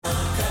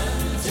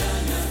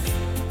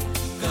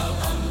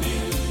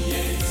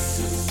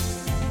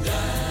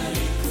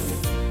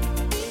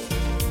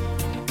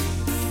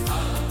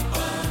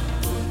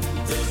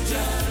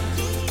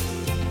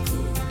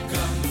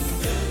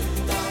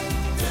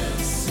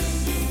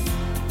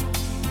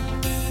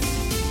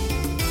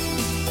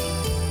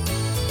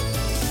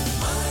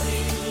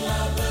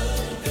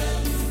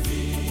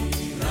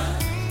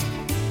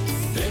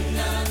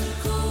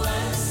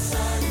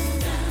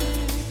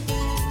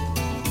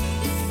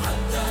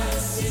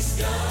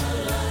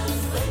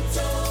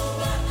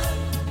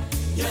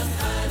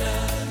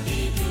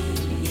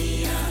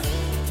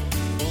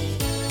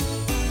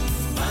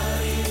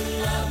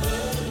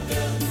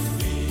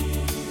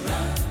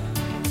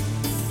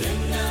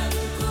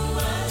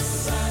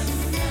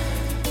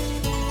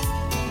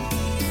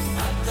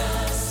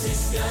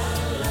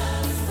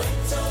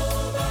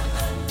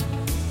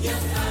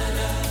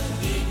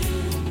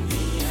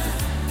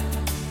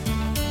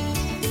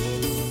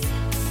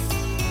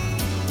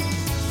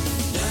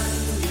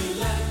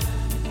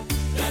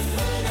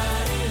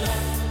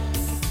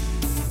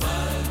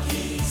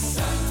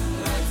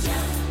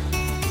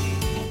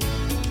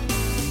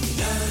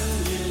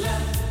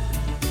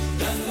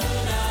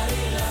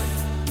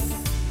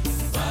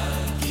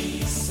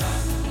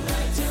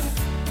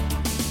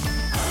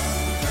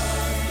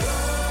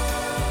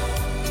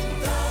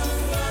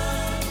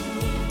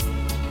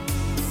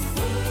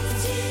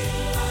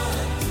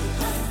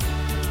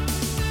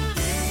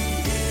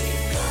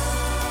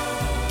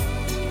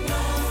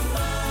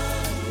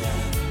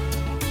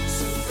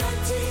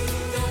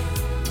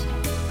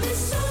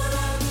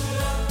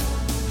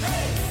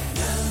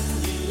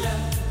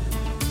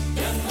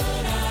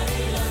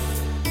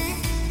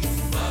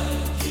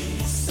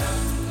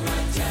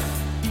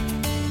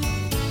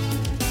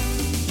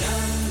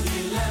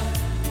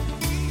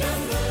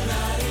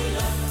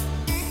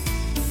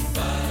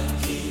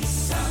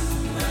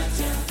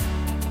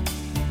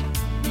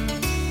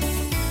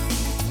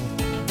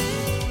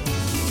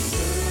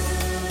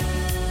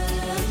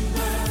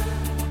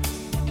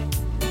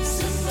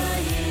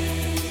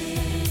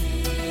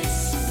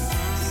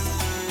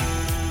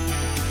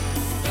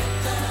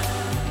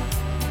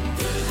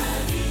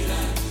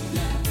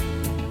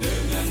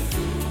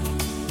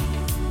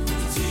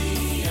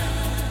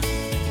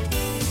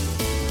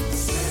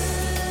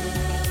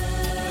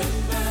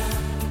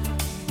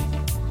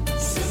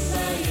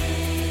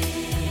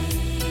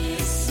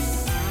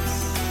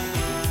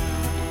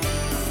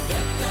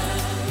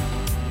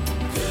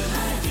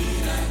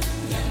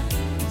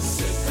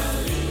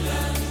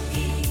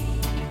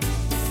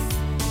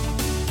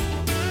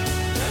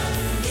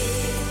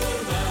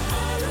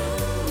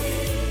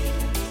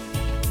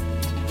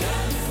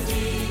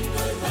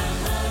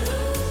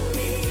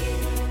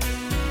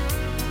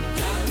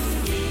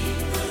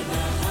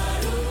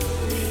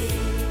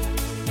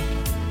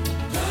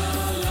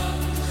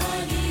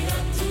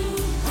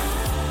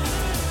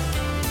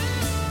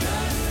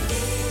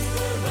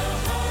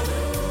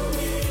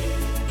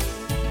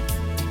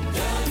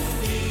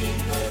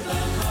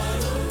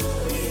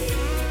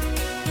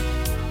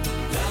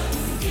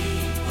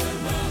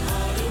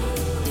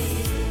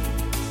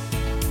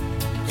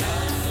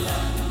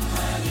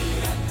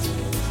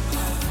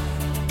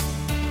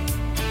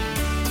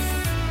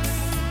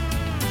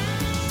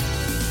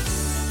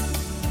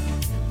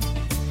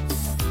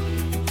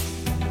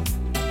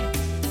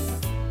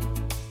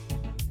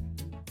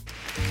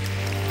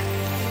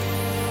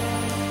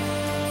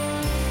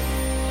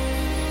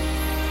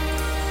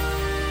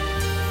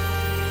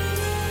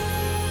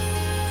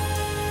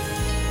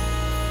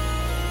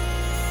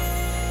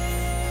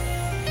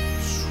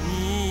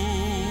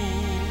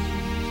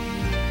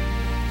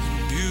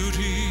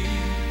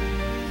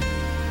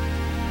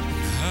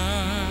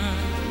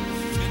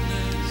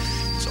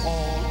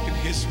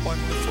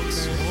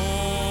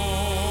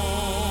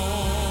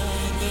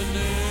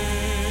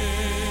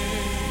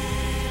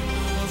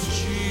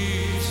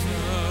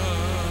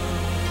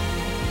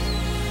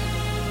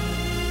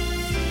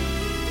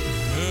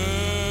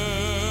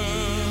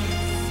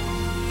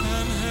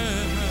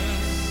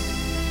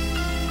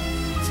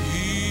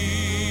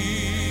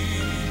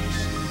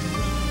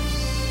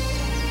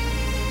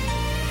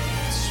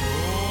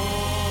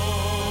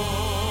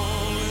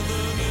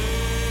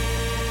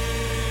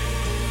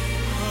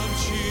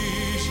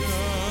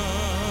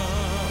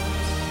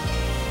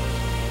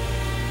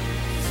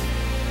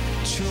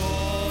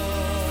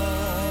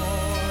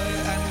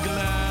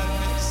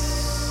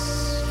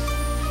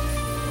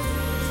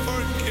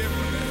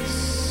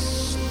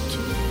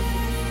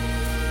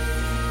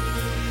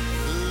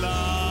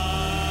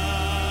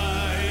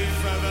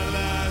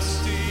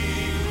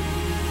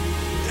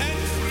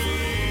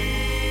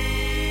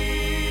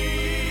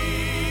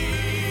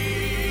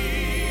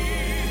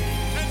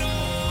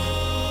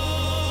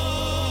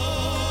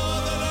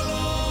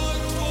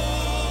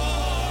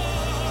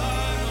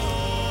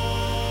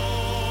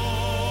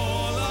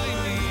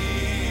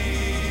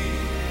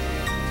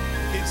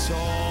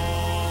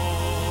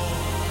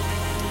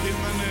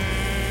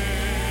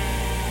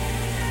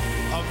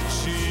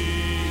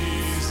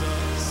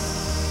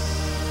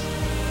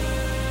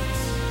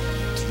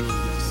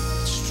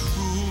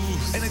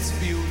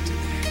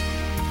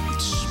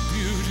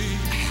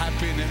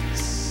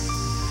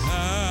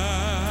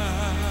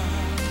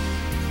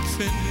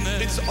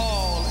It's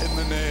all in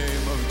the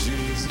name of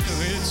Jesus.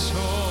 It's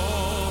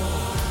all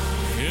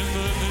in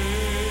the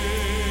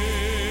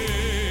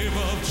name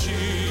of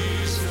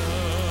Jesus.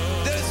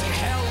 There's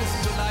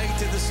health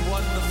tonight in this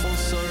wonderful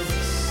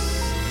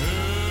service.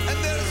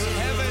 And there's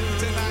heaven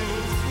tonight.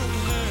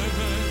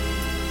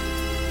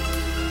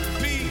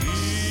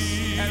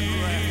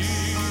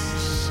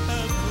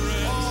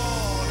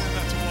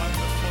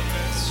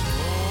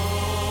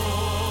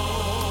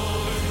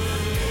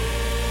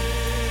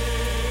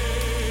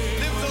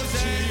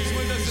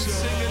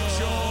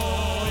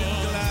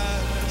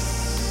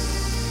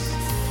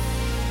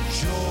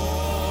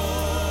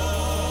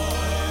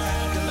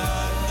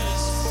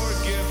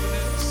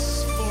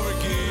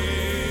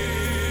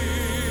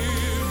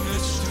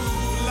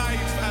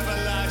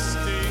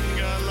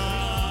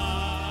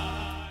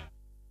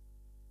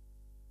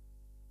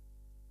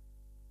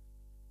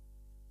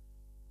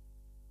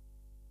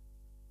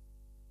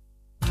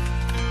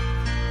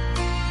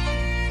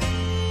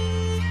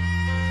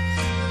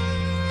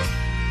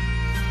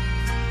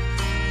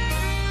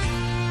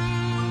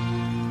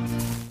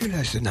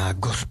 Luister naar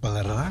Gospel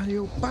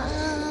Radio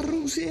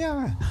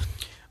Parousia.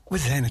 We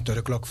zijn er tot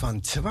de klok van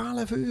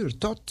 12 uur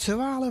tot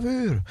 12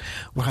 uur.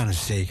 We gaan een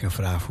zegen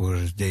vragen voor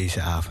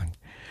deze avond.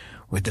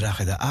 We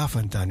dragen de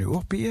avond aan u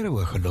op, Heer.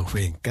 We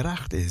geloven in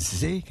kracht, in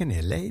zegen,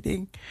 in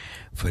leiding.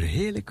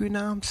 Verheerlijk uw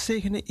naam,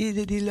 zegene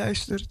ieder die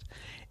luistert.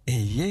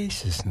 In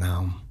Jezus'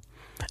 naam.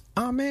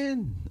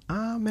 Amen,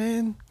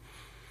 amen.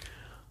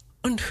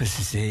 Een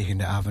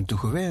gezegende avond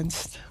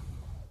toegewenst.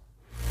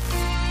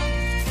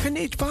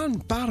 Geniet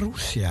van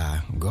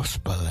Parousia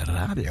Gospel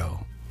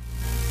Radio.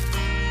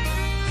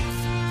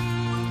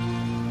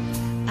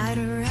 I'd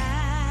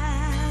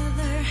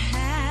rather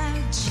have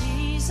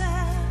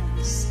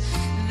Jesus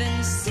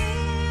than silver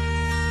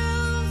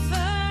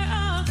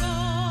or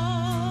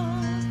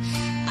gold.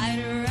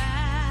 I'd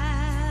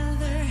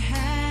rather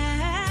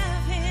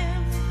have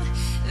him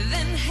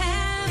than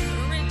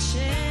have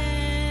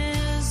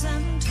riches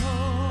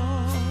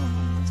untold.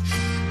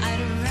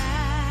 I'd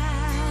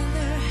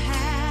rather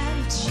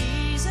have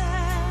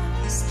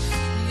Jesus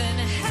than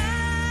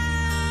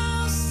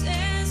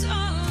houses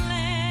or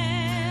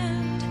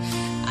land.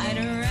 I'd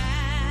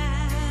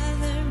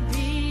rather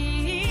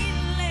be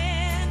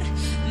led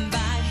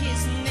by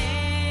his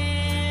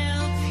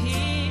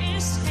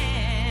nail-pierced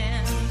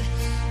hand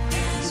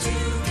than to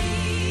be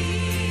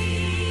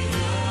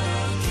the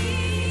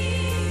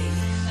king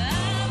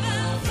of a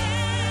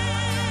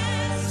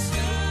vast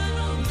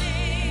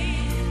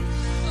domain,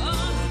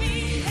 or be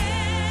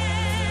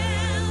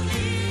held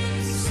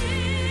in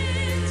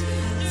sin's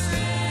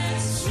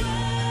restraint.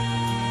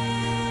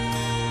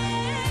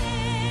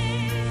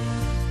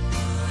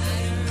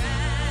 I'd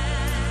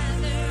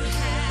rather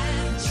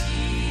have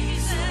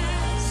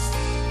Jesus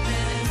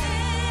than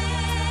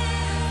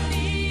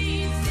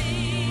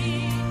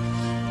anything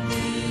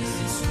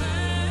this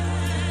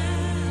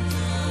world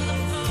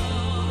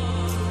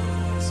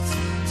affords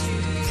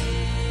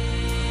today.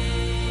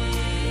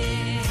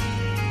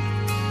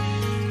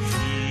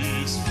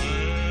 He's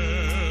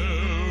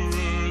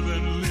fairer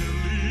than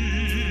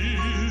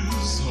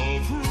lilies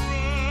of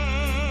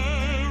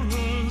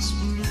rarest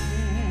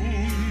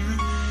bloom.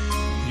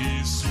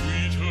 He's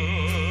sweeter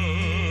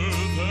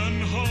than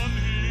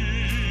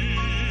honey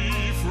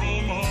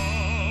from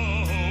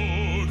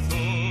out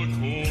the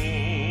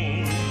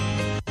comb.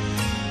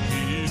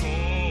 He's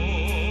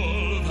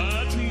all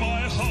that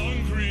my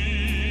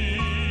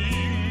hungering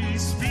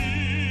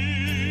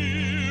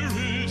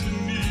spirit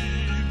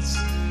needs.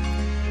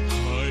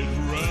 I'd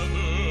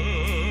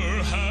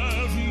rather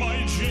have my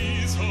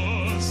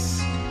Jesus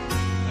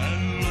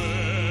and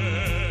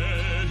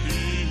let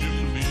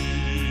him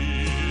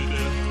lead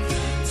than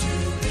to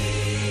be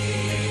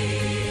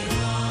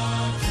the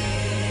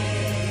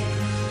king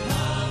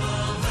of a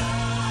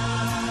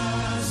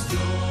vast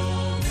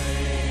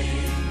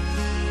domain,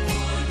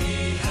 or be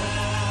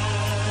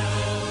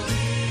held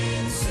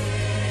in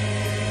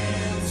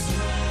sin's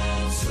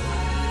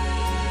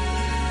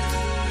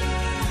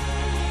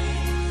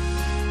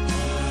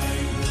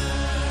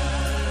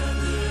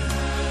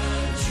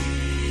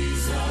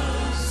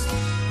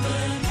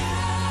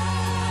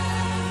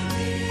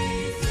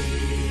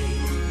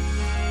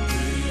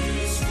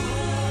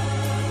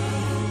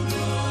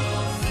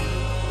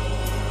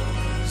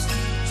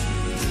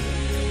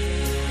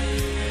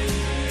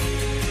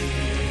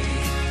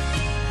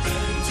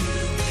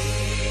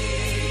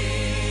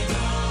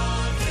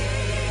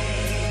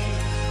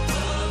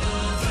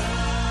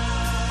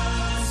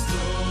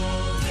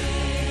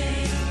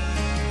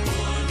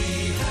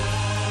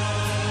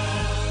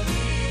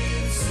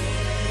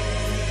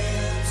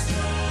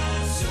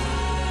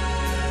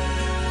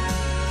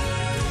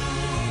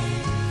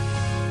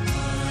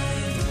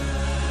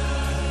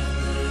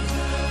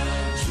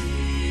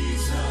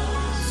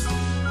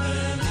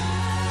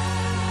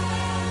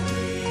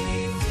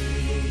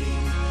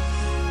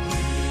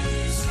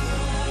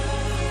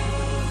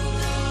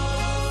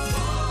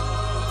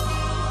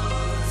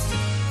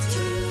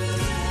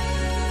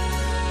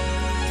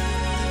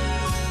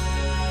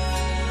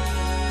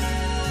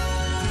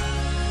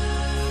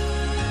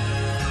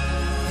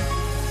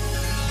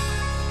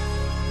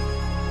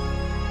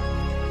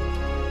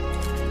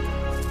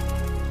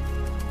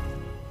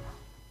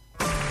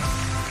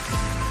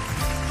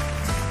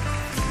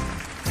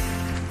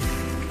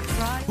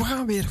We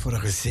gaan weer voor een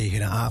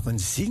gezegende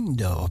avond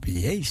ziende op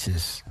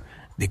Jezus,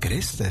 de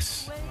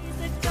Christus. Ways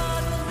that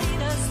God will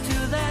lead us to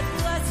that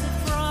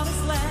blessed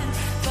promised land,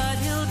 but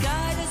He'll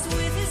guide us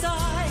with His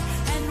eye,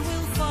 and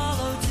we'll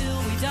follow till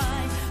we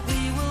die.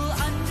 We will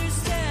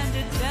understand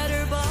it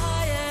better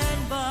by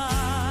and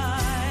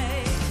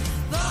by.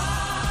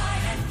 By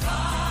and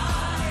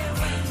by,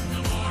 when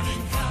the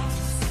morning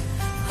comes,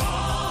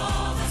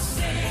 call the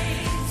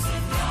saints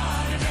of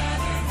God and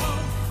gather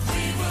home.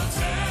 We will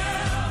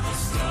tell the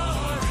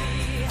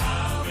story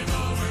how we've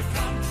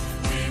overcome.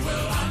 We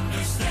will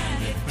understand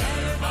it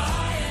better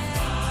by and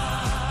by.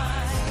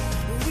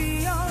 We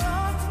are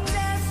often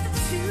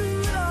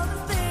destitute of the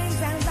things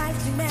that life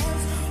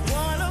demands.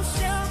 Want no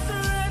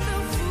shelter and no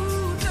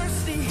food,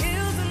 thirsty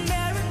hills and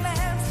barren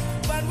lands.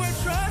 But we're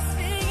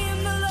trusting in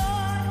the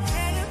Lord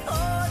and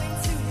according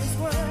to His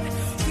word,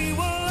 we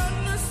will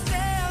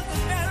understand the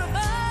better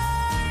by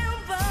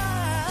and by.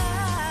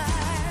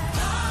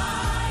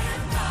 By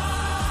and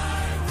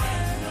by,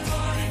 when the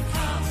morning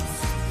comes,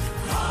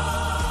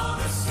 call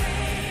the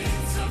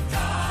saints of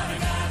God and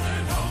gather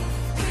home.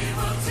 We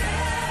will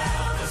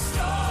tell the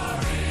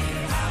story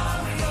how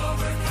we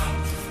overcome.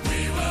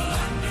 We will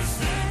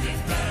understand it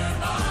better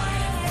by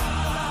and by.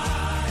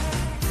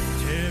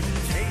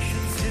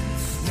 Temptations, hidden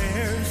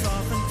snares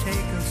often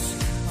take us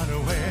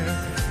unaware,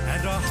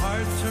 and our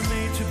hearts are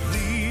made to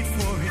bleed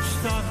for each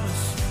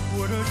thoughtless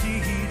word or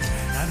deed.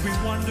 And we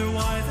wonder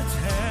why the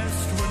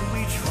test when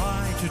we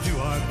try to do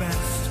our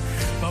best,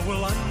 but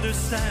we'll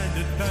understand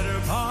it better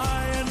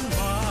by and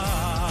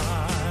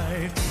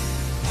by.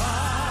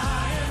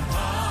 By and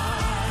by,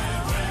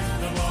 when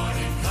the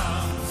morning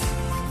comes,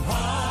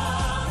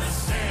 all the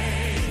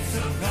saints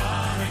of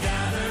God are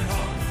gathered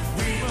home.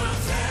 We will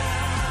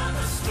tell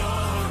the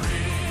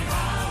story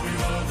how we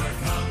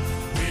overcome.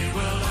 We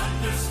will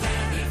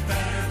understand it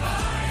better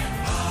by and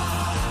by.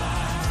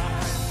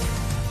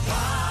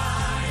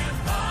 By and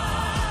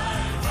by,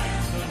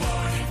 when the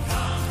morning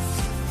comes,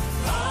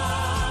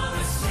 all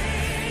the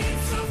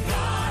saints of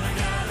God are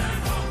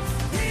gathered home.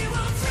 We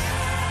will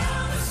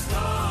tell the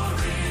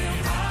story of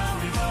how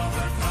we've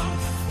overcome.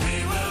 We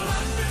will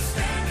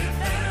understand it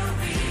better.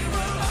 We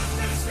will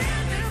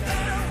understand it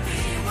better.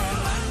 We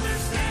will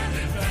understand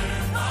it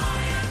better by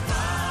and by.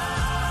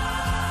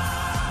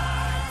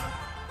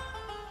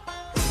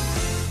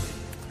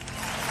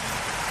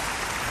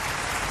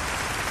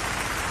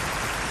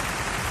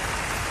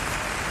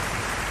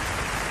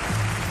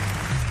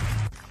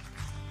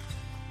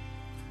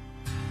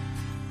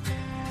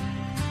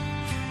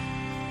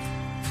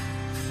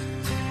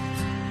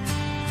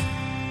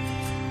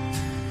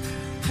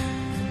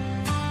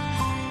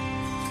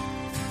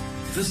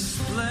 The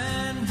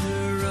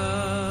splendor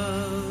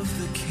of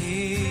the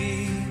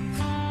King,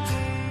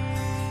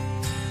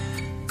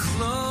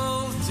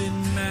 clothed in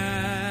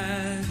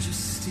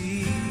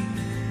majesty,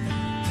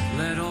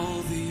 let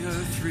all the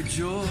earth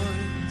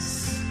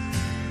rejoice,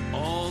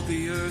 all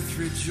the earth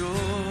rejoice.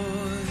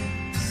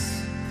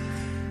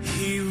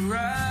 He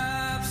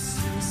wraps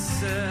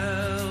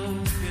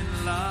himself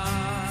in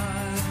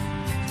light,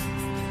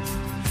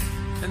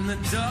 and the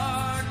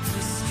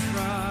darkness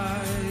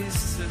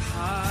tries to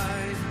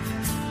hide,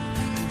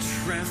 and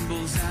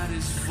trembles at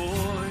his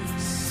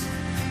voice.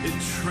 It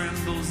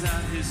trembles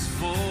at his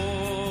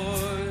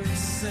voice.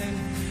 Sing,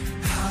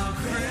 how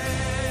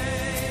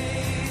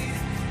great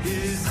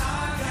is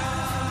our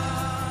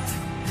God.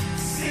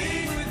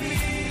 Sing with me,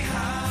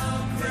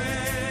 how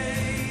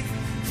great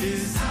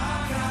is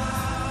our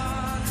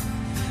God.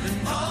 And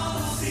all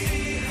will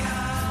see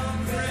how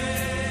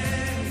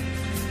great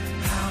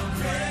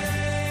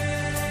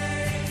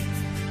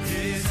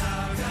is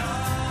our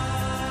God.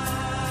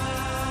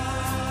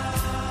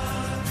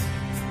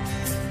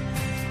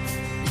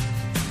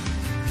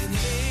 And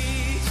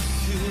age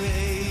to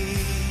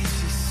age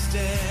he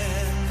stands.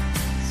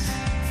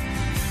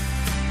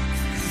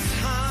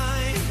 Time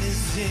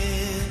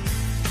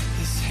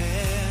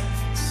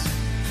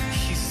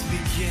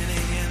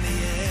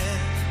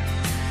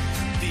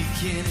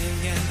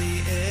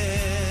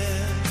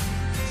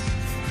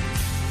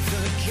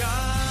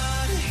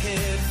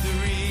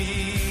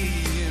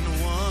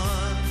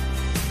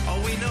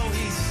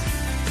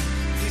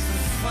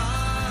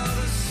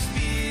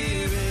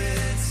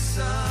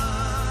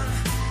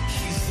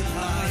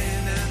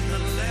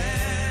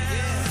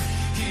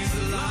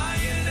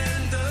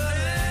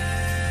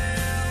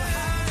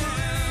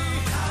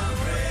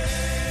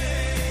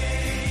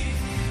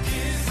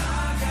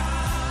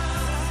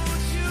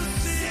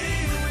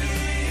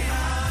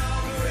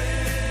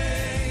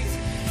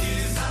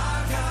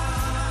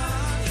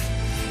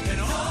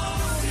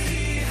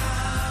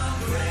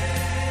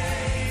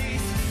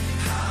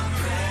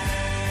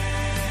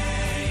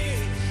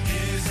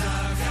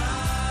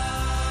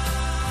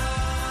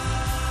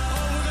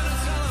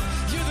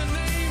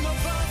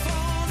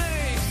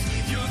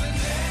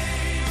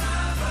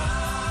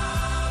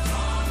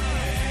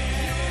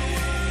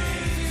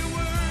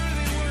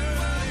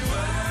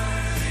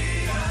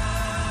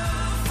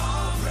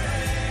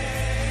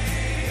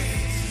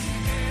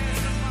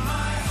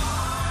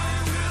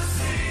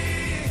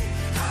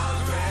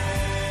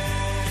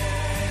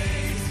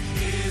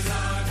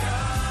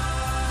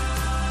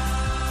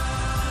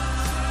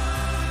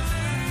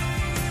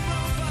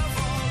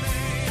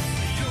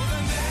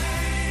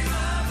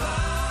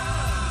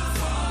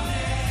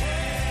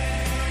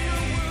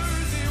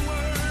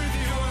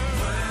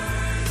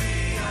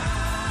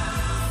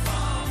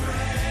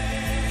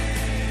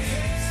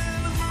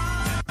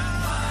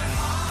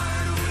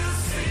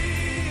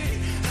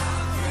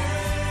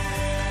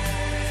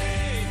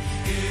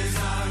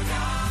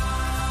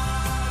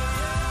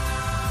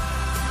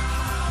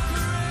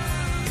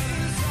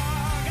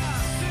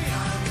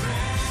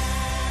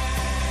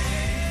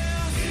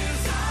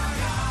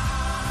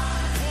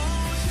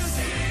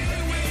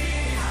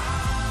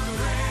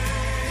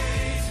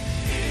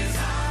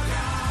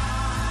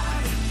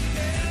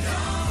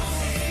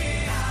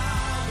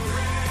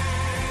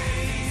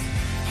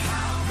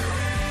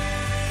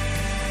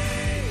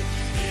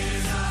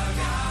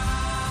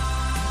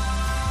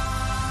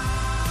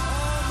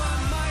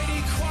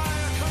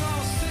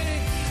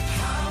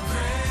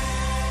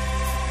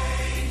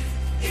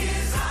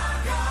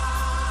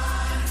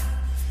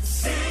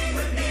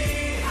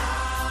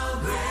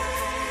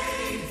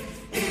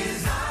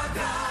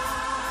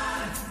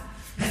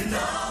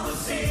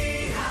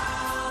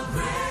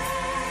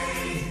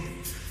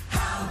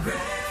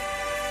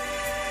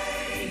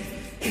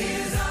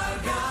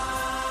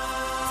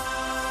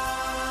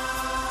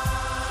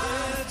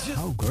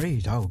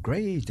great, how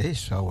great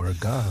is our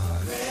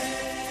God.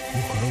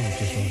 Hoe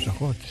groot is onze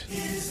God.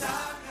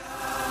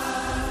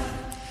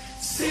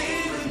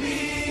 Sing with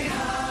me,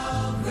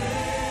 how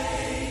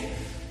great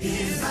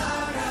is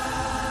our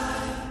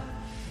God,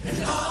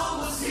 and all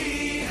will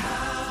see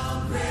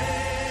how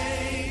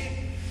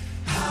great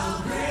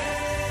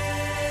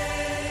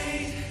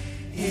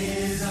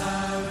is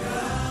our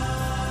God.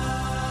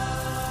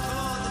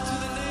 To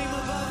the name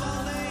above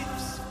all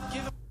names,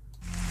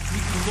 we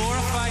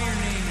glorify your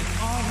name in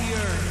all the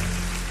earth.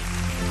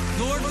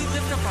 Lord, we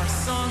lift up our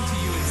song to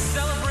you in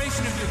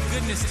celebration of your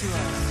goodness to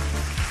us,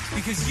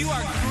 because you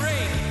are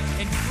great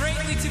and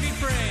greatly to be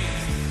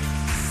praised.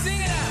 Sing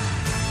it out.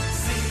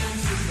 Sing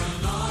unto the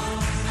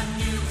Lord a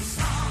new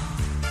song.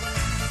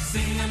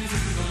 Sing unto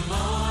the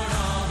Lord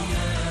all the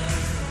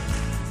earth.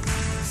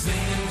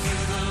 Sing unto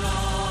the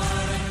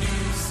Lord a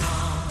new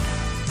song.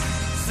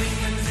 Sing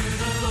unto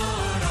the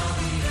Lord all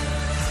the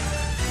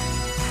earth.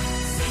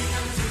 Sing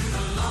unto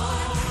the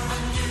Lord a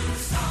new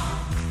song.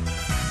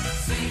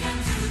 Sing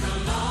unto the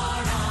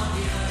Lord all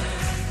the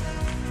earth.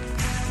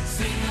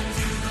 Sing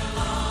unto the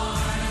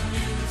Lord a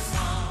new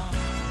song.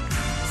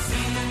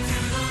 Sing unto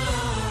the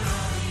Lord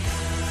all the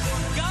earth.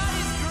 For God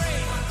is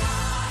great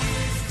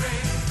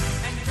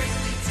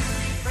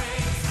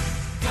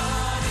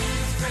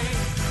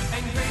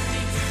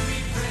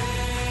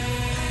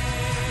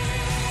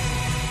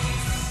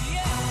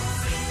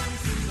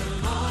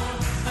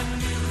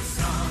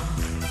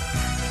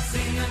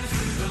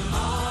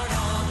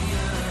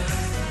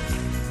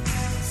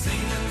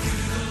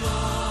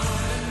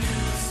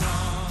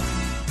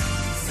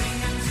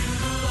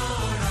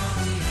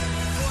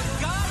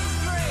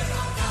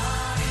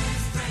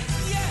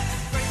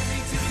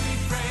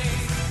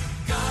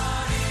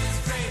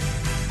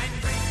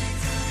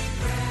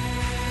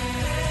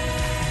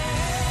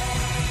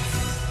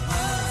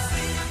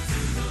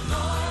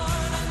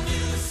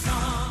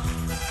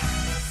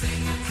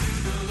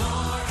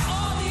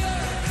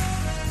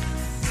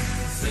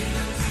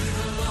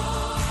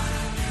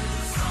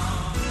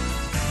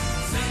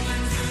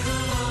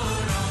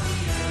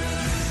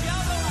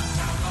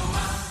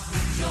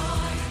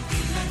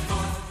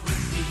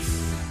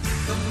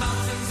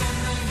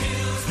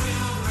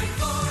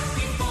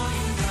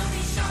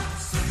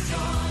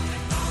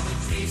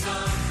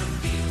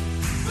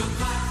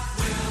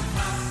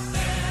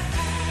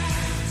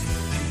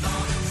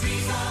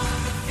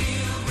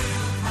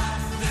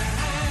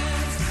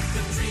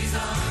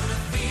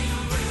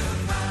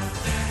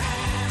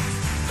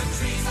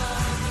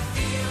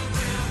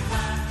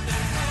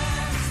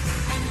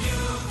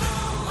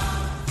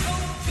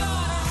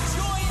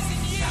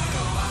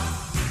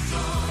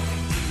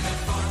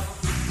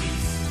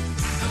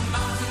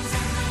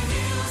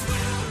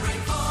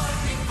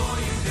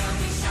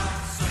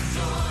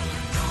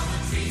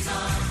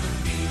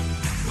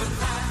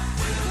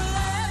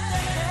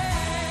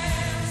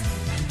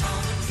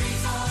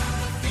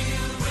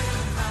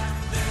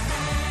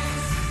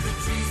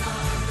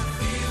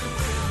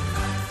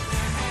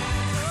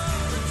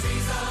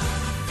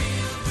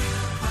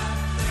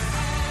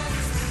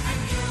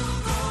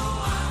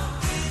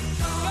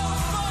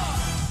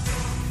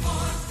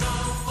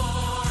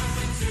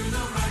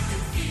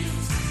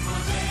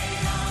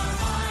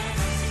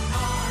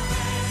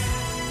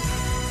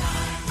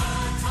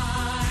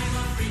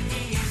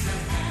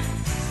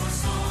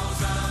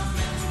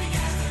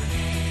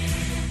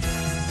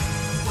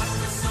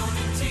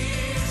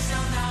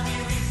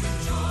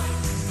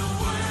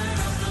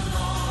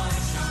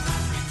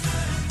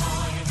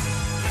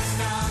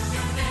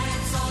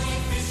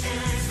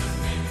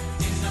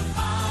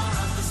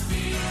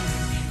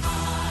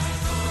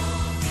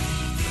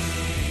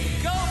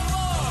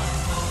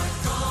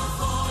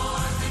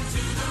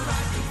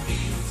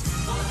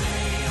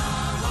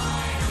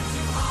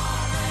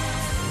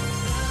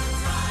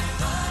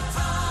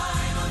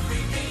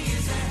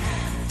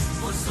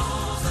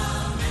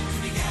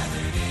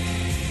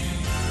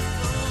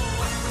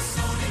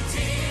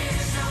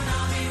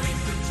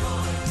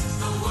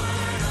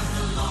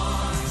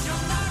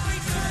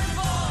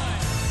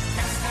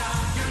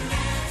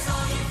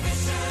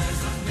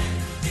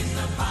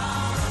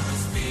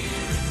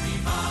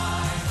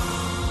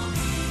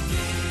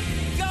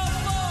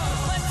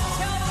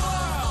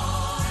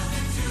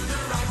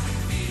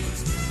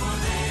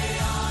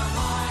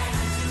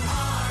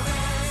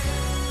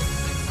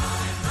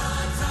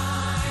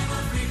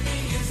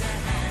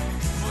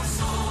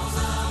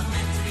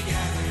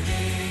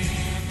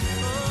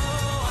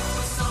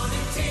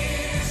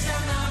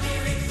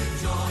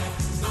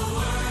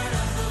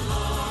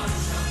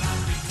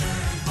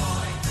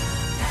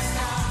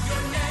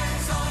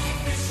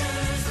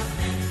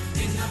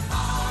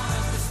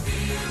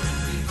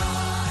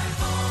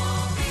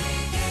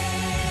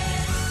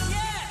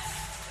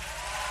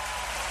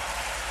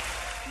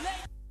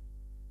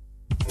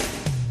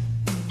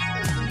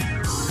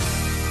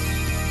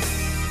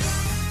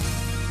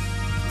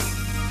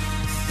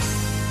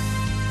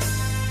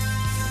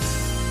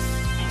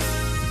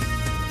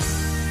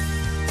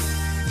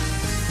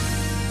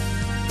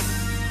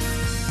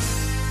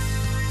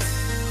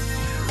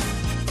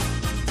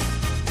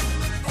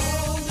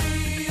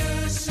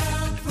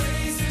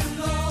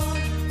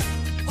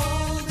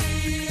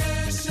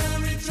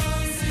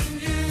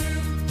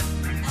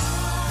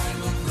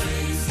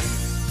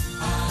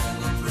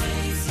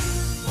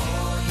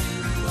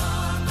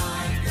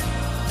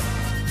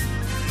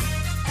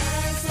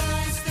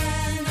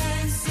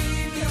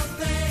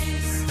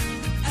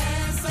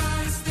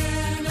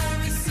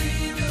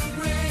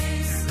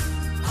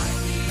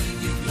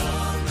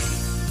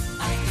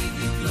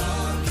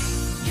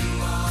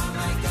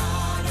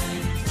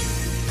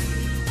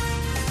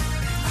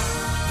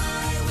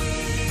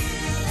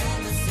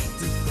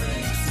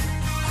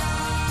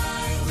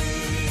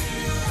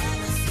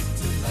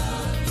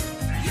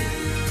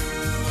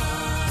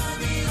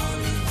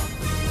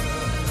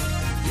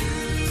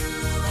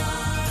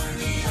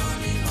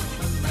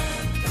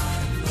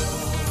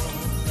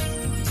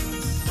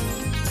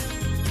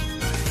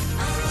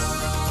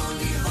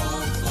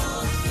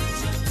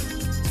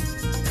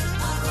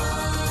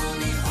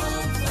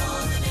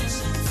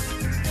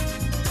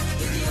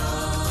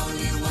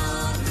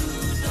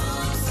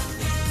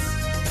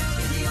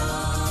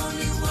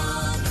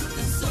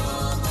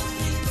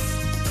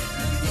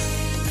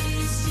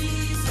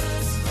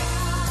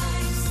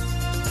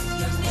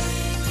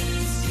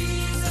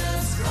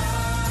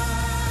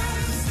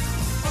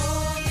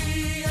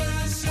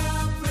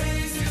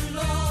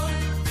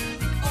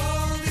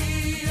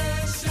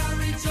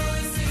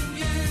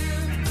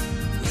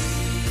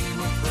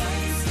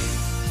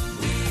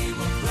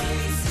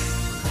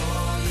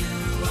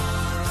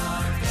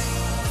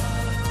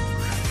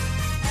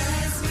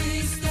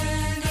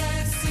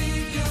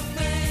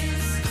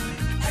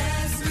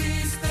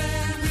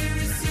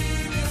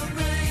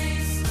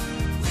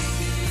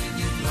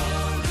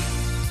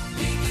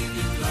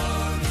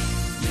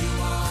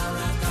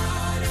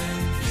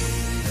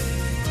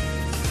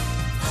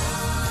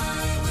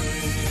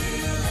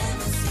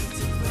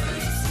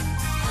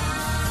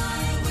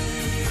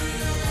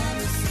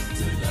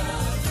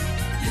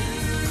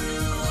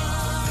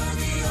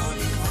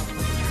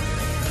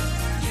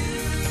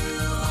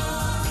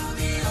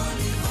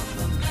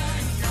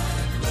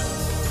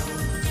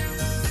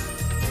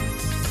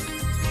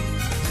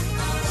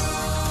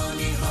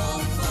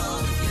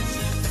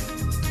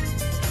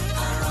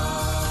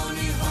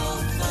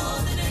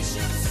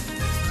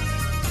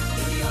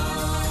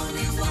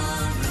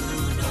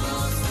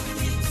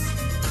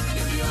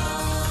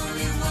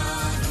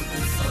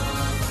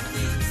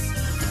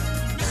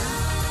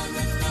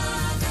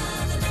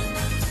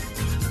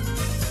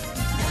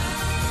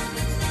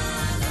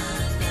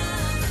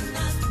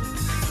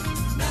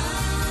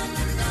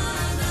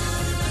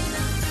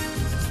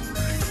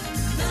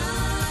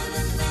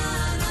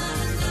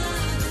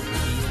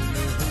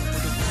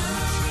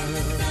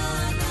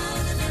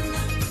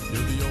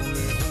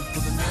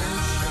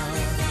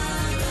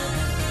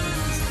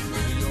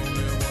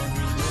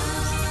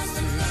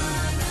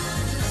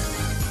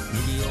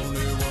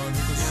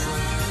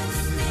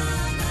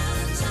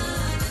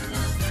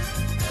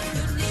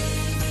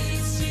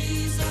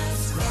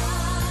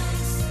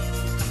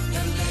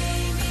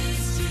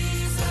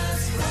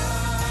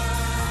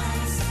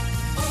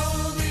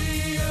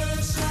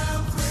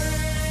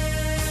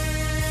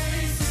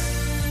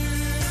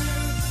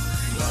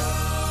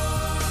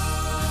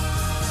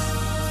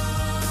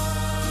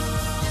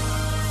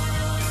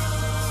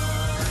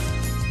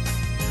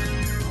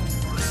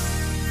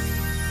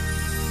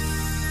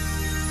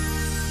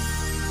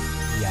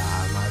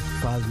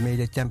valt mee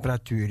de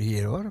temperatuur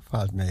hier hoor.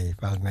 Valt mee.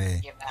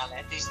 Jawel,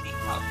 het is niet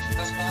koud. Het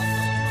was wel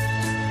koud.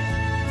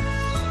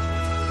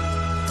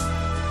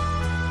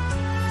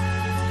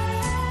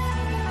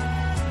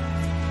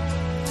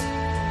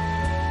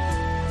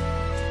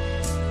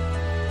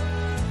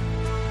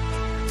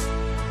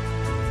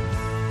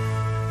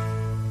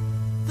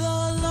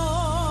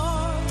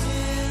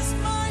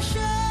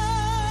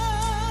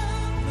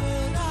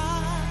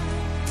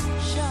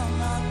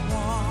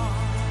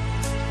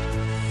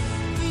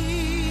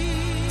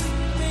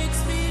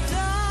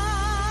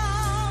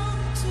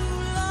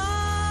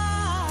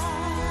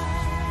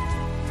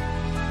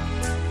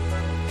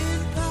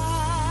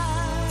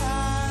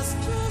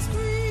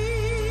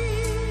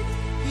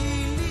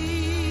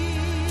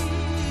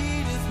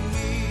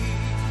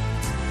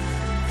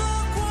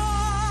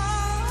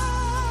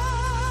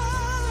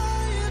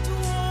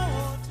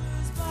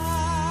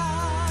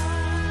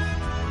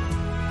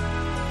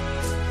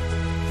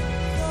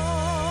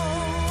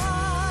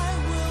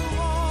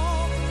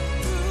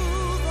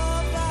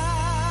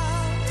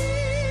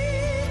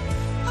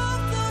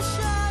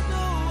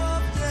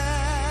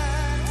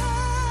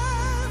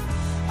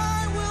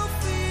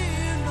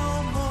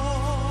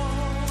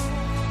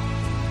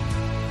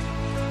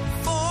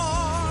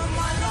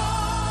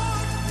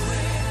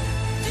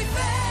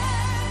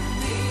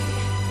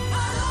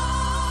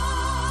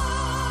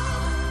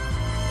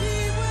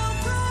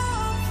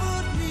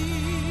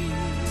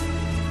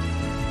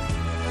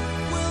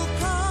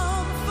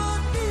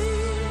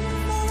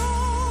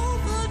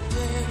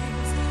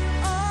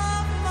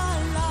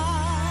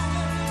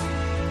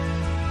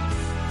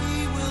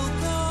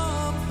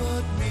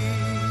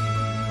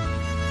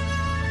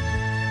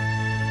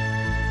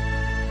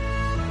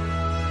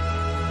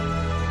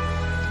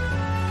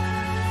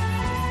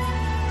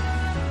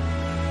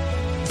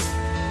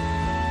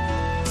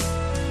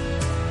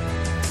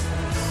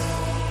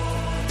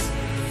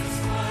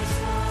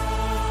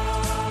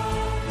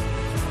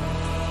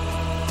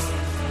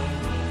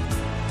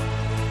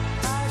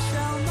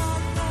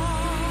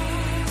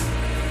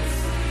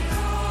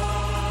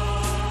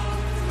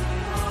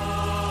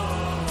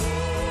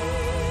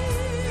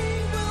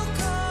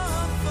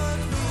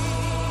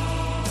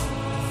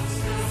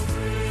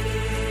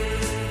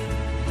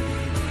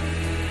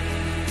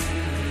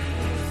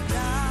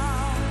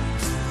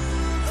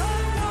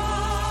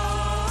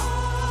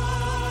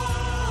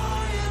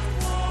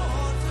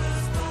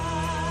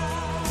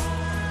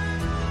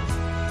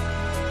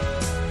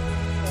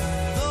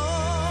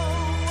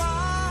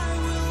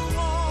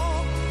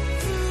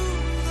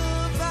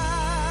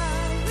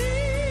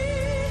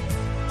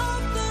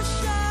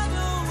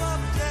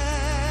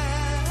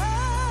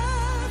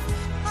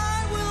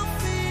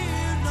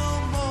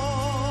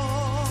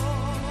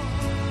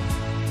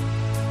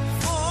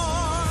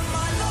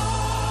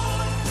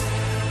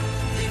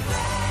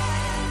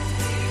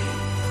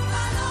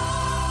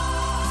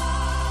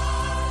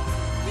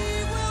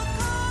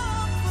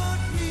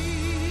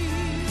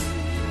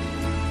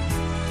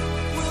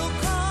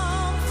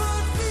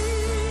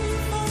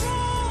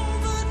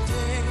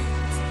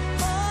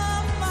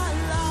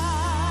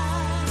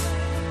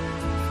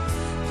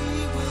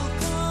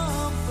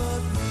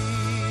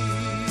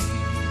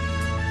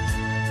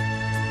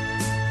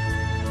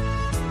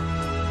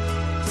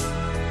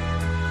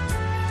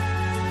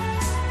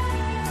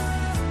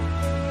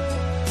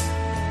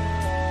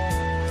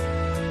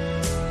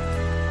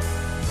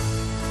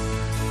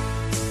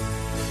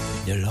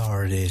 The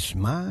Lord is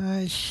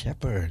my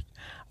shepherd.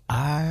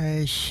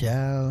 I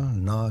shall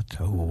not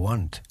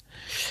want.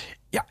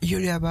 Ja,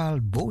 jullie hebben al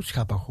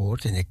boodschappen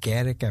gehoord in de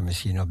kerk en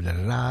misschien op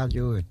de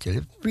radio, de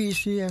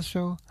televisie en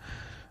zo.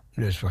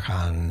 Dus we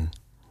gaan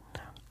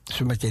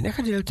zo meteen een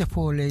gedeelte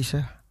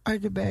voorlezen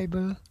uit de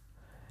Bijbel.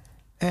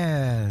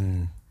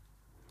 En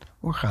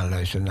we gaan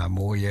luisteren naar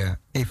mooie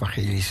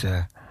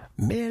evangelische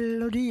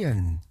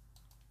melodieën.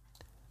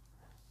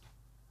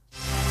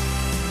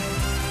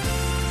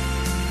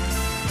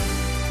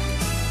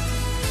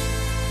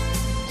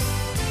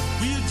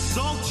 We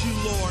exalt you,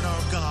 Lord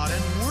our God,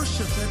 and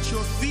worship at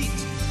your feet,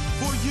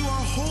 for you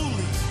are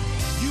holy.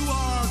 You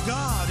are our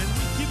God, and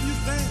we give you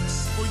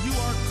thanks, for you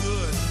are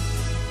good,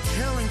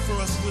 caring for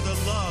us with a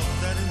love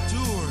that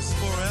endures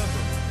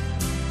forever.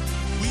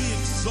 We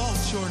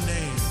exalt your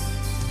name,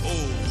 O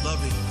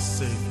loving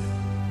Savior.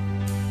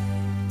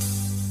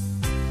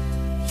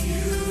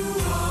 You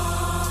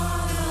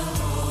are the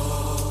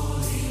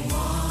Holy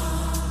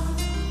One,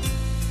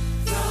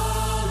 the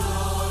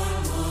Lord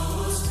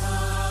Most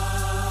High.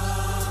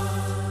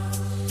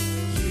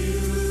 You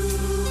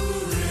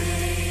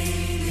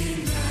reign in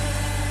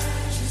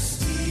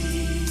majesty.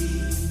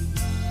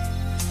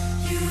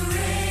 You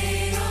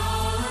reign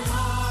on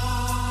high.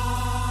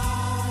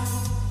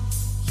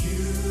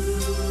 You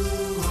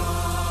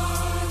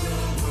are the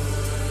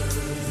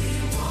worthy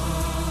one.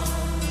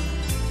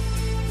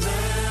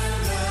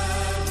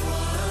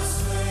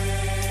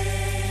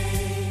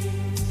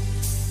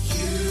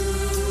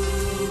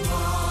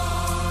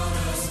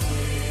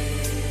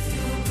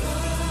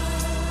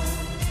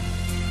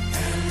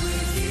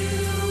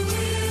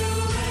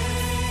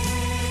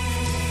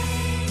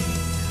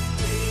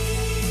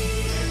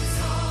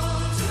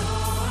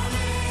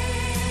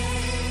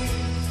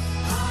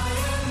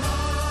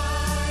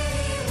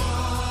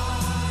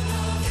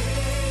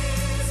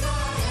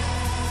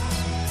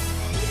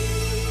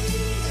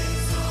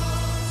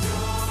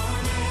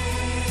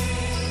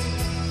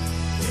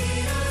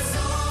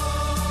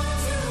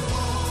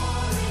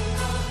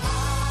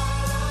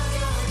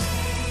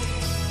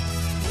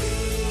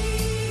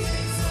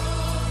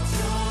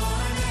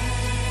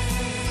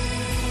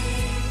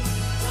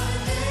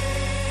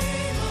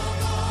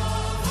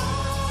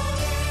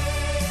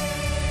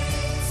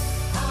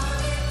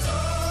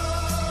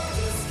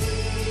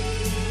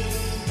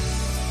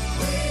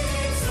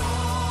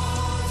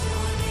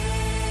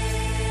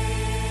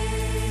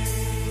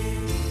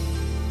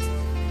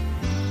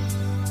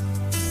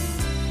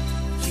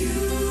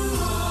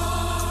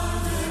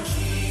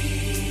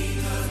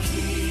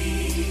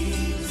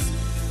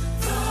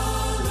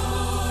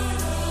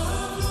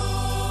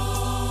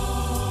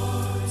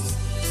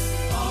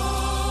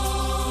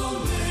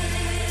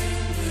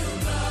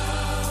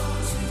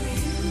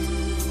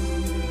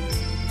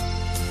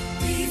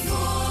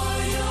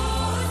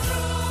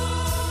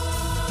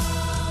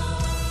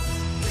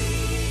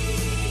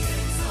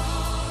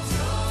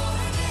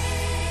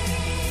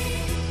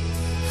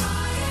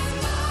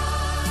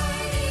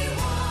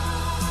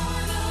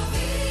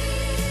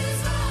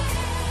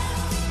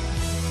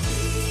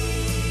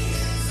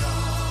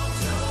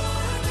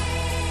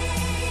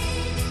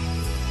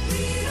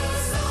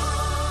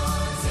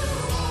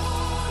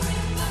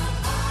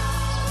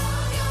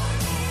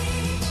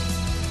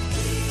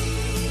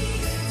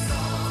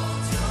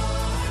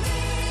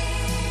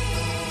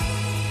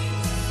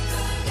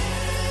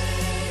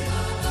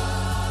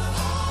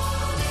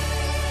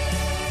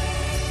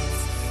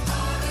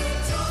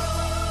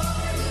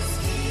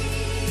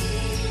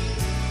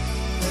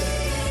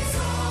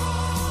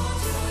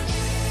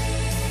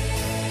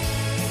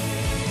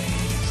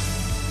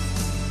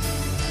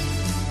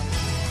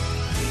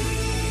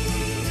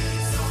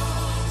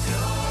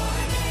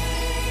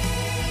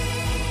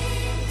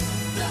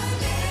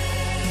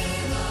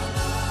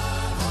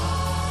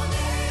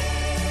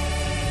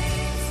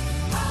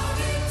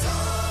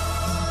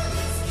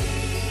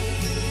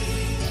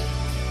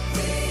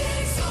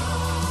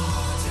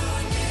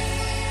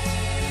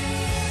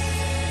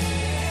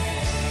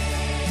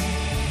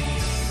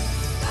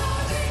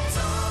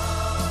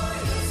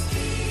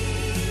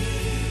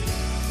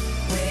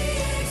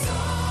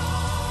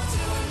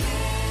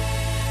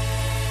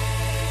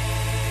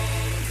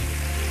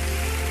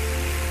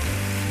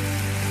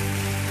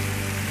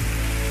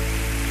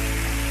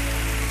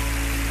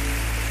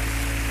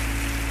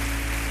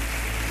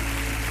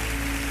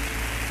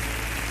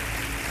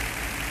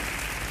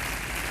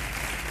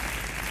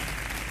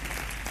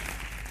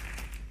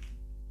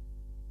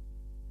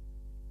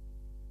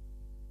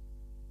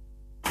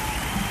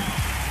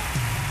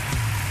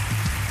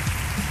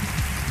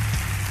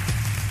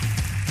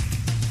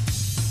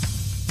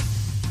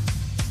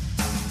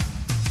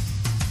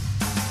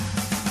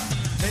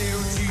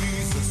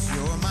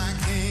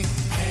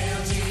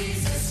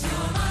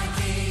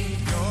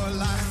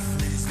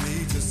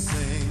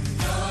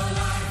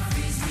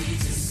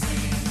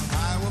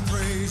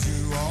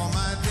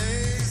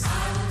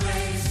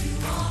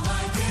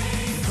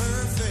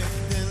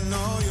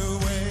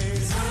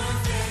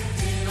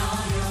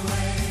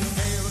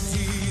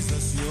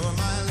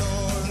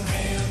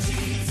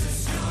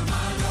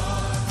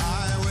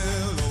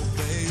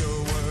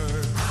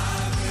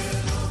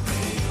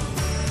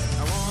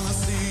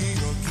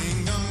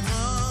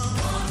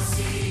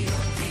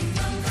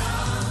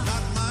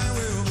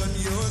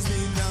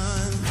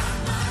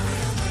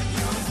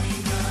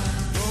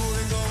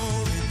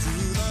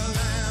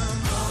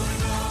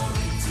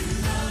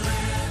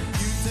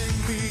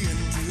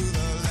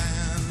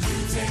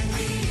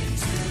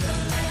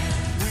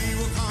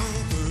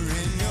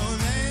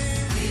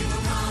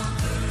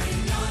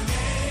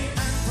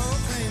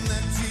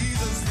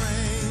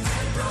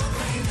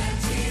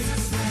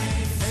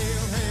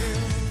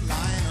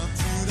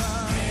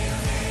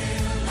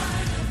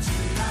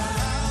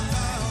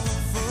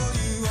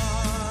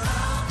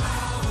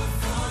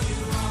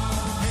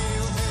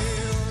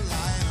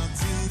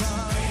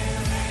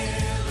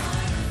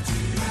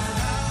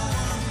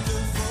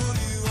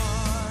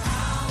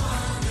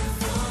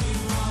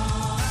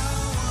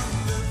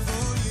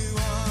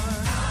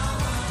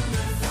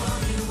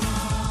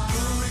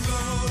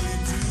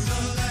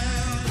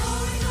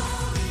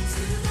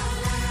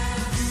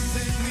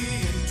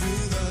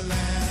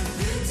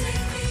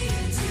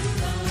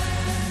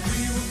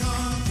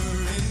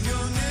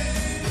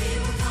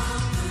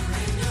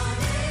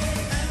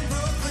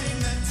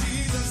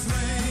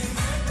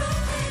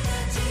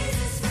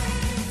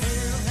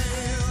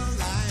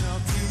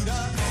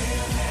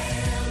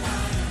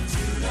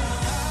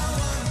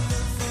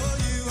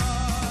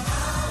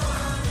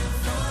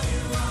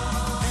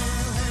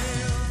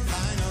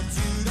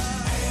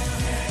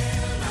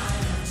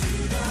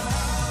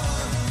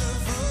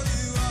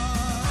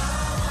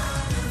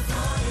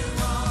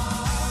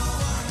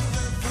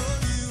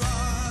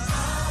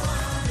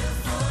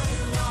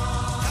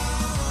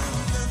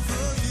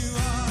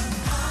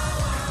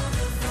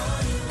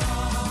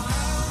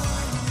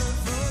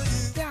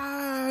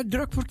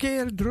 druk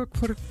verkeer, druk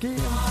verkeer.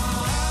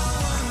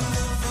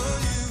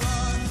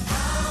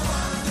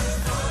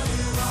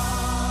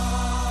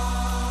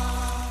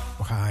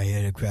 We gaan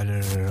hier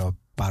verder op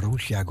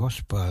Parousia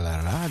Gospel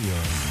Radio.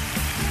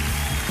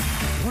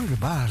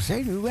 Wonderbaar,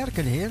 zijn uw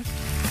werken, heer?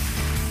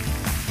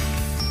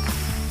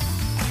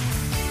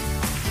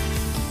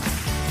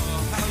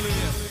 Oh,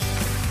 hallelujah.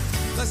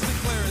 Let's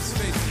declare his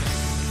faithfulness.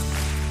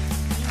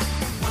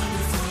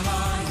 Wonderful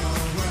are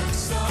your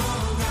works, oh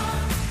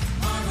God.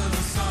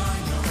 Marvelous are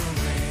your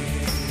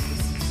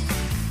ways.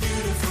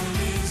 Beautiful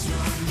is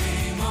your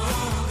name,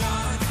 oh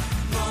God.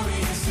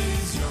 Glorious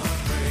is your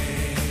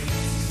praise.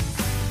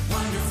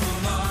 Wonderful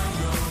are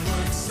your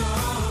works,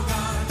 oh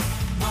God.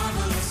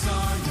 Marvelous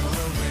are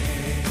your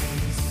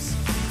ways.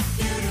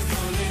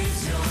 Beautiful is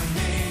your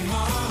name,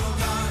 oh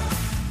God.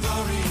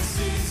 Glorious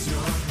is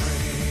your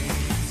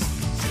praise.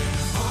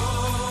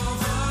 Jehovah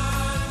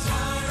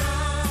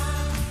Jireh,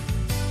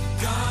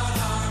 God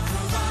our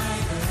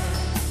provider,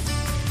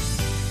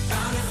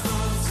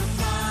 bountiful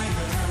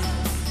supplier,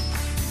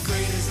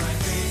 great is thy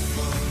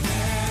faithfulness.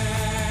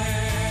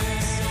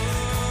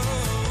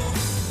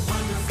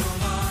 Wonderful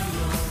are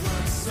your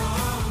works,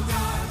 oh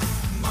God,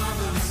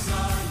 marvelous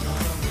are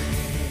your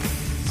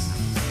ways.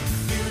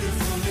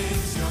 Beautiful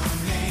is your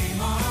name,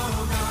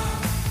 oh God,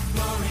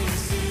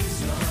 glorious is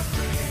your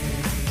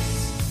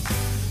praise.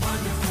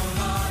 Wonderful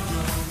are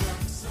your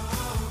works,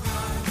 oh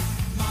God,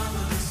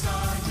 marvelous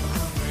are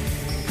your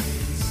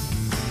ways.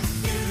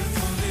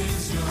 Beautiful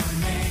is your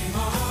name,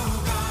 oh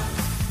God,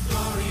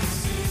 glorious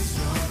is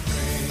your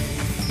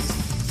praise.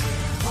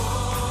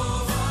 Jehovah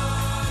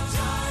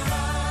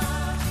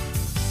Jireh,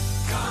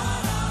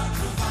 God our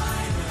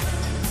provider,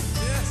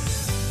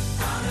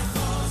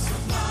 bountiful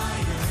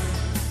supplier,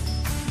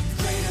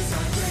 great is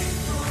our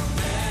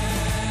gratefulness.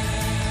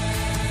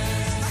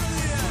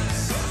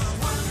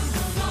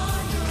 Wonderful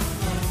are your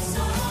works,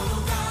 oh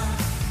God,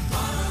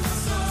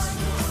 marvelous are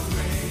your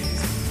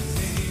ways.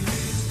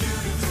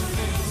 Beautiful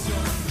is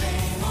your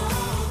name,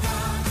 oh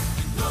God,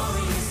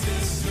 glorious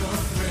is your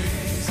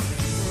praise.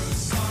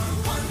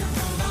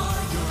 Wonderful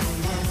are your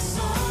works,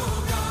 oh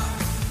God,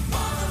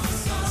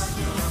 marvelous are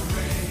your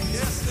ways.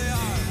 Yes, they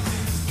are.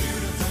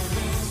 Beautiful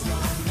is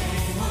your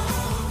name,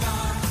 oh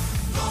God,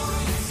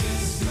 glorious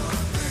is your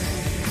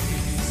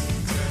praise.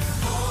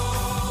 Jehovah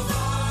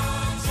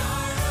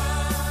Jireh,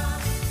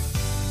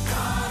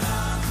 God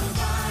our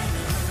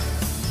provider,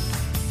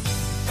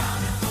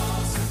 bountiful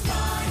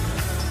supplier,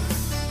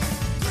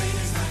 great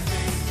is thy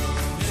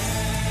faithfulness.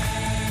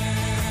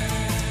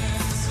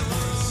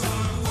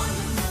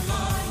 Wonderful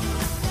are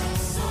your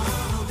works,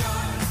 oh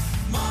God,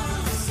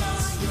 marvelous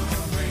are your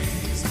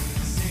ways.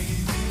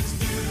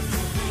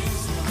 Beautiful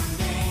is your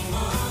name,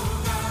 oh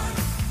God,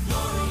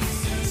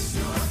 glorious is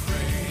your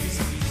praise.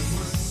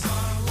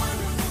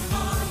 Wonderful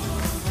are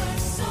your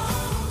works,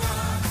 oh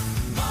God,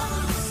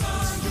 marvelous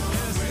are your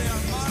Yes, they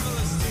are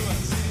marvelous to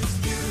us.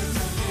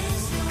 Beautiful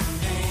is your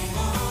name,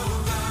 oh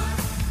God,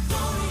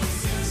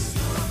 glorious is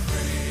your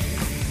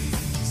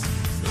praise.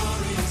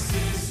 Glorious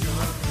is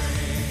your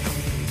praise.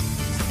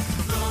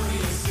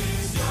 Glorious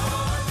is your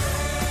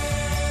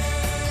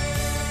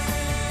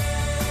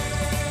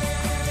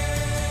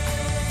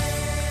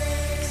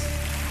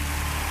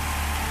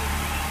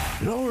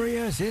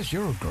Glorious is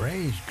your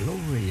grace,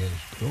 glorious,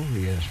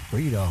 glorious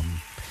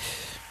freedom.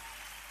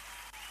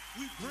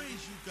 We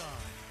praise you, God.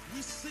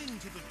 We sing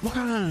to the We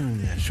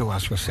gaan,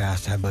 zoals we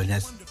gezegd hebben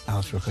net,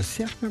 als we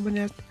gezegd hebben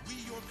net, we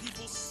your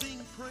people sing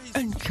praise.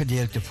 een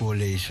gedeelte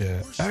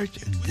voorlezen uit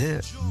de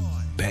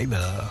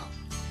Bijbel.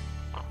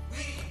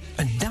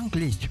 Een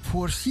danklied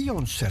voor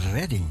Sions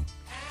redding.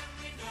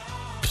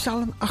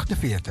 Psalm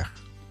 48.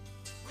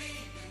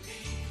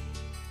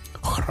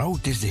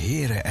 Groot is de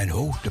Heere en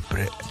hoog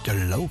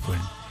te loven.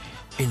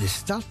 In de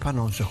stad van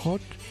onze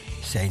God,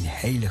 zijn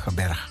heilige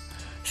berg.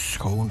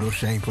 Schoon door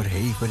zijn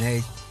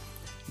verhevenheid.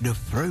 De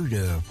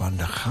vreugde van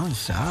de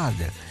ganse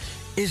aarde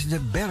is de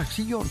berg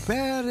Sion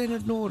ver in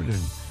het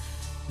noorden.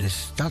 De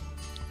stad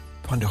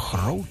van de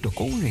grote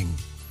koning.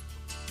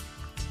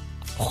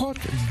 God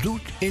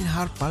doet in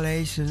haar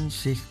paleizen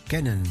zich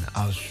kennen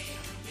als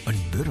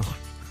een burcht.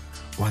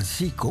 Want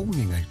zie,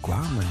 koningen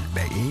kwamen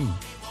bijeen.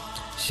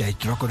 Zij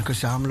trokken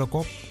gezamenlijk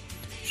op.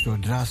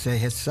 Zodra zij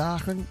het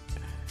zagen,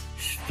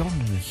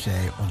 stonden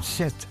zij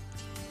ontzet.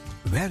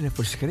 Werden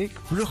verschrikt,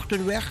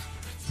 vluchtten weg.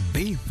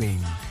 Beving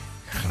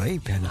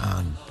greep hen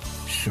aan.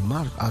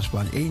 Smart als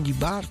van een die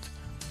baart.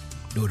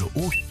 Door de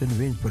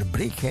oostenwind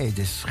verbreekt hij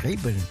de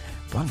schepen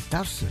van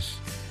Tarsus.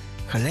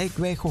 Gelijk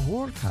wij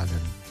gehoord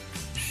hadden,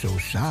 zo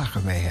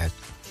zagen wij het.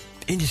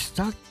 In de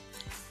stad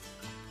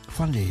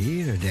van de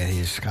Heere der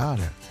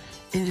Heerscharen.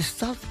 In de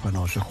stad van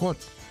onze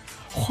God.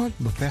 God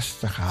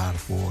bevestigt haar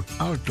voor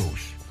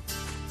altoos.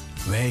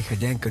 Wij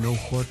gedenken, o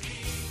God,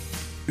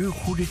 uw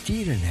goede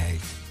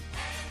tierenheid.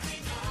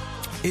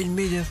 In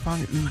midden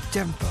van uw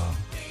tempel,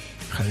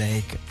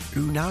 gelijk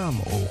uw naam,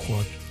 o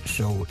God,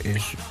 zo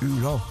is uw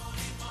lof.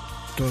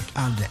 Tot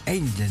aan de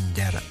einden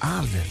der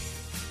aarde.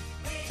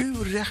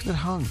 Uw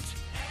rechterhand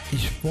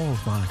is vol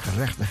van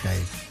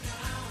gerechtigheid.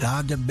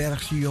 Laat de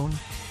berg Sion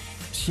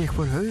zich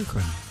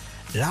verheugen.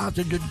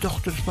 Laten de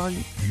dochters van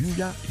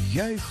Juda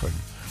juichen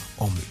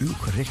om uw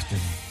gerichten.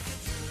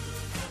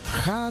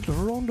 Gaat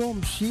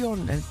rondom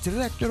Sion en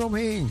trekt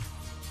eromheen.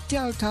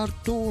 Telt haar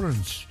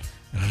torens.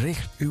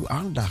 Richt uw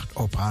aandacht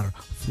op haar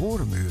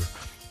voormuur.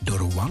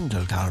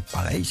 Doorwandelt haar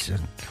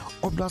paleizen.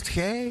 Opdat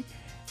gij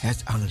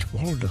het aan het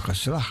volgende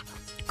geslacht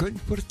kunt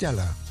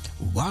vertellen.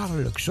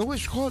 Waarlijk, zo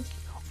is God,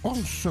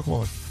 onze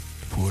God,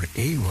 voor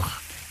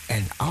eeuwig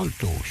en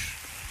altoos.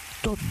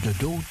 Tot de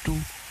dood toe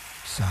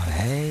zal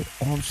hij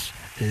ons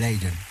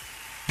leiden.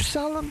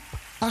 Psalm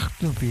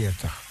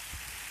 48.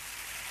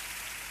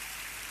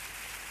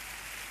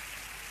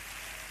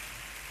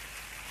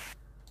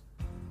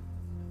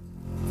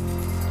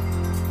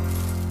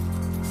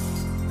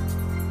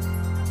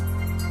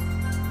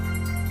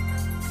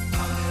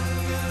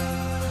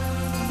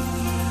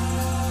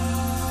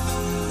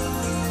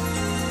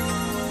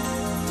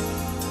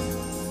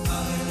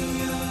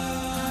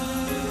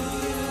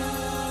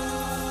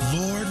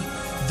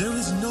 There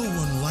is no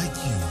one like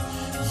you.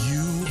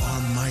 You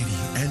are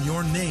mighty, and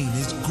your name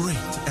is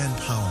great and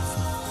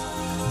powerful.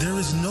 There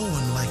is no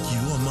one like you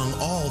among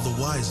all the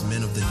wise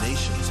men of the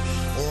nations,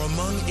 or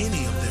among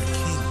any of their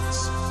kings.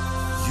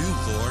 You,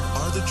 Lord,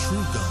 are the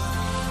true God.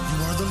 You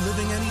are the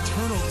living and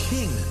eternal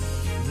King,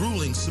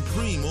 ruling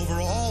supreme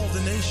over all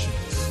the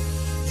nations.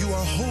 You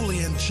are holy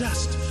and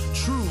just,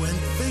 true and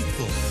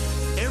faithful.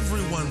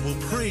 Everyone will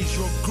praise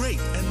your great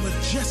and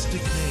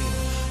majestic name.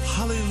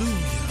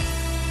 Hallelujah.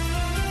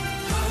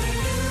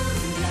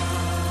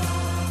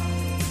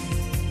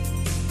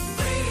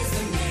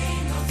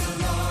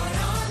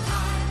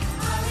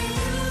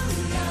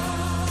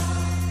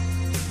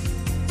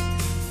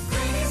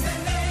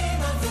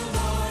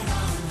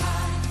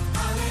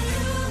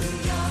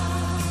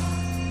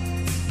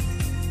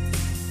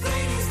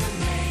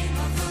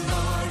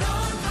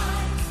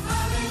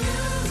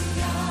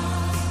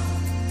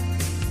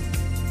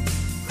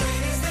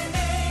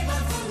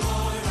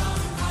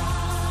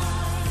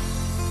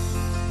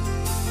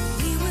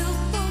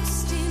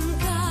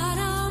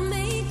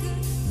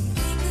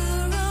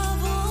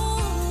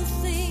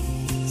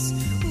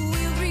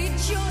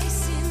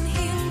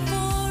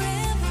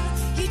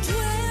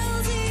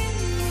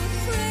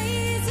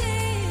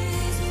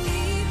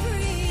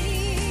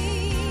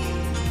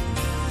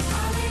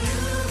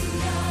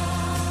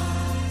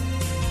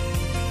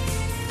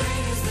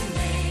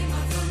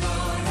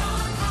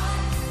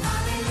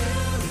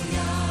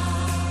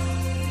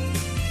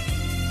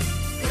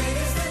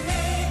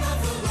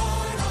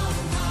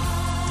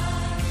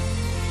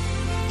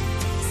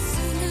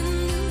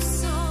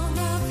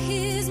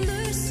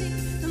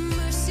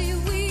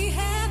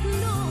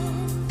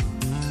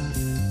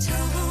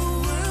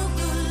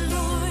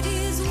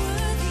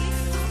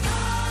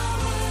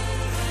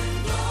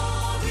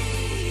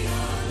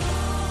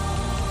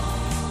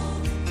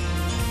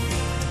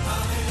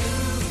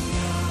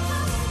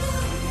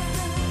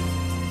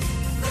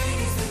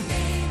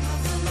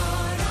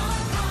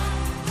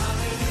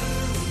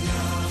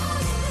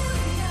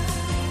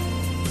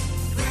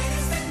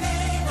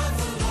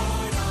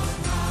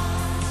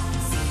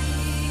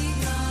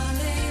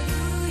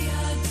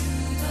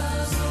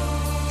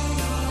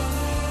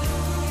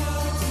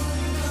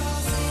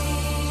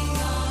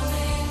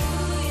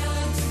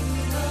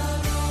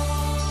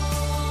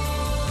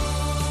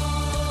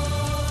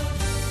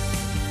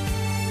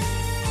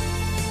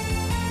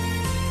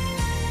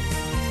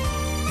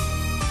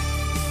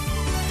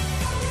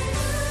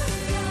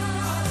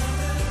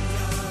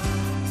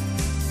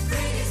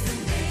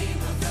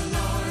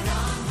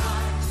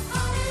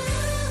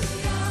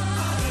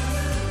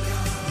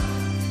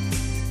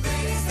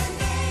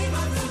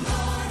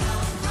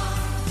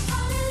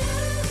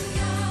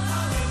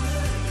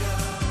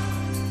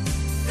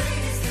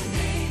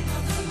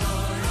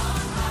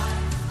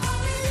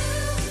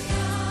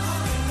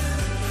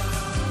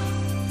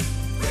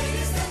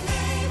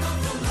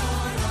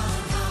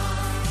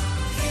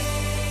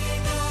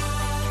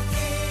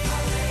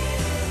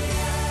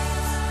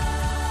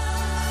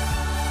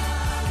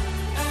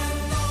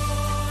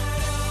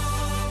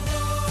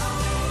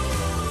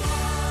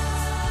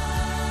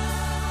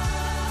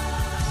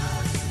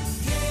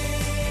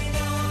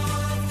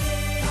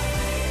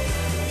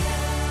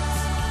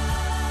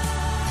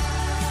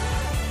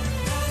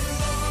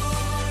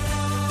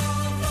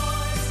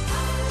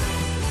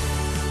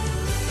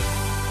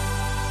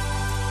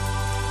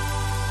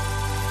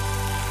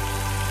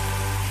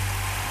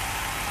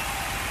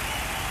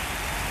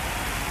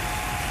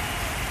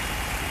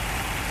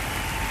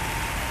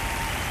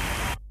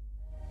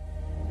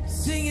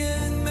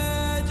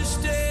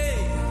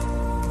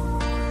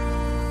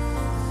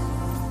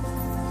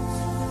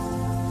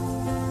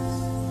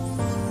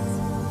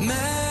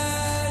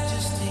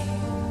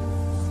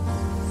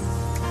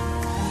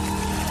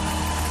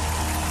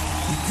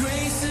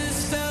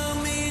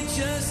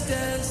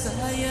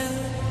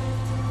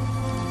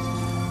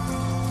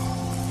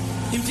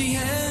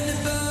 Empty-handed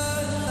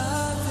but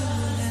love in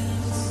the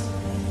hands.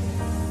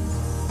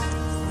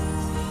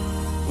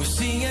 We're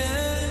singing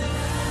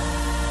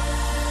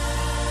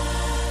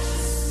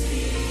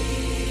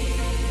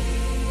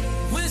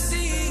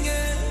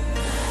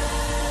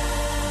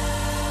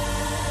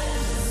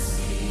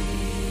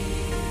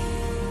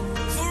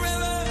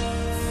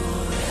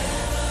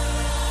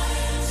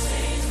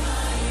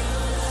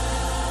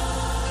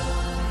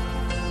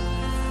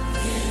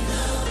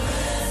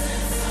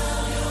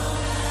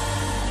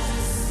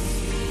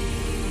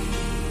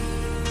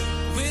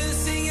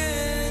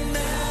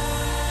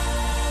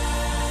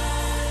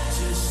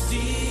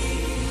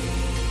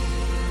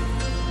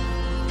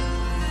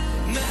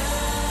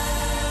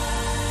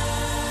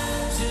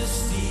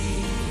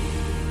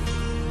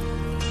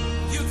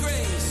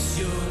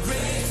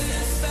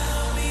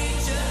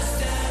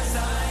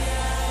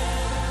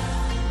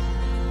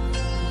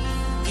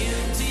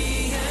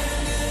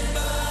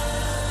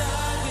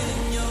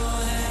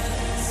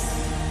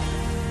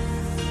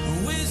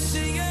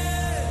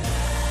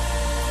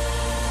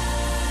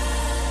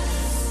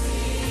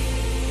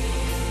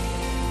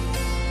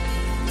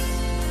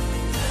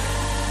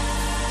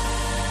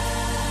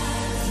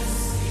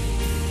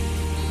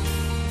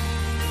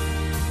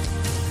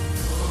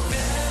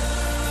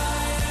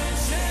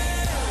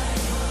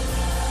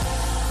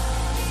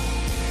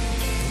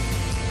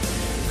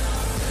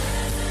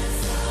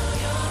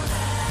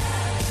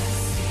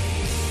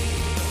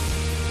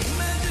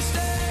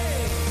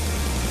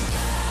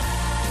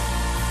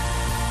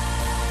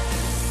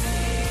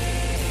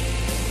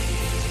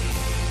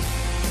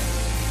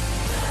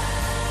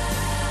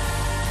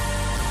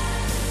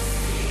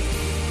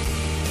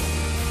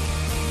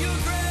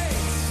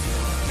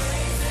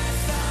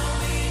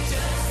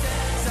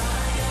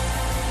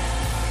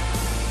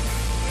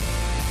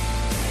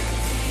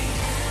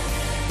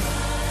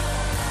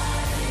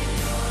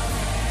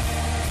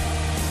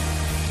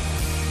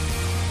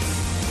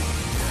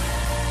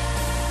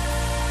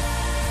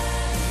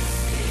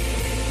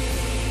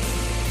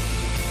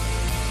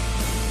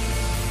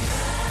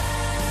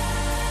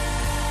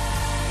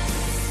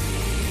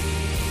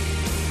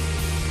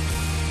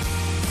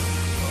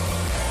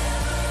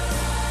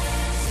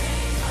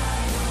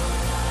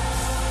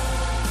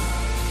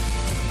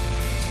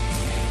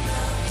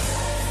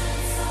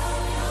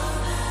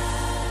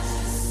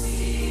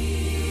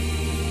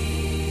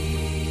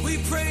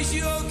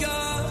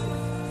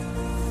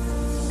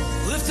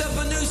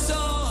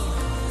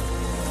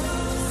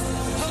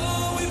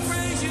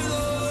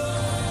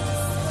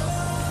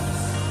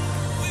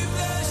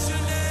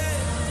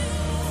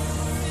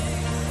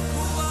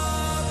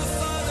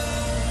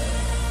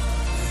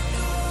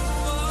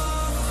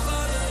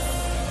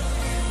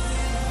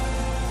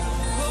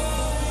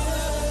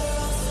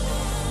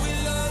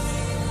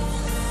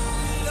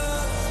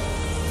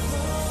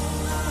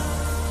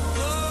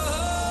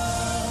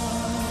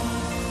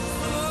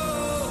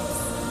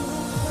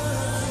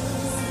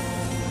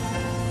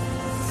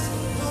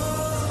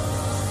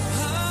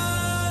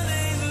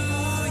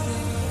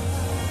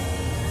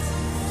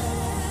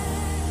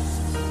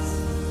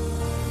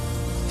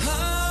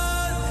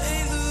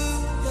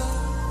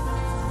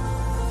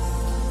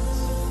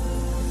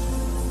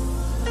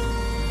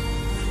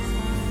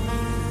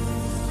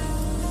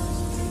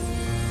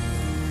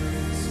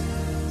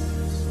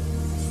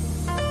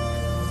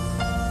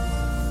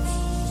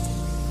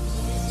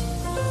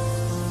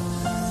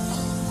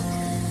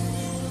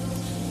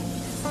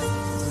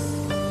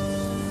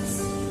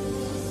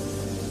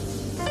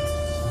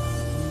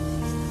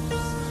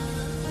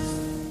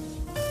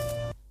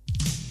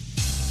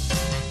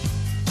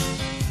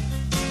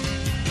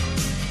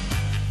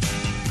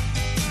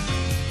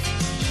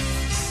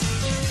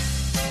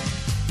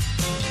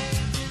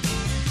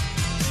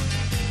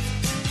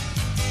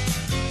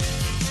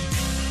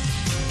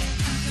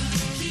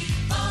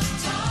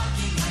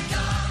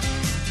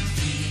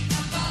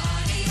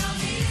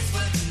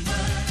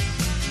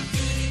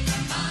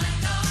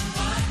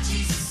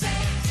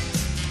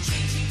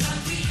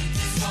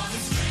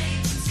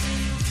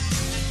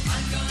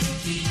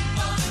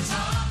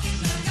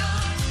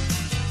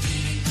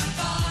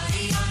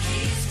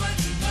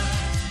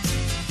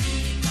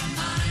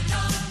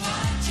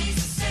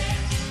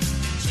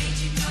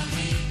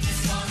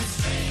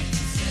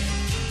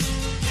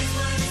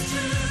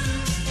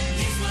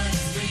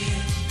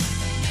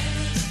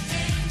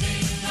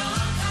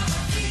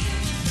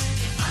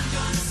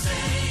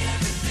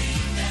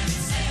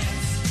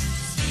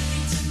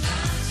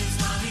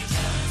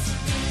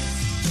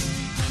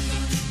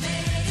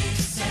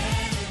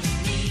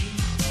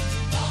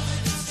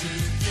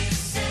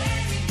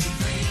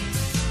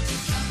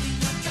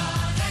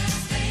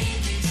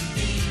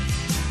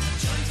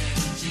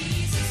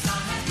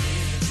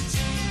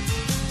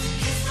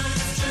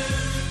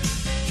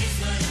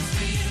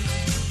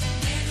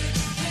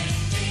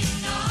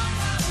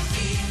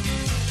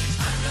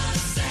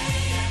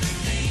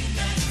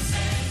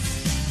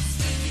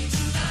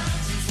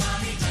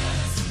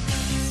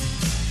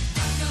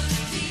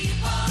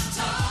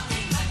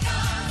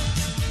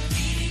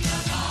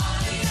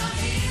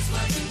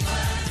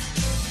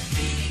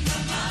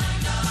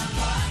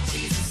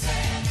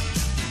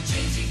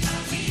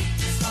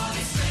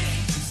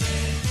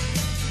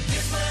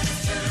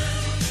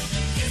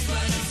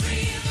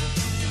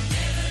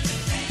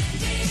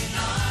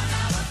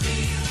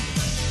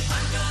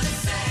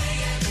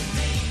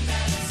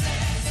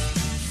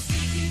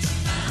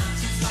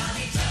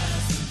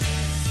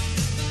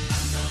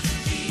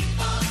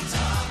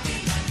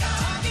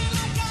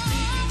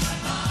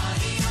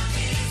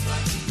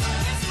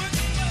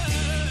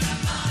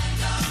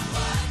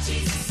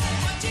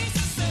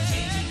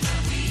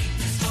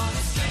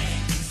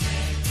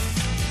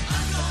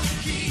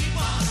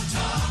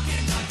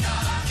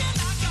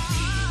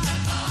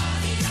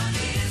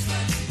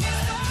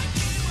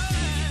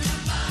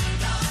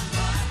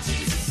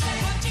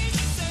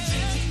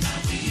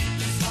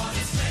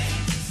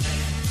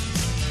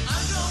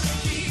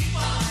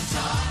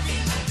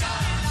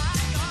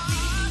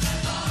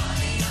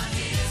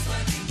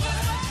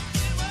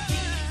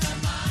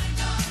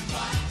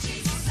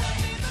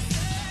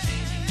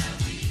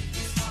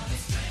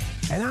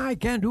And I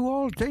can do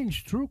all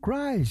things through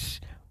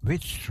Christ,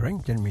 which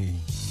strengthen me.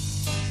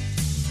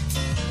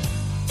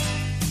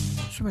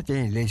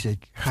 Zometeen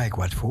ga ik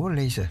wat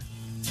voorlezen.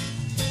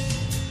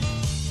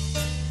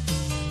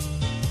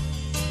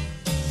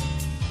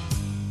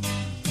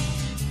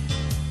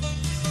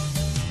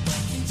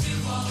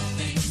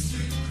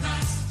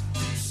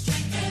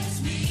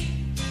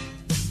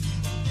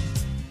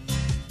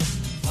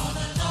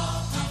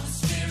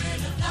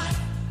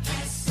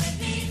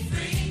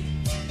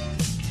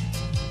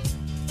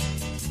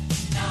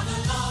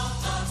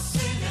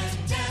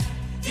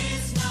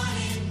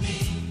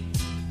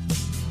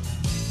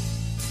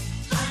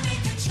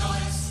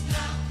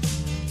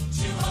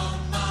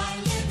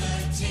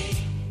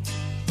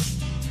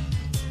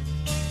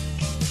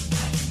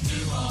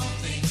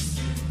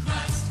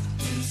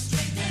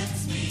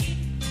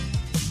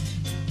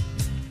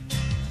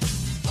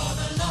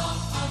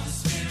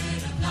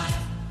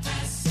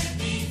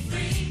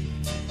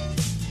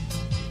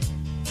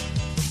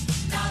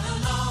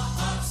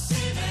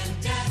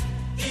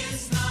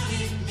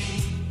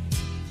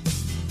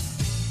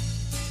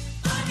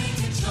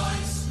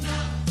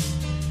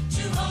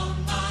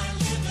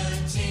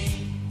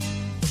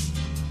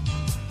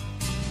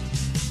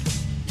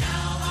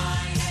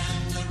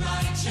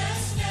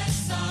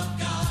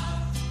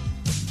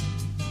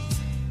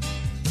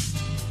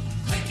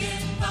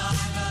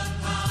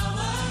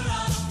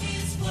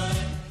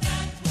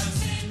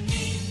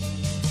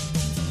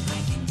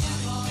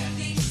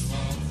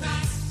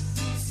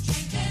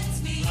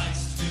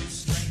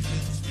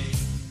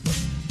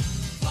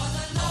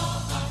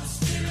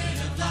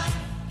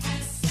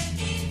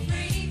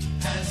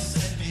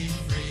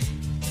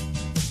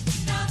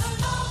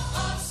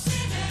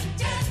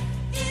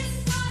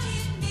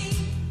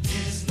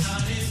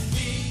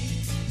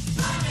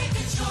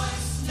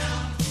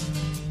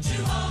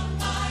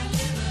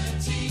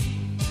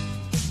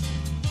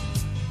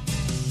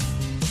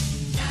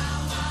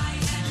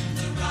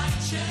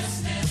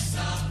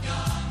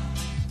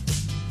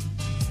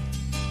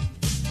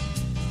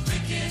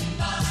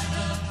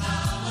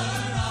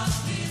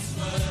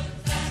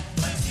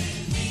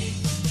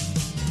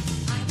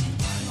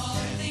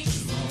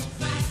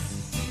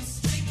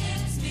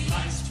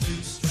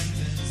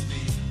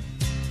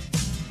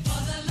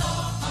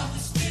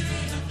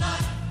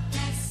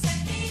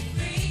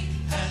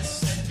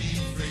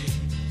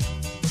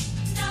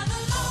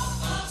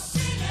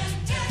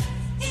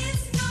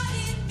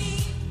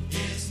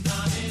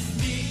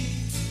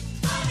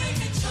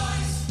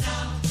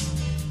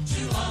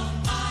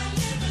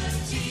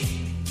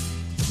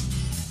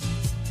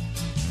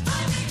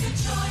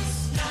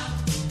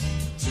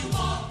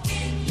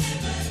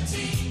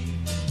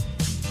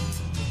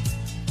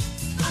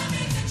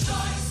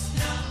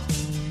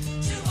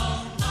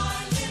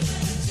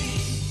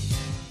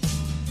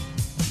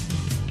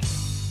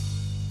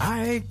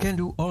 I can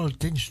do all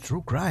things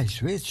through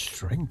Christ, which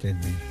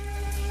strengthens me.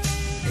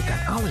 Ik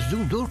kan alles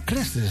doen door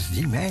Christus,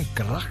 die mij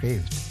kracht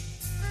geeft.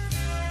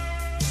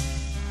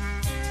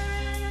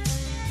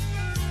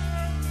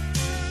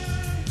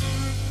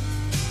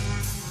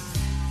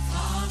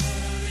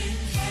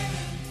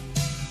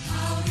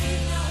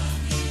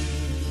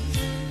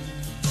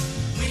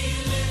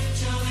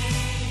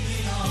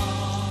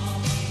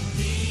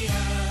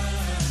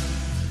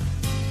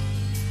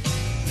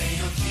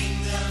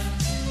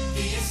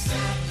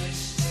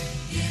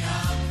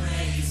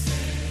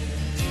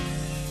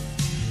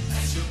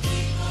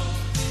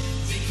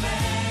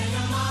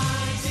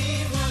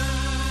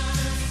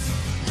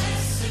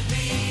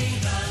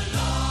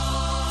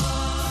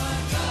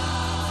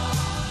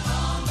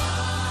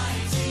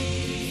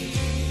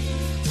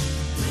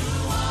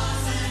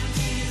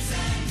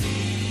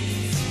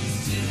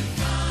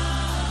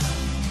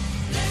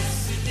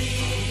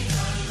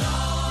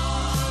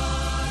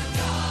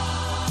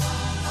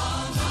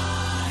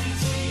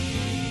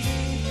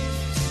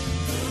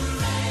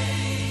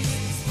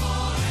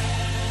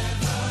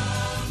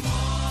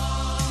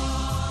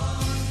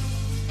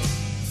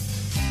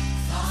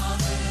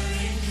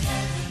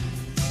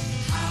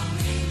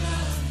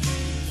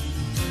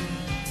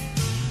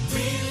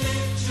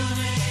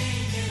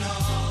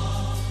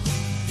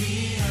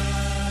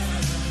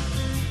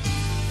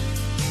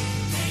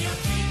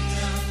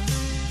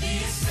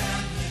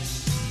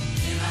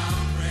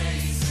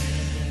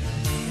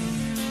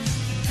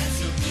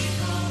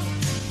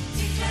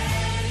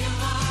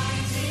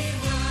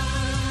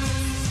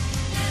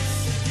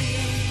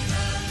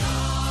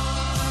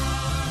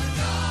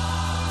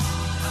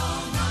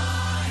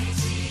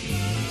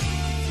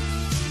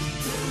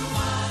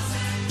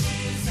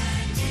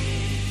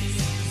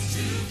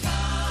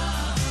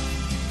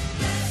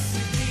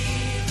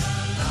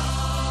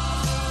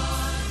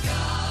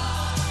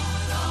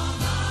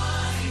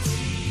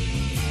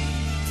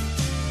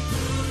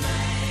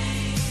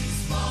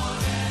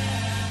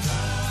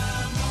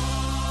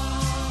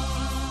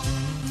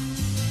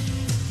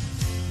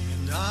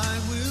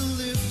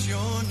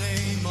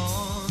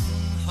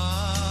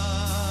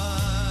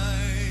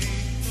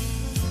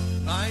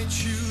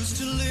 choose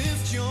to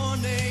lift your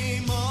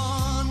name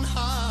on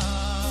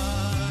high.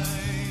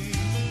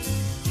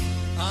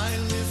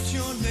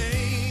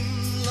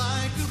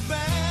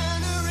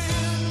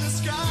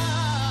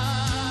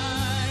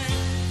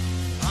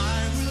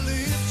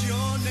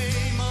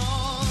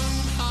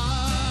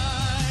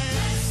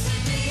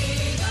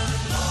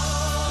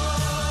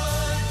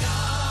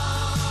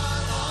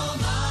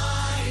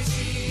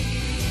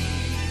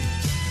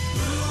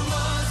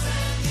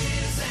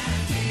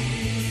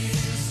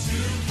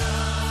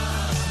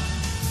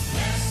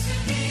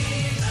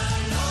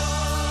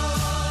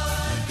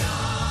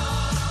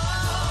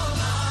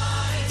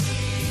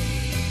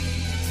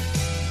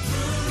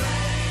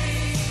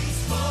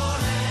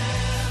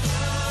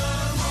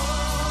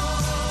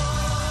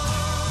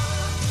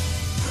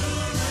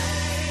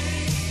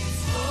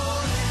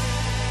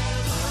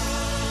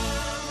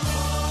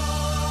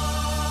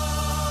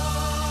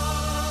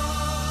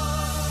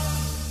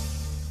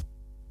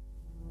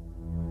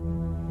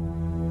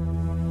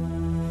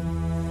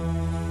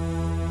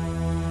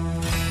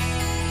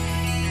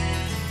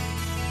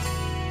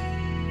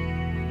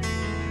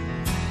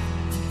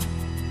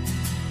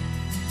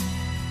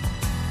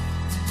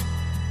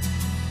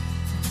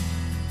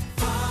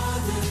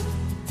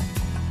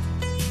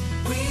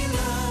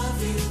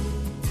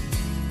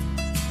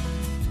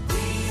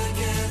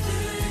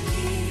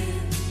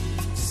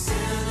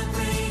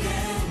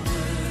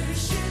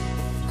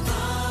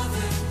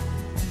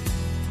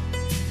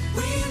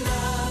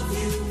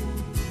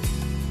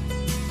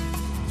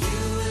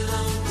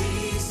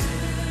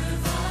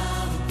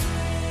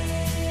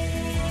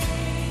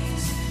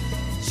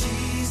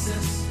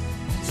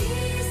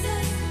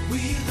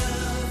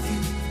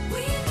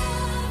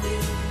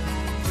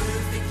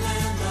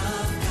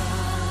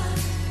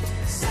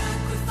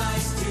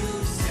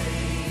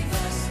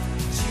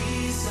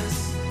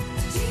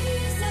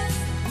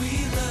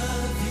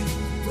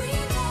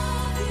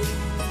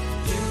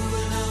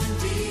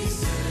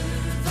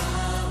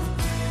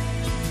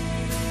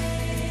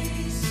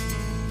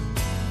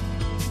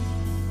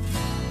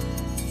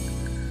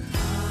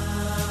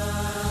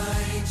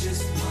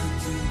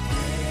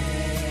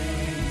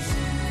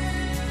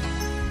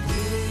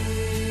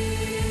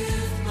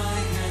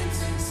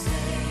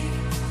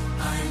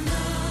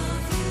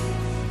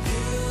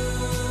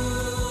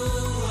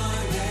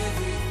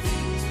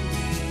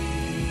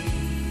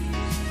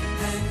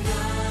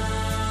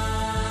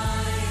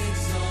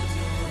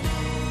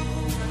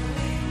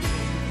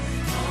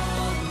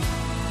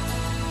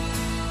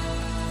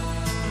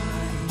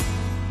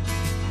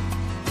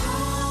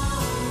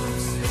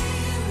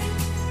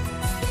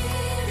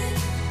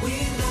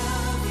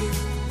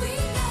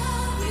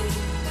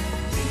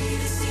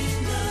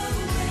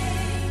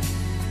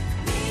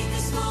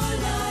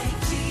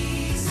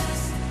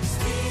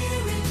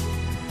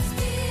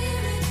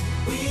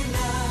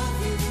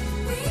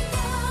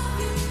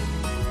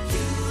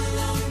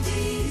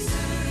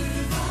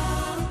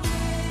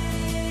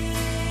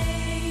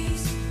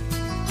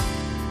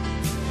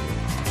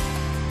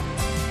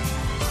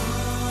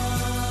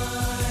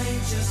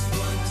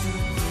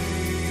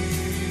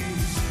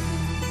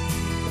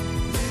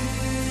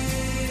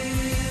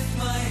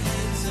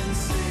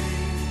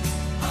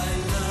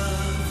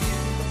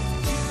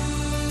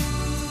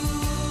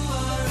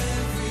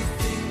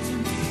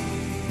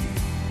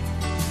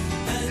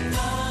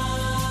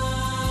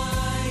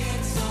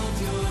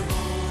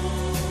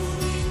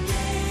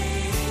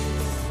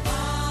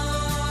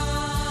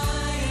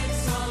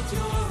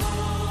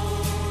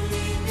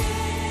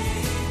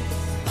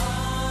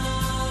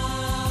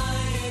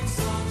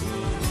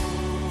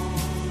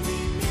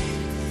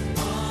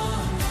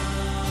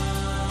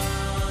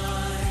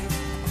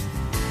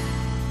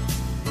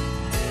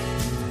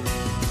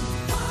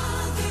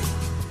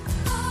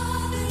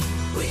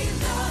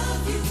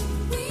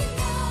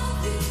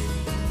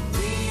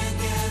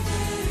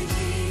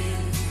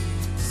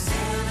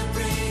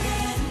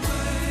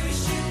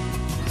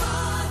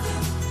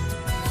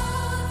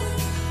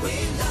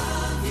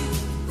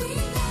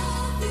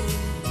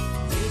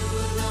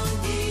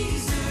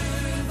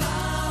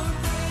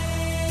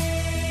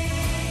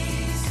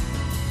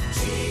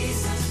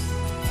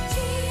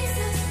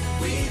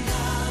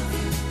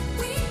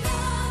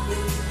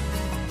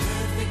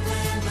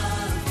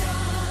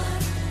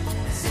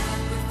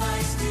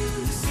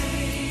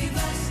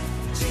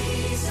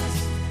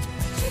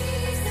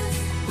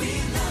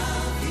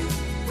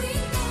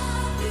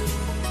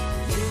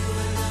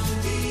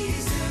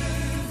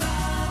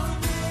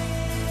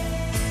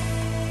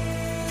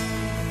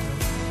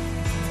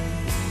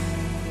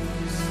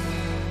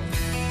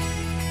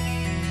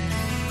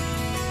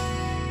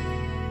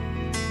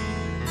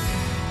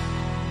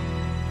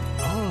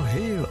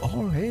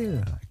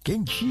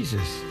 King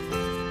Jesus.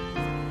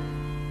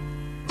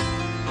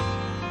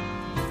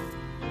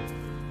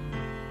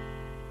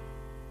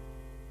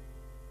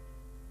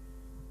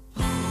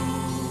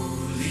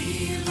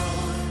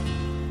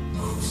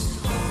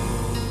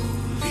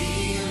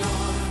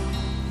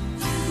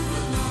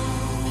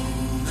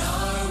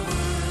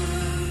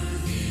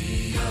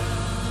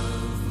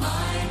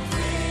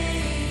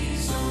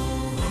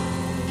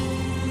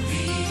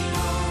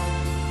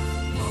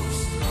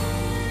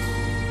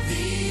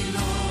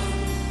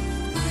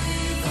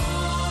 With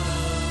all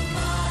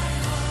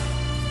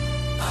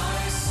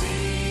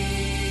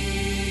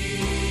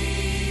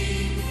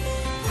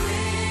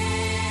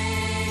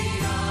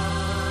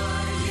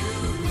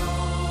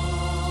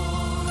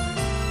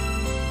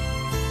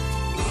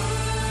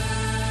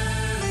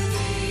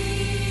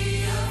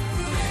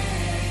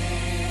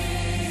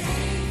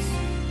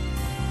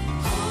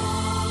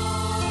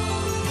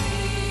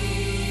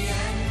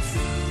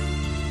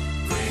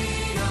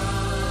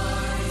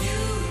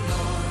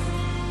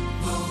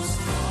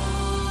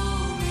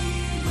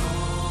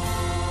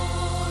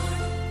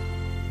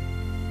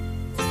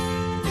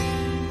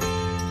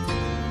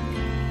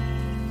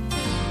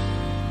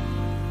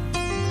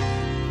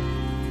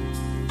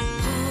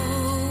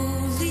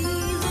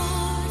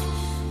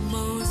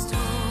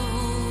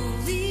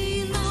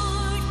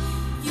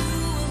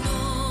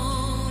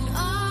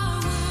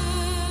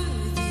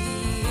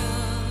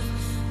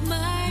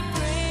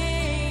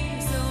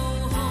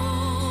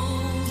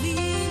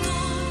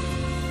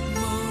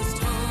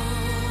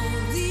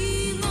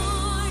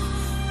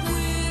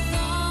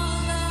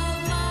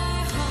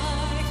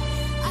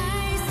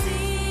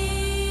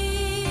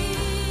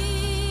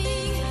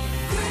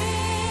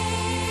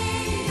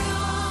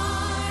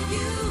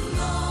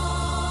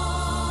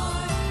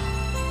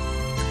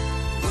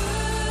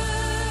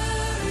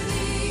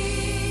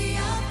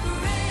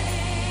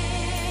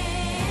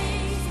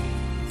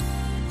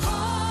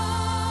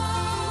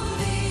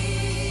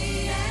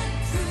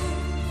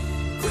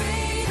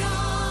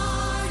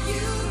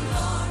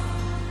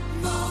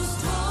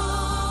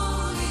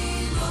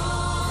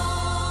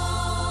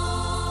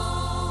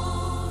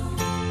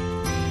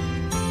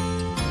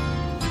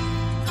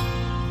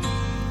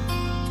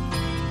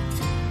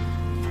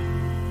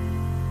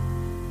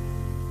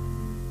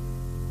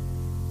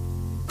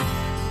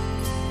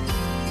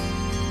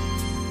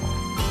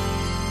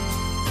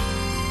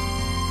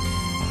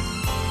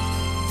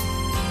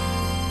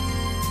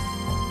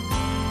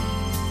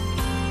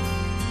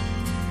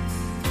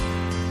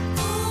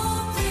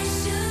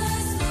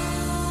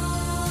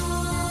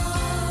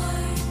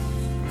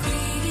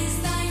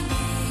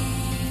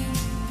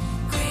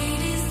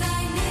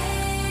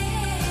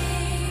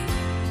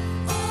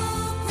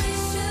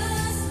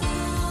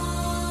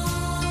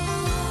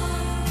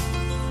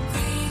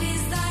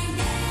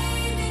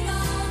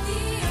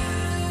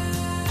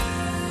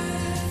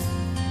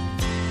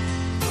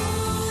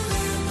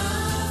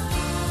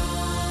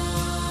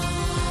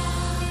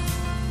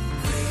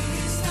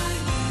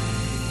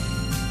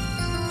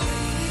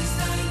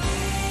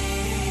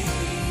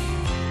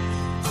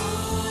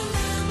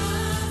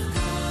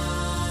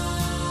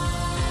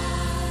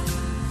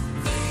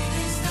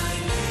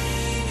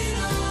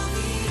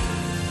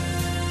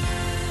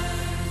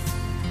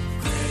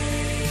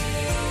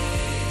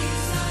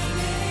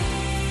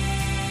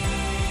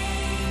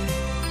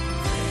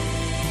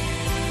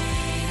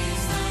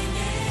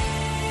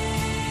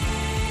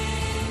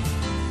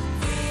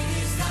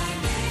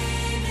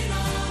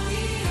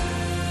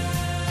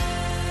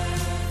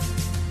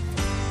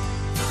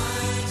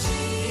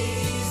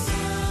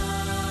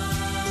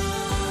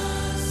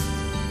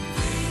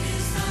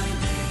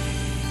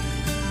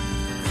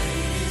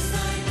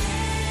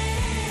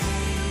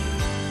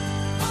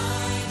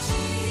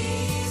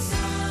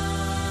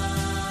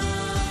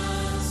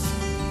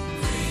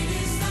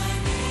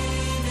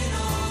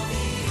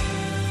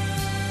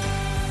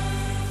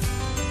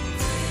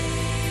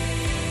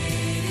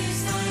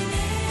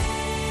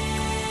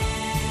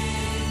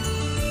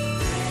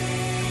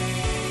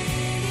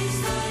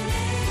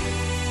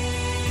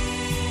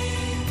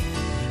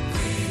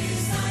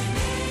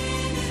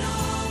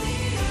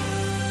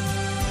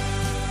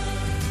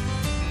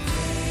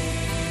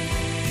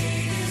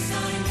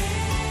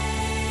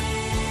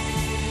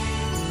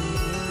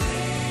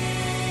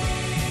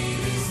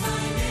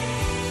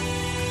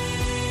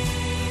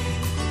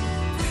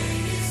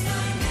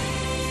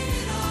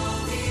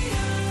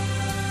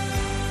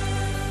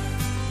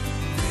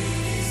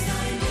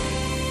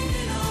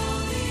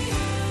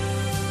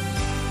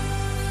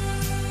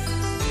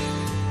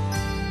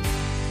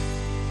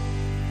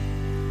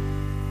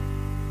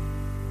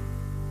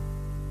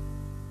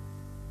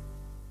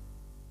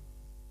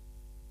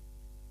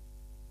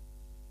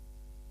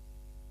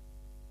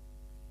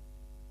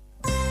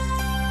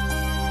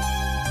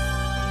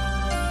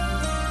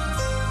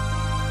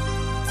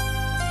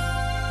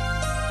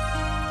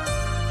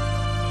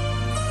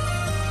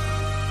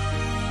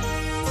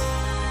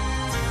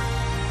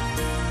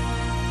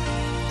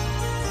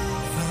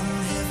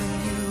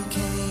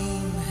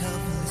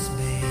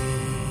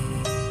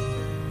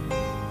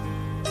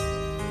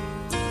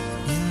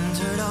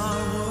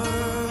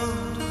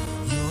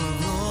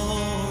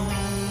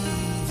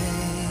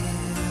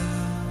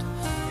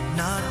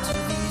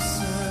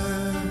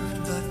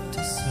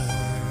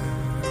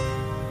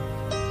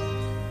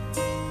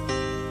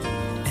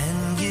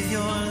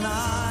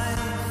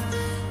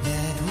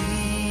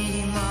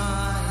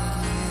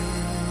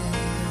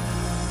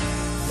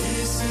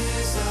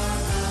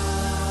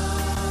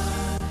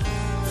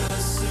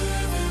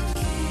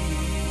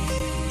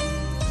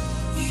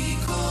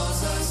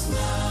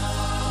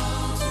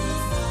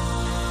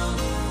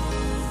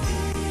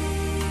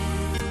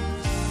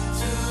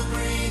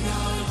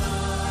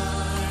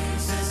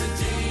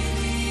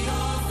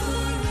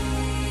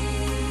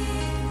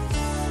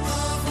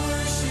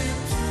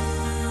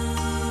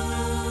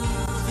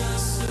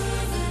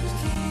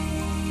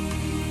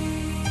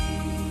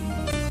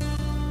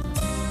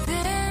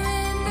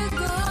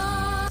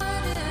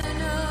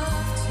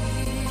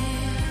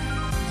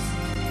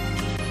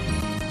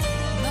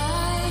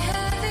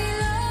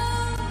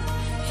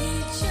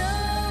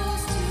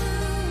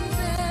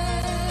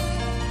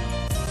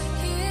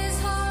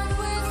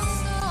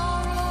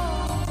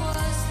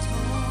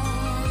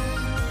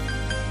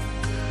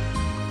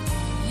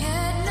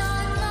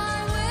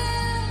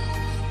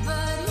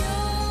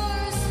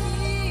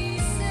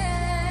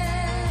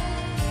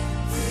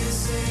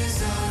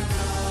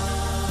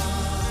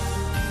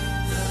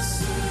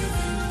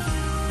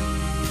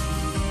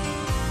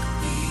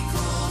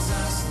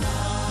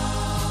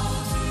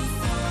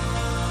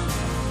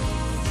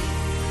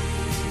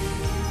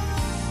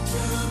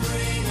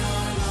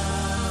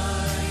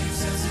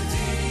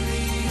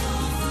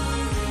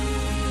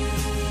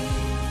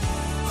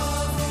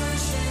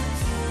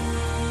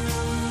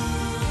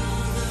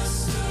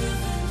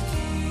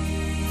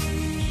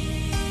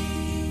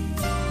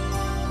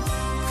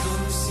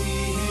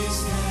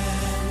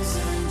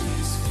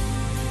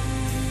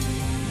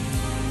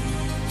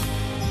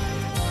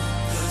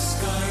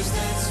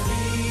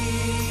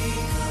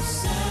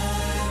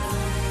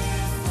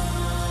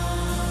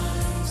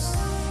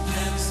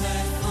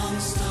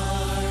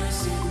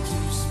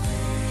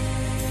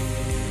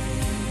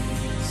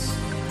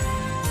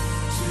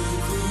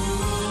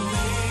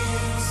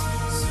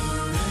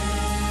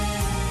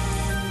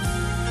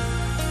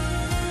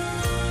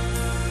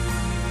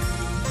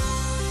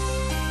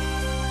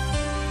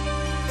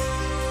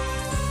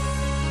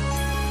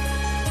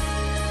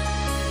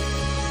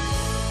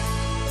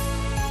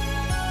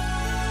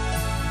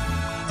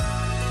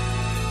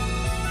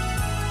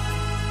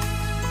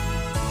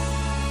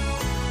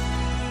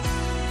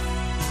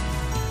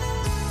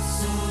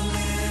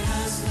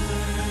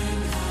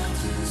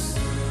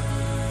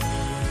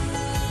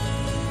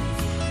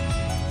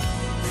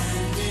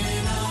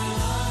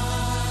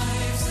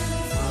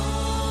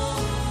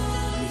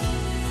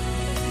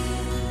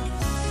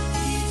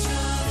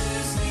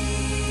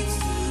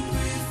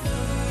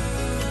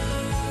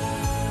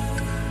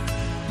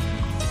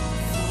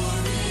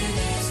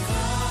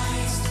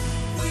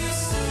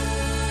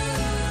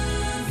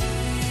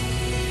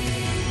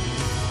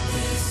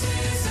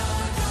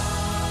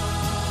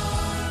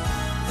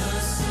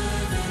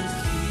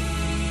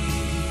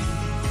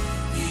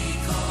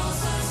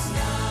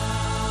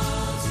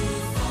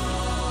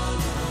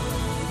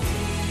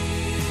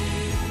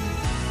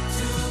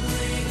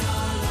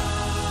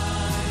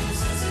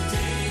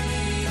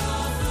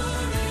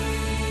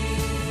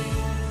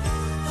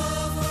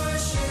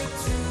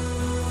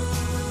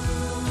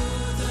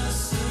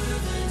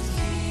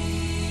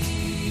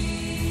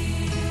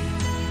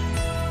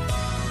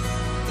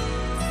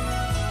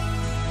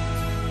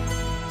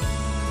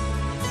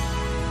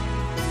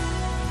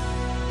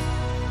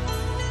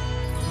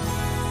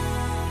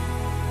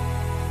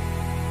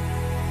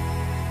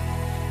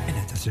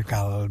Zoals ik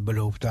al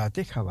beloofd had,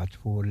 ik ga wat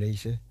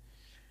voorlezen.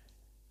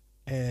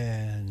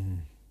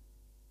 En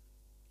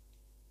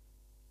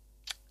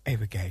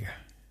even kijken.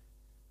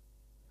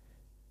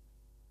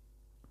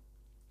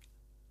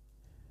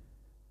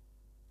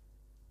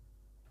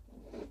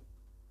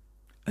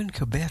 Een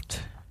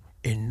gebed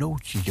in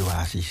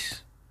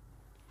noodsituaties.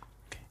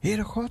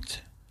 Heere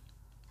God,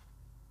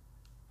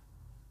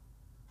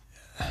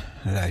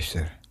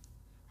 luister.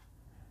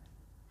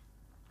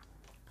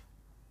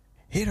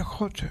 Heere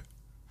God,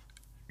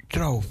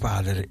 trouw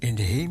Vader in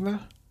de hemel,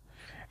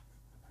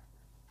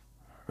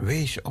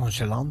 wees ons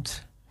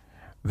land,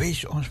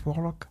 wees ons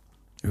volk,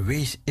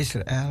 wees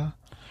Israël,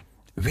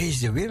 wees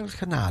de wereld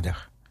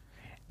genadig.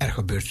 Er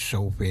gebeurt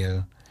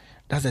zoveel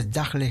dat het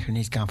daglicht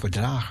niet kan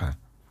verdragen.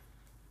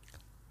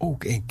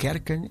 Ook in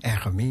kerken en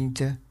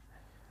gemeenten,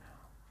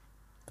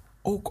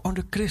 ook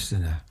onder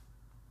christenen.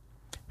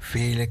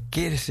 Velen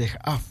keren zich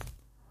af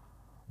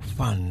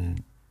van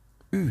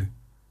u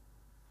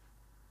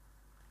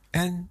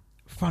en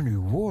van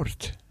uw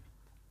woord.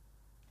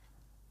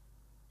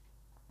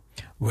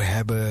 We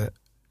hebben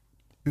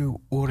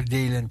uw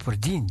oordelen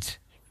verdiend.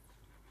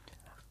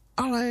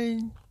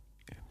 Alleen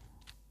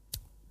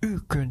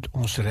u kunt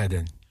ons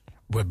redden.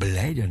 We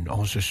belijden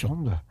onze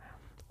zonde.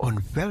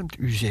 Ontfermt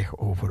u zich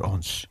over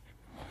ons.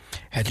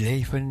 Het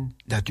leven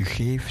dat u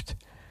geeft,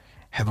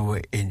 hebben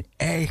we in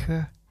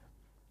eigen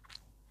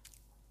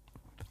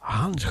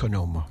hand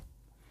genomen.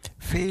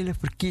 Velen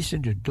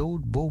verkiezen de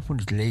dood boven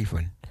het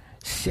leven,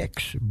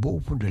 seks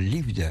boven de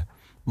liefde,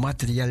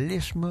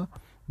 materialisme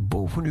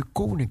boven uw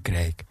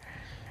koninkrijk,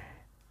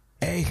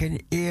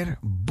 eigen eer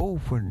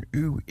boven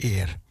uw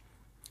eer.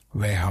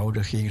 Wij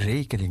houden geen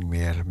rekening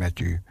meer met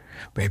u.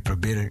 Wij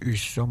proberen u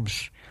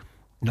soms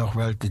nog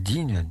wel te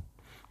dienen,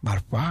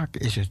 maar vaak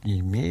is het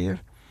niet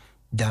meer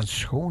dan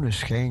schone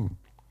schijn.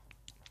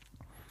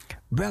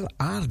 Wel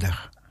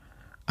aardig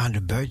aan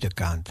de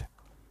buitenkant,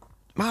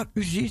 maar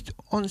u ziet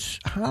ons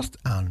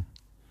hart aan.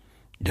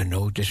 De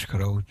nood is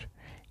groot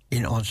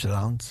in ons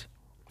land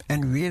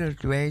en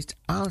wereldwijd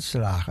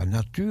aanslagen,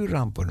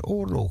 natuurrampen,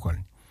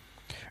 oorlogen.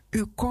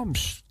 Uw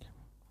komst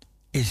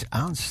is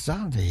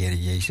aanstaande, Heer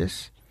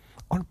Jezus.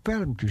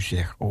 Ontfermt u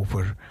zich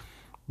over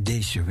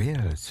deze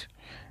wereld,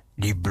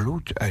 die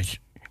bloedt uit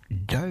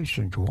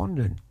 1000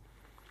 wonden.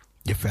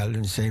 De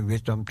velden zijn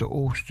wit om te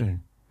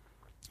oogsten.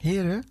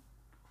 Heere,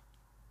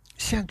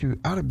 zend uw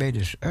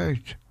arbeiders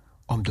uit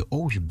om de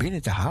oogst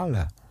binnen te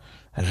halen.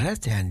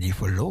 Red hen die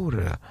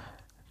verloren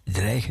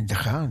dreigen te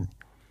gaan.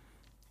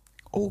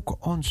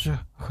 Ook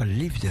onze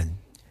geliefden.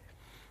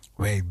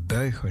 Wij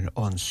buigen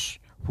ons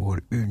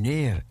voor u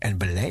neer en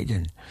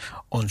belijden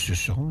onze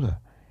zonde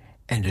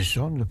en de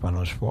zonde van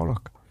ons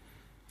volk.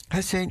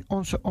 Het zijn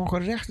onze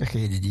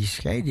ongerechtigheden die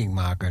scheiding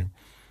maken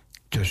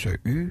tussen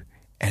u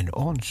en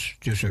ons,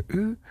 tussen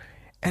u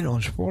en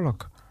ons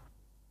volk.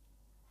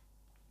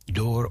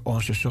 Door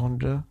onze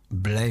zonde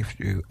blijft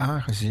uw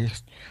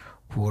aangezicht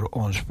voor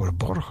ons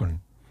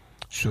verborgen,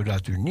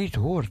 zodat u niet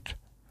hoort.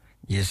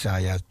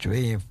 Jesaja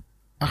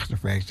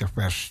 58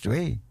 vers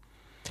 2.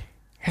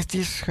 Het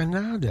is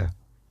genade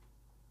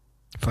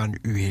van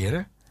u,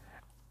 Heere,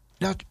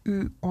 dat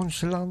u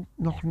ons land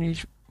nog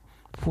niet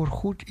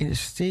voorgoed in de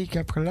steek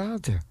hebt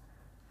gelaten.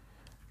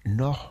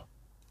 Nog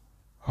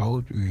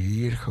houdt u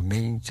hier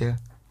gemeente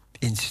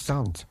in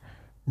stand.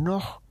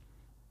 Nog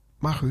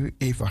mag uw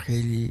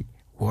evangelie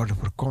worden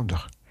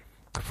verkondigd.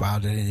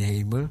 Vader in de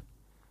hemel,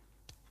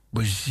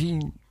 we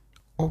zien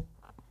op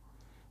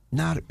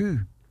naar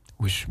u.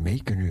 We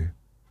smeken u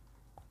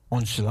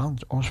ons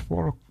land, ons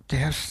volk te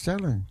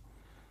herstellen.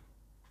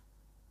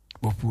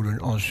 We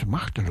voelen ons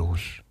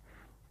machteloos,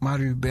 maar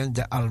u bent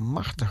de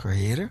almachtige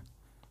Heere.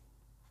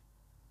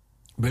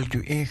 Wilt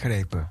u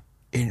ingrijpen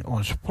in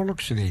ons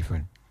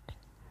volksleven?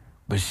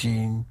 We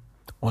zien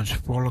ons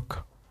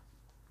volk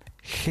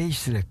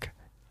geestelijk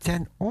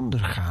ten onder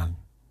gaan,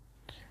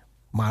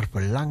 maar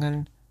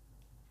verlangen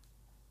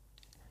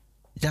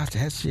dat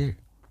het zich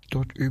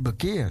tot u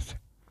bekeert.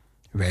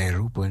 Wij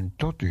roepen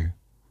tot u.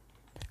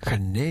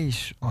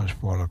 Genees ons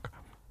volk.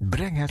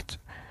 Breng het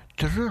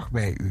terug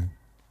bij u.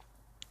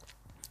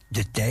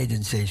 De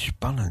tijden zijn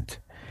spannend.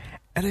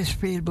 Er is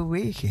veel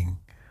beweging.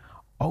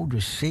 Oude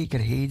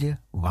zekerheden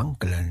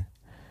wankelen.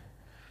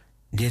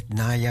 Dit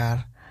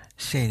najaar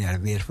zijn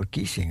er weer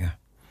verkiezingen.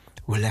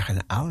 We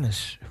leggen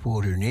alles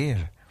voor u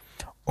neer,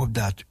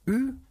 opdat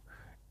u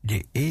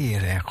de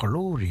eer en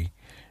glorie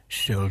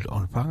zult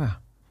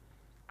ontvangen.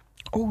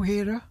 O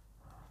Heere,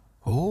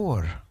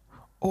 hoor.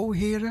 O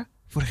Heere,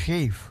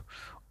 vergeef.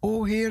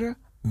 O Heere,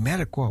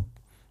 merk op.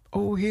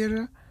 O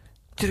Heere,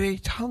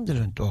 treed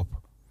handelend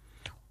op.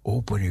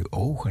 Open uw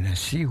ogen en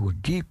zie hoe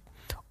diep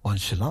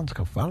ons land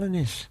gevallen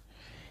is.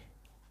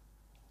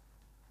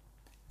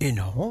 In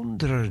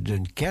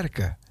honderden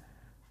kerken,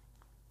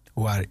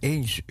 waar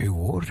eens uw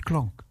woord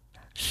klonk,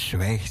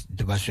 zwijgt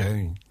de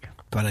bazuin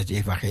van het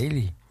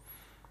evangelie.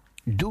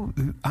 Doe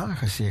uw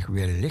aangezicht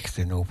weer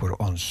lichten over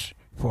ons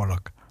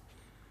volk.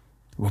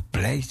 We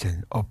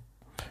pleiten op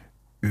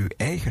uw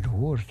eigen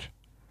woord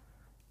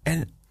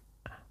en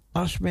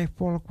als mijn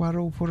volk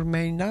waarover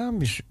mijn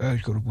naam is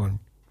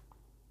uitgeroepen,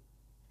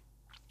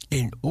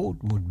 in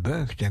ootmoed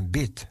buigt en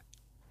bidt,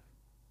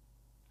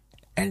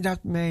 en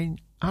dat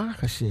mijn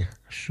aangezicht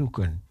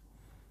zoeken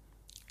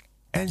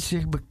en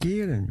zich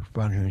bekeren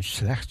van hun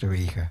slechte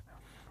wegen,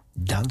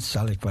 dan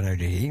zal ik vanuit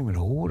de hemel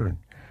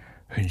horen,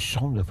 hun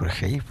zonde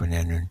vergeven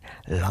en hun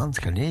land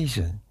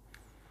genezen.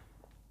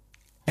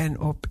 En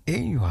op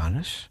 1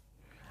 Johannes,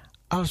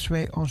 als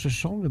wij onze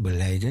zonde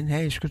belijden,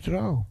 hij is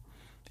getrouw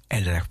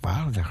en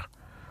rechtvaardig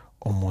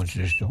om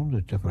onze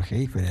zonde te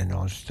vergeven en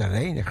ons te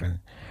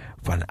reinigen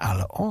van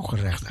alle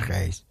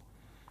ongerechtigheid.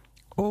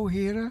 O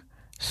Heere,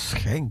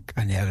 schenk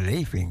een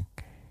herleving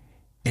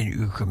in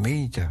uw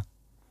gemeente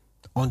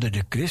onder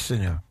de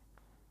christenen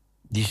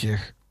die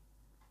zich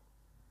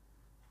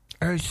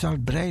uit zal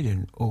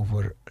breiden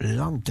over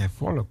land en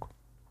volk.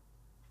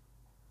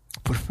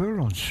 Vervul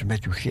ons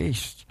met uw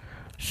geest,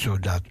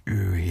 zodat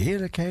uw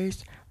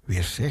heerlijkheid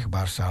weer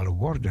zichtbaar zal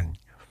worden.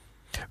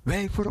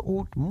 Wij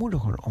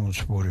verootmoedigen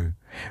ons voor u.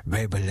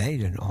 Wij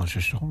belijden onze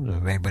zonde.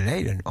 Wij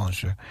belijden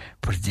onze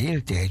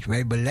verdeeldheid.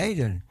 Wij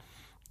belijden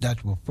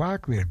dat we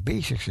vaak weer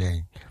bezig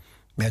zijn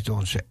met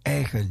onze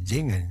eigen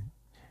dingen.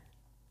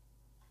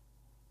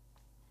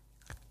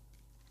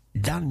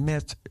 Dan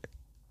met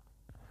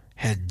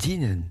het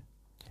dienen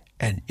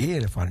en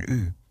eren van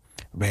u.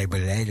 Wij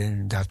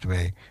belijden dat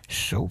wij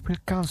zoveel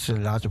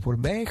kansen laten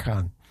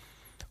voorbijgaan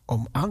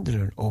om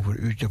anderen over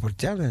u te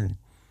vertellen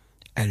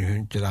en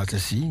hun te laten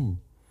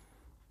zien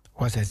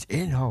wat het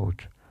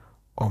inhoudt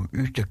om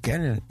u te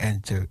kennen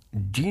en te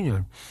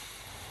dienen.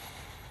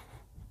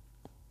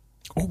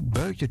 Ook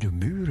buiten de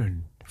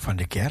muren van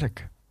de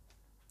kerk.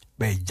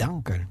 Wij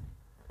danken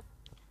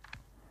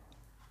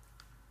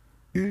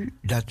u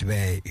dat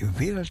wij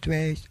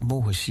wereldwijd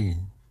mogen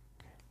zien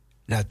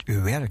dat u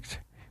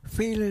werkt.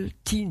 Vele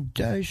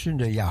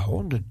tienduizenden, ja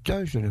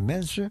 100.000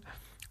 mensen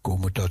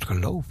komen tot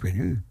geloof in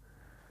u,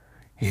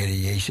 Heer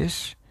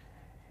Jezus,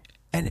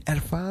 en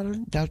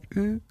ervaren dat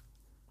u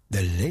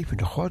de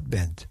levende God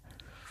bent.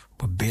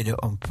 We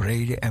bidden om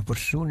vrede en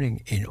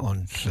verzoening in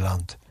ons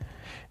land,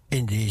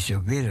 in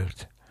deze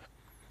wereld,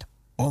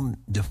 om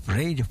de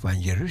vrede van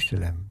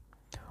Jeruzalem,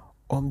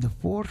 om de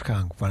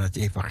voortgang van het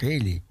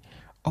evangelie,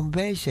 om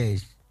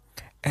wijsheid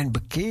en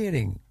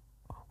bekering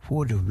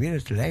voor de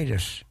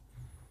wereldleiders.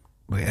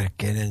 We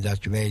erkennen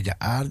dat wij de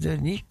aarde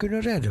niet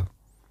kunnen redden.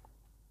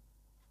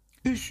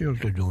 U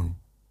zult het doen.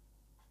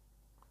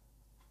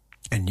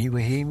 Een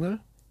nieuwe hemel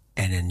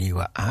en een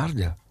nieuwe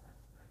aarde.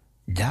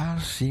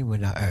 Daar zien we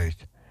naar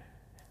uit.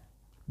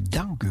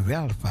 Dank u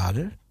wel,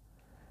 Vader,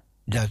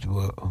 dat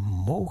we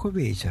mogen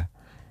weten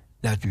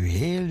dat u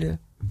hele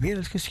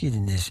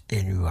wereldgeschiedenis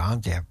in uw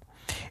hand hebt,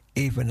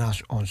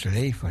 evenals ons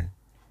leven.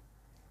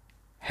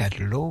 Het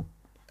loopt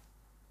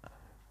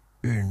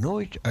u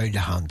nooit uit de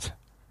hand,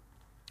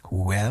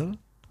 hoewel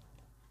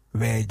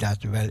wij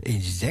dat wel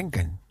eens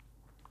denken.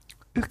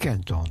 U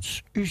kent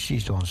ons, u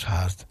ziet ons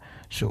hart,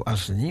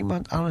 zoals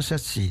niemand anders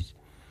het ziet.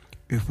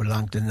 U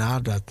verlangt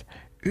ernaar dat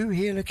uw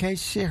heerlijkheid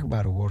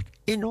zichtbaar wordt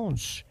in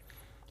ons,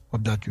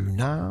 opdat uw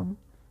naam,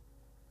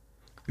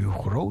 uw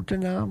grote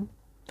naam,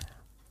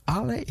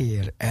 alle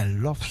eer en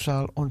lof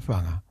zal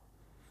ontvangen.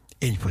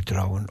 In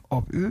vertrouwen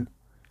op u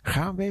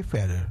gaan wij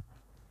verder.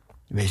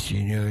 Wij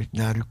zien uit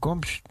naar uw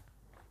komst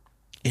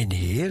in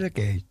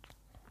heerlijkheid.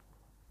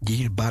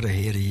 Dierbare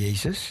Heer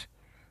Jezus,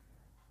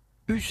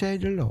 u zij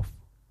de lof,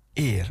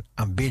 eer,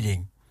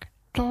 aanbidding,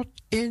 tot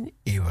in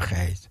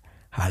eeuwigheid.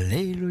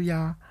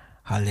 Halleluja,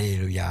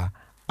 halleluja,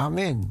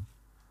 amen.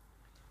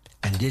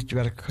 En dit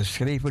werd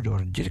geschreven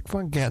door Dirk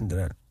van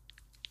Genderen.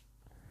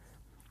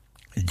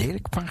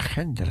 Dirk van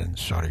Genderen,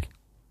 sorry.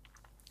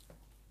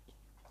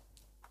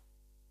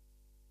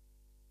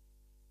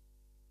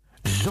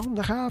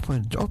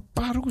 Zondagavond op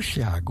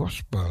Parousia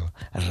Gospel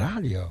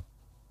Radio.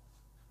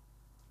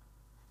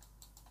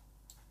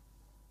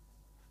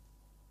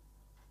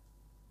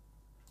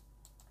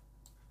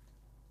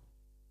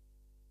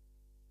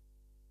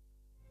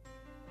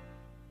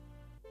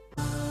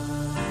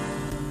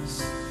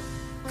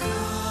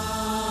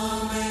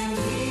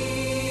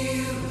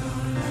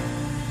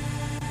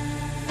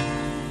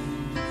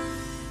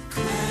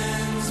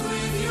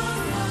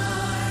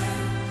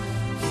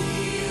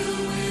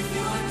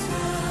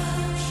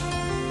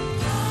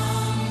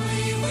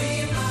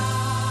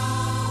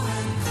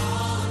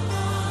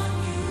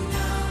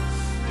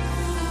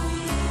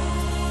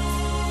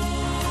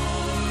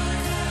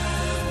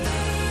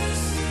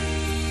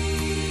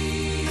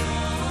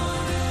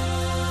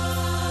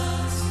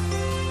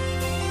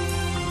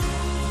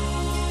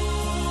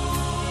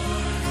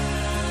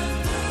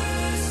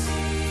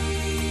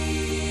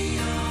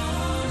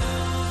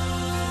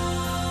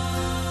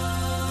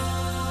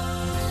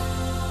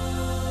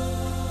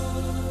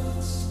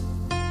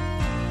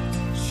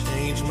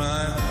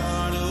 My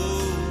heart,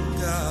 oh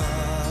God,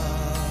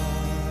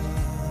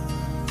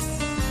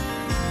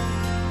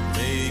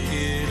 make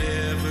it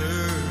ever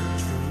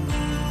true.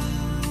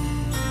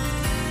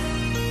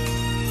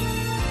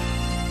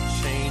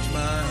 Change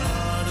my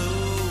heart,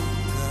 oh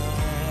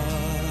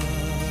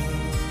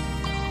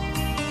God,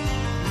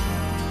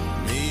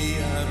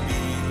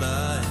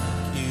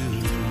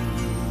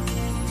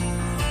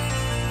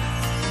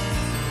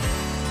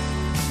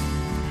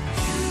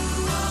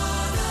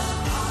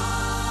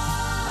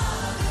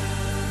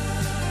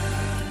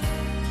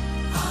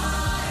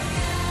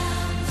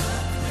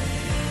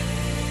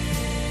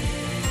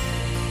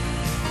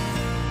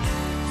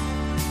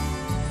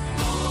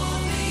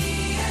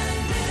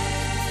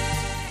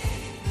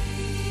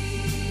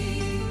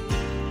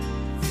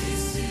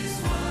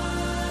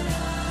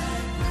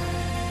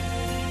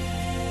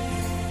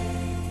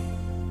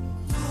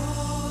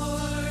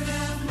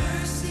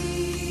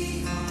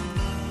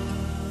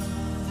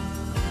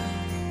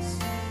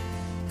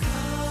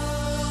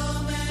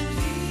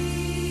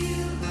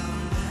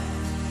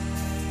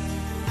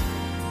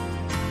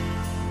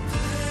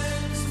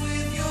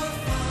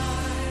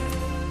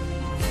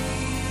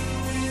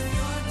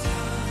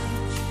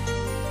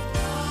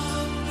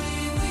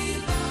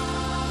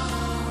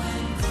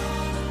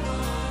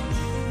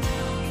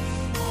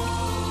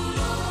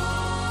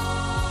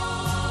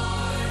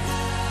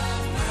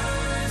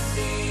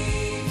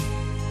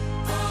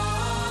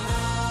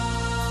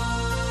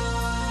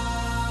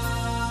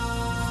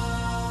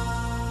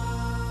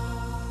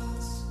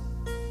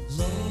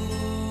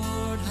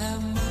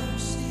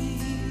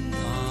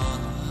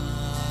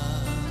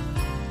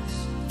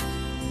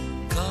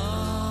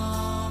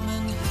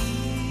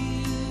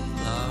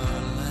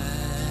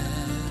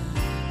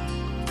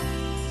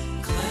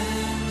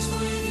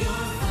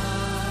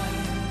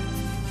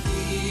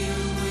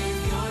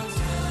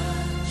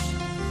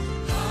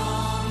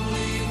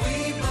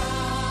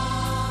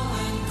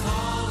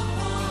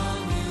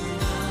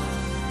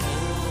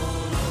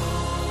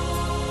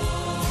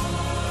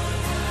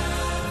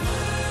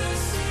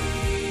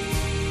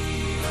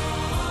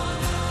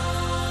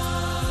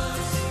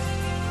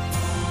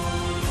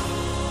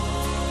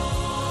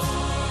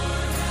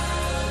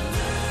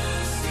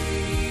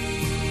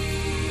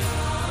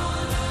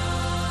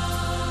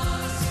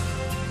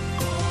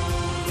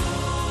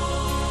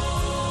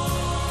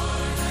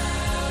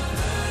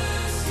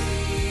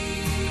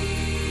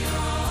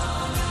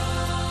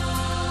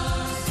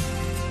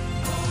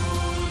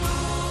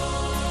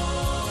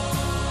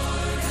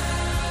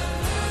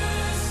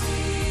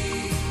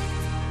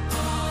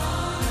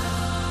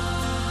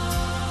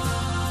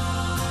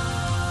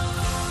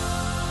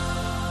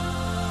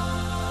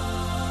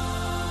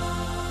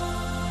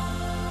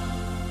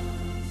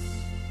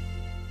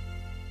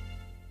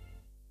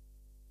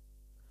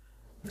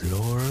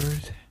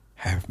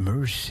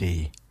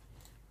 mercy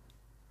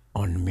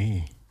on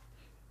me.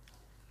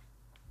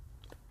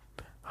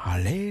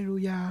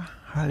 Hallelujah,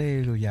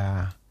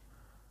 hallelujah.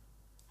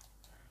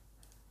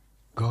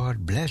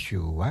 God bless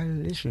you while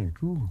listening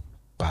to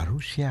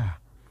Parousia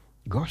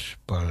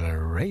Gospel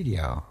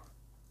Radio.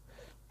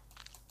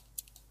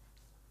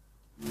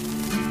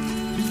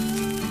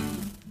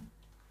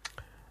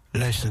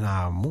 Luister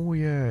naar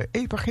mooie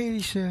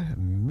evangelische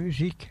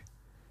muziek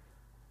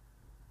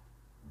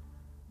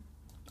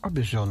op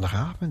de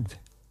zondagavond.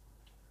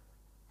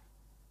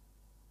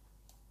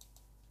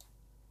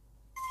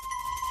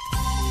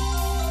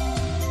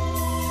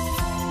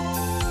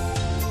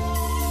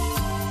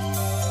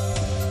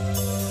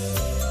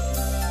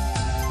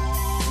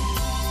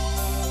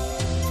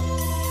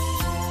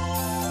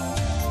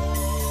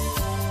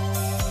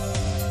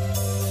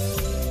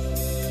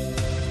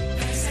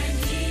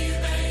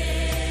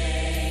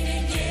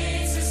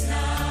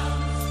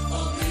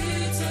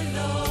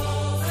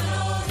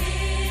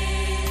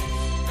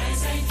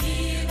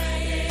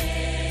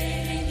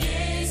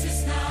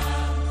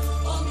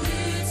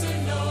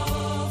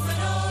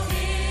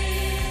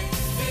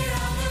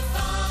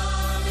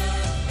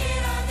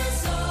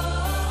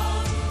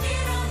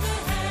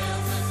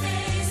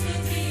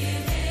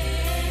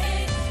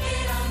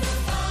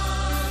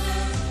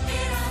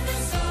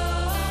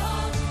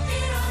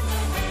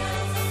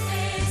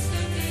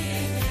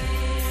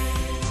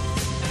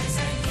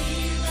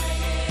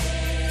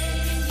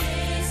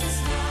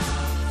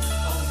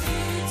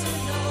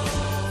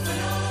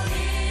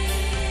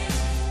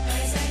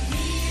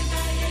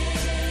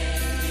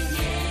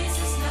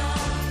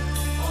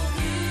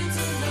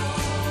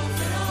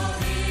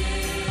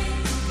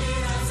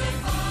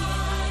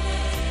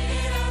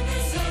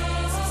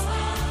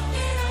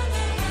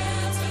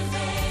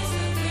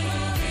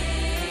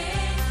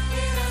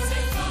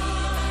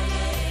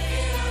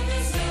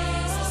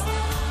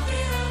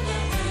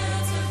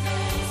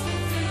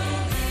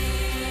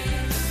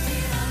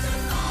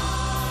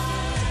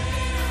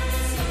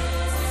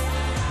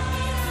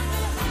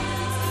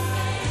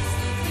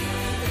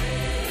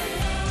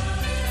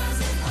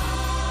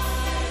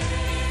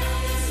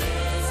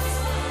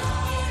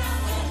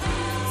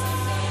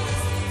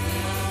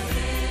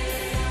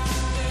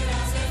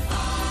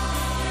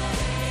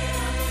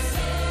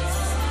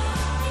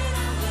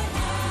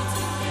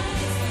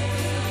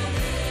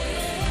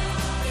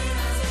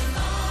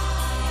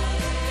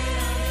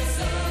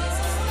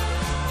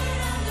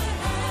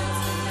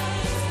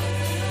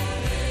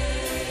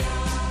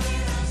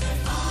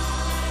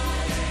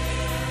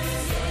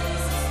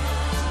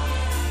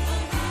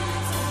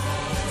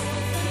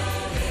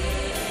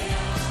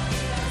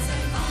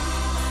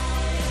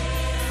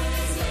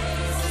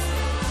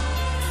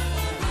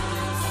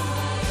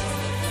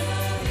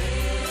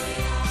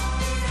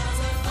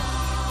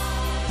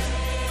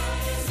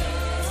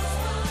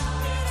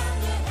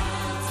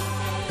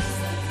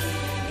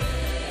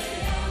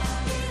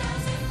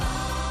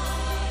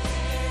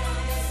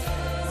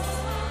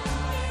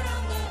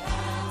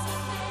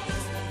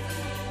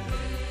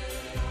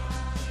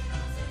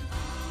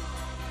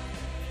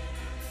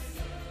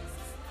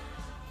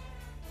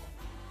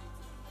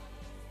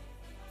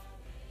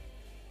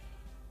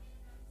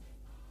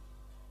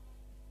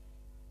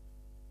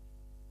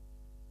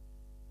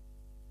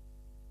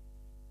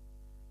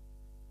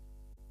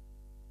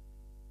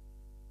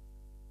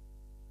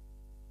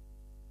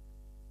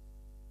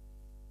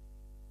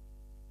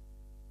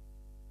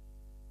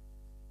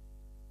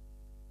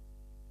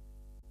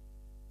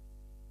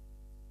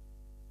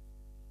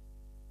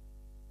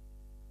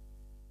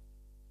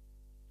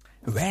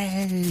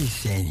 Wij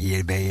zijn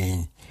hier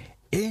bijeen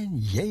in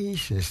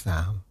Jezus'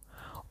 naam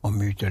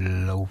om u te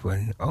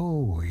loven,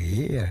 o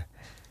Heer.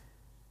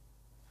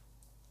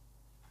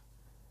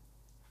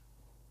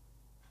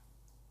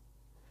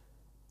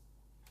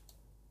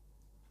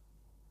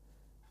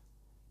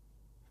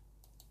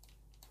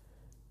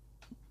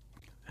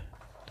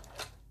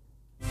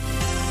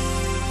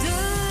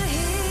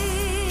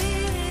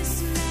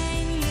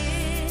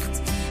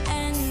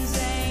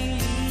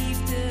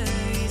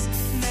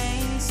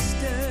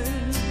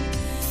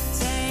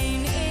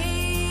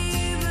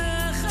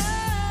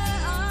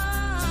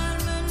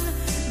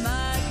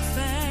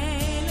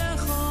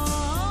 Veilig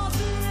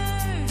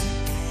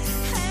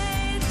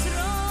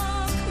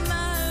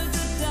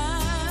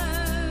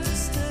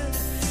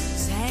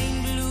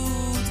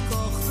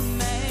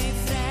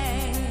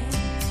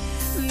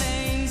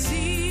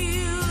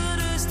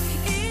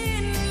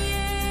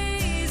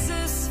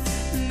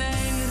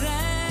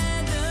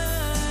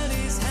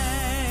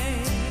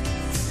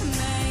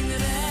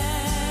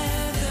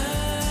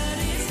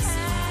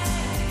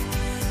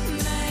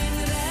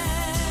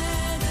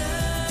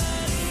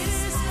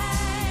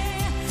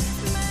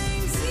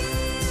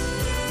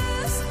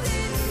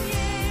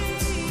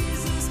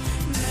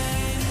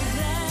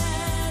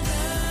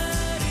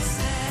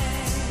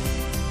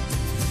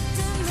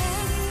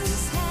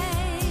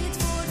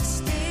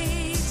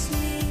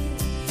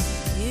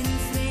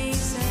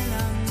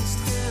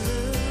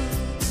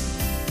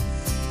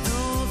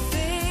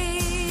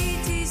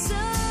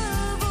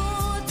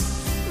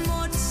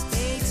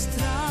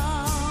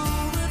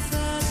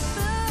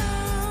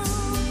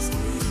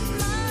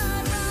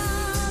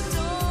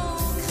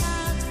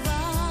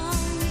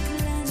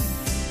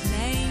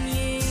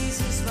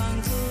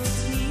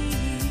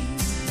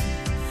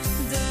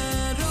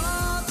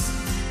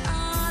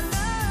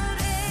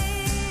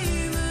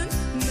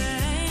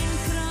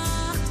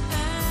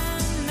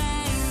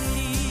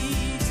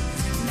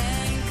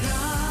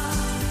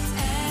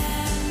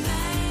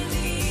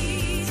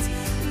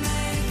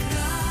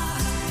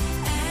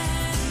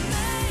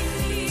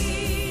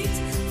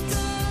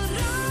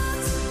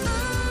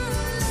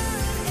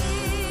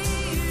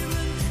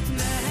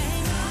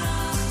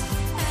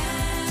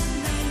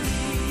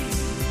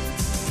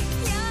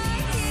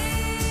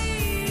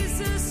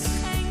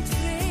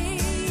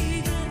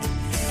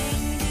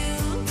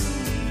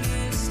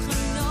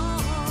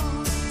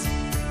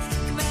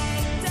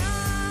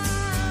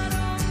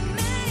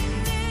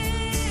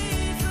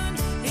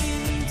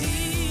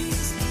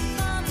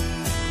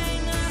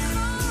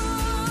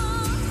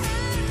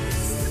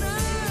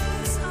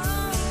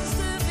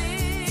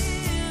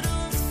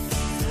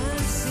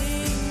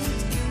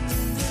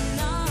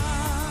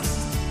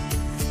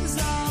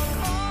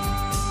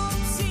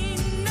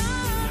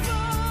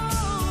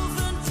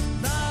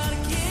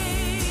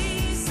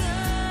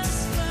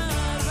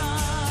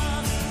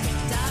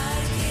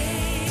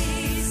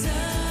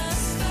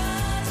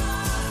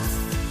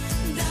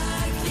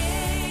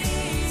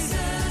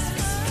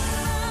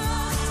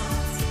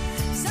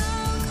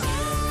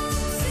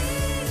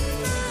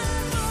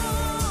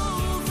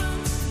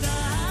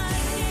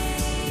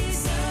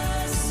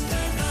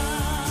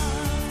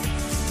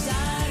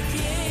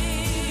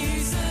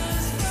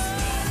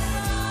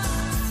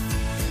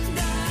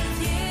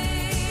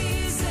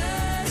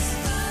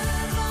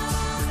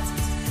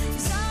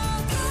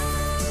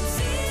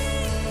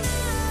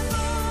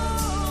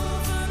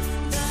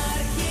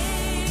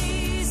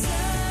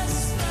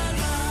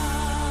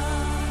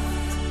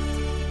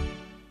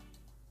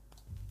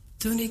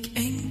Toen ik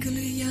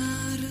enkele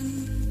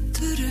jaren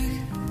terug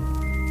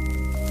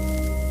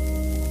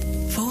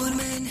voor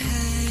mijn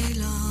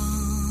heiland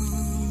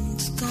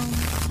stond,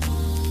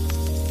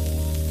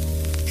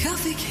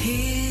 gaf ik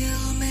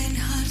heel mijn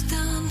hart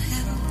aan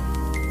hem.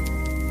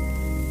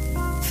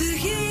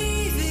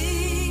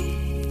 Vergeving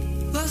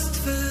was het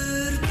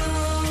verbond.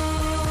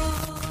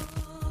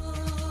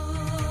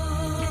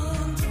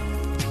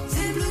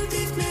 Zijn bloed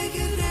heeft mij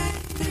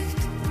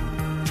gereinigd,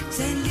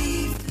 zijn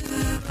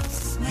liefde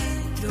was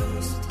mijn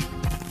troost.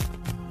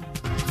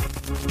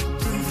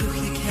 Toen vroeg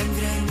ik hem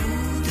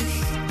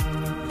vrijmoedig,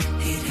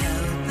 Heer,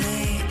 help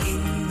mij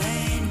in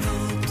mijn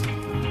nood.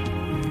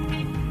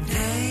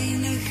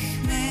 Reinig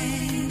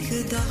mijn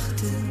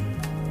gedachten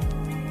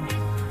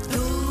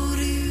door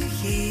uw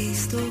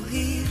geest, o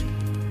Heer.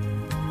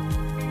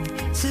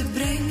 Ze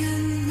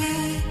brengen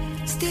mij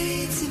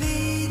steeds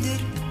weder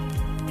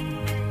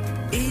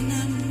in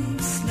een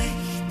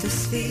slechte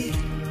sfeer.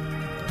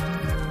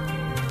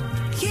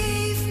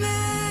 Geef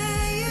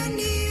mij een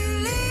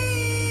nieuw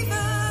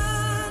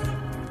leven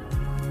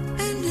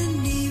en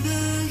een nieuwe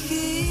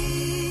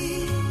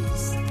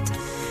geest.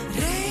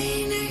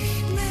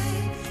 Reinig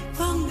mij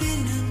van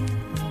binnen,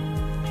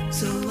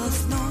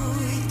 zoals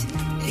nooit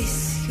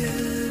is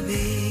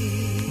geweest.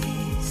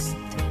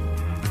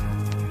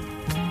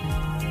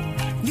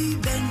 Nu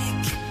ben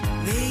ik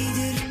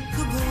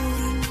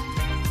wedergeboren,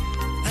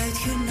 uit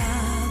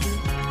genade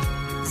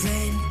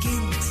zijn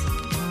kind.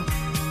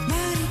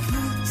 Maar ik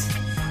moet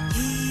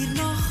hier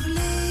nog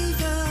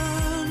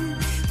leven.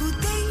 Hoe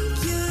denk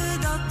je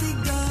dat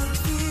ik dat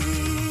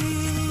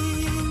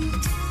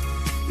vind?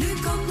 Nu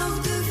komt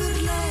nog de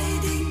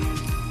verleiding,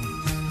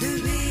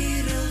 de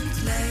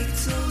wereld lijkt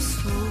zo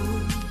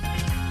schoon.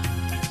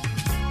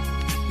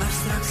 Maar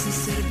straks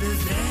is er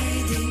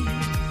bevrijding,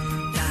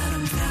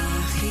 daarom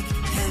vraag ik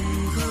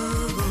hem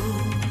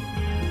gewoon.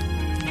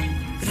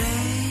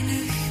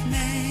 Reinig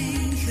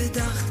mijn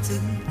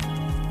gedachten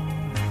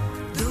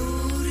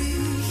door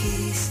uw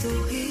geest,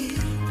 o Heer.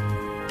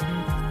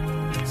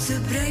 Ze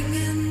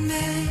brengen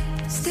mij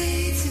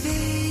steeds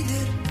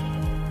weder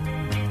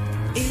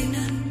in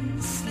een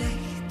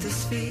slechte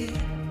sfeer.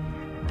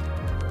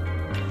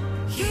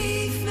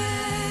 Geef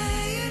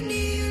mij een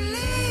nieuw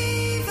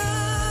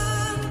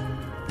leven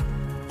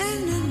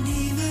en een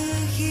nieuwe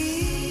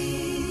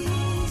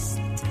geest.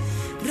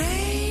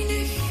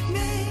 Reinig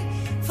mij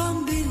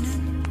van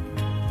binnen,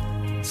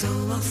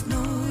 zoals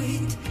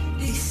nooit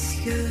is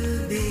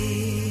geweest.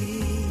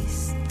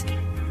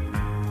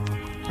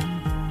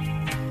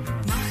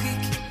 Mag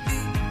ik u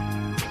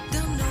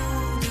dan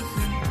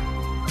nodigen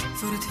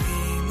voor het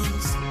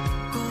hemels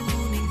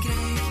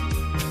koninkrijk?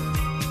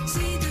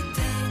 Zie, de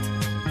tijd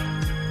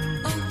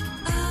op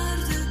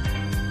aarde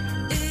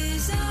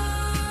is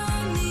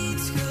aan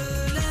niets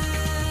gelijk.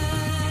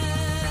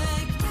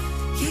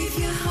 Geef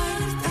je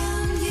hart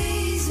aan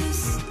Jezus,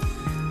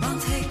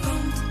 want hij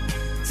komt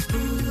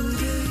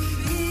spoedig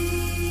weer.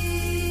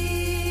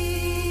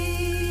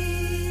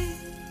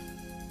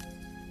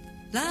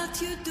 Laat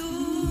je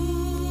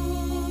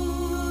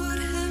door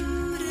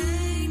hem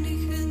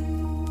reinigen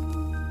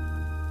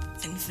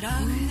en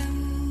vraag hem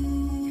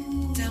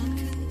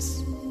telkens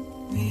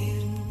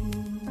weer.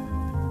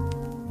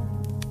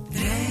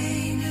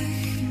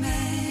 Reinig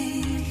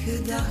mijn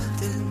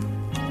gedachten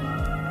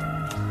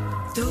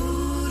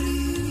door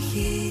uw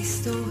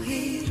geest, o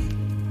Heer.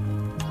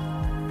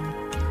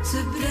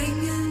 Ze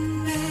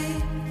brengen mij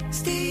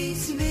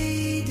steeds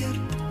weder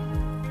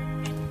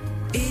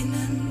in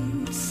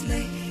een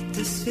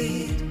slechte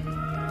sfeer.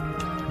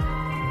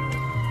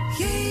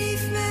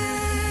 Geef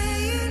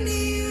mij een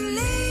nieuw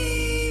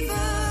leven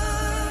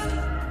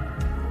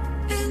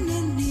en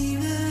een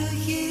nieuwe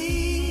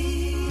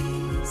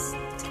geest.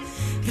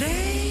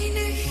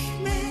 Reinig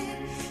mij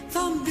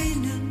van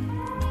binnen,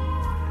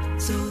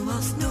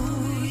 zoals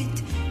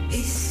nooit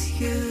is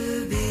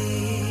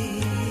geweest.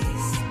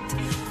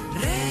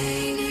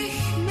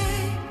 Reinig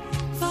mij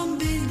van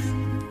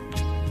binnen,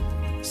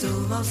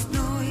 zoals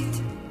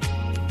nooit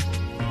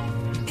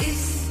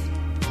is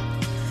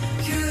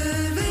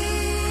geweest.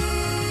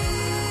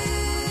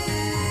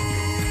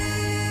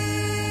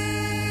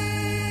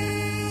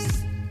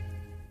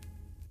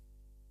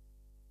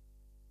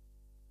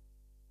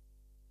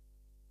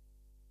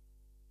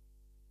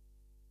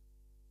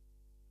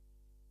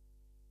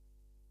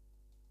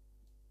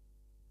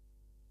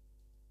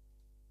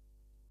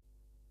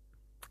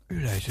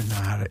 U luistert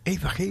naar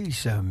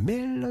evangelische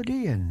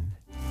melodieën.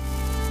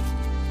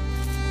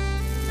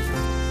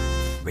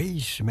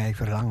 Wees mij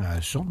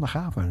verlangen,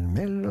 zondagavond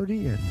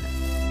melodieën.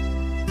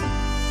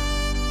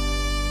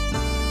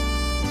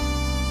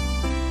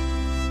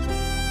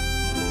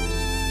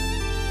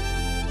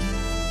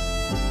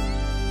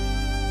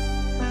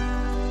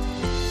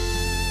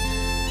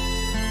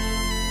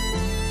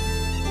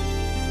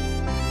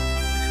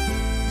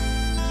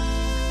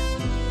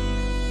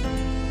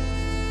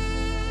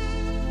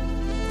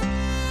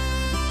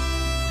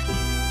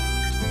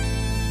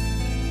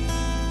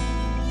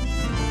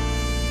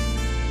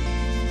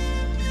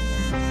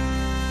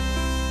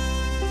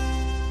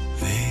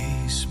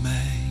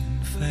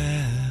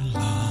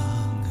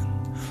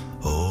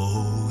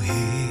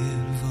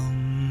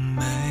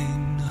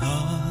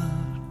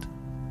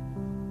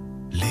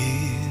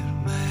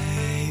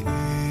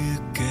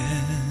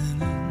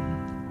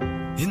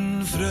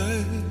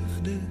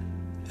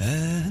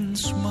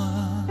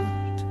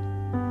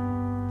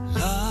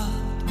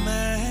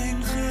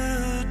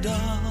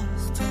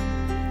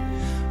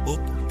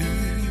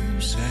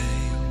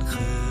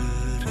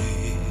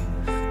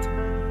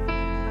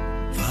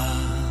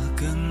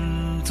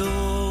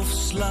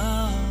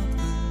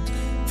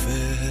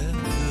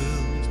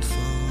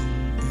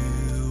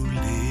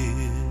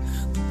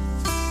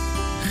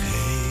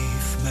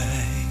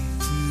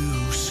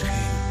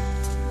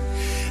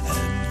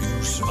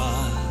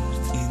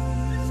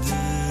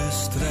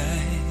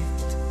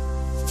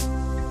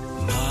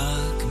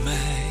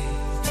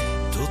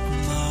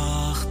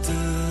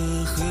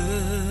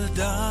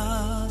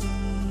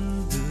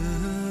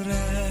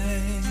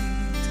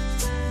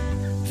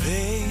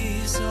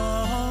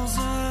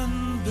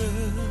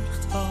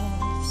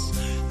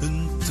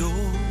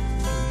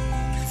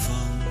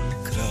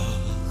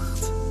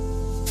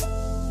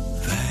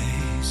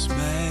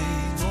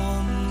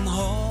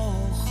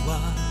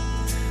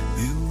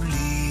 uw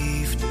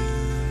liefde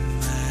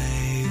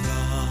mij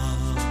wacht.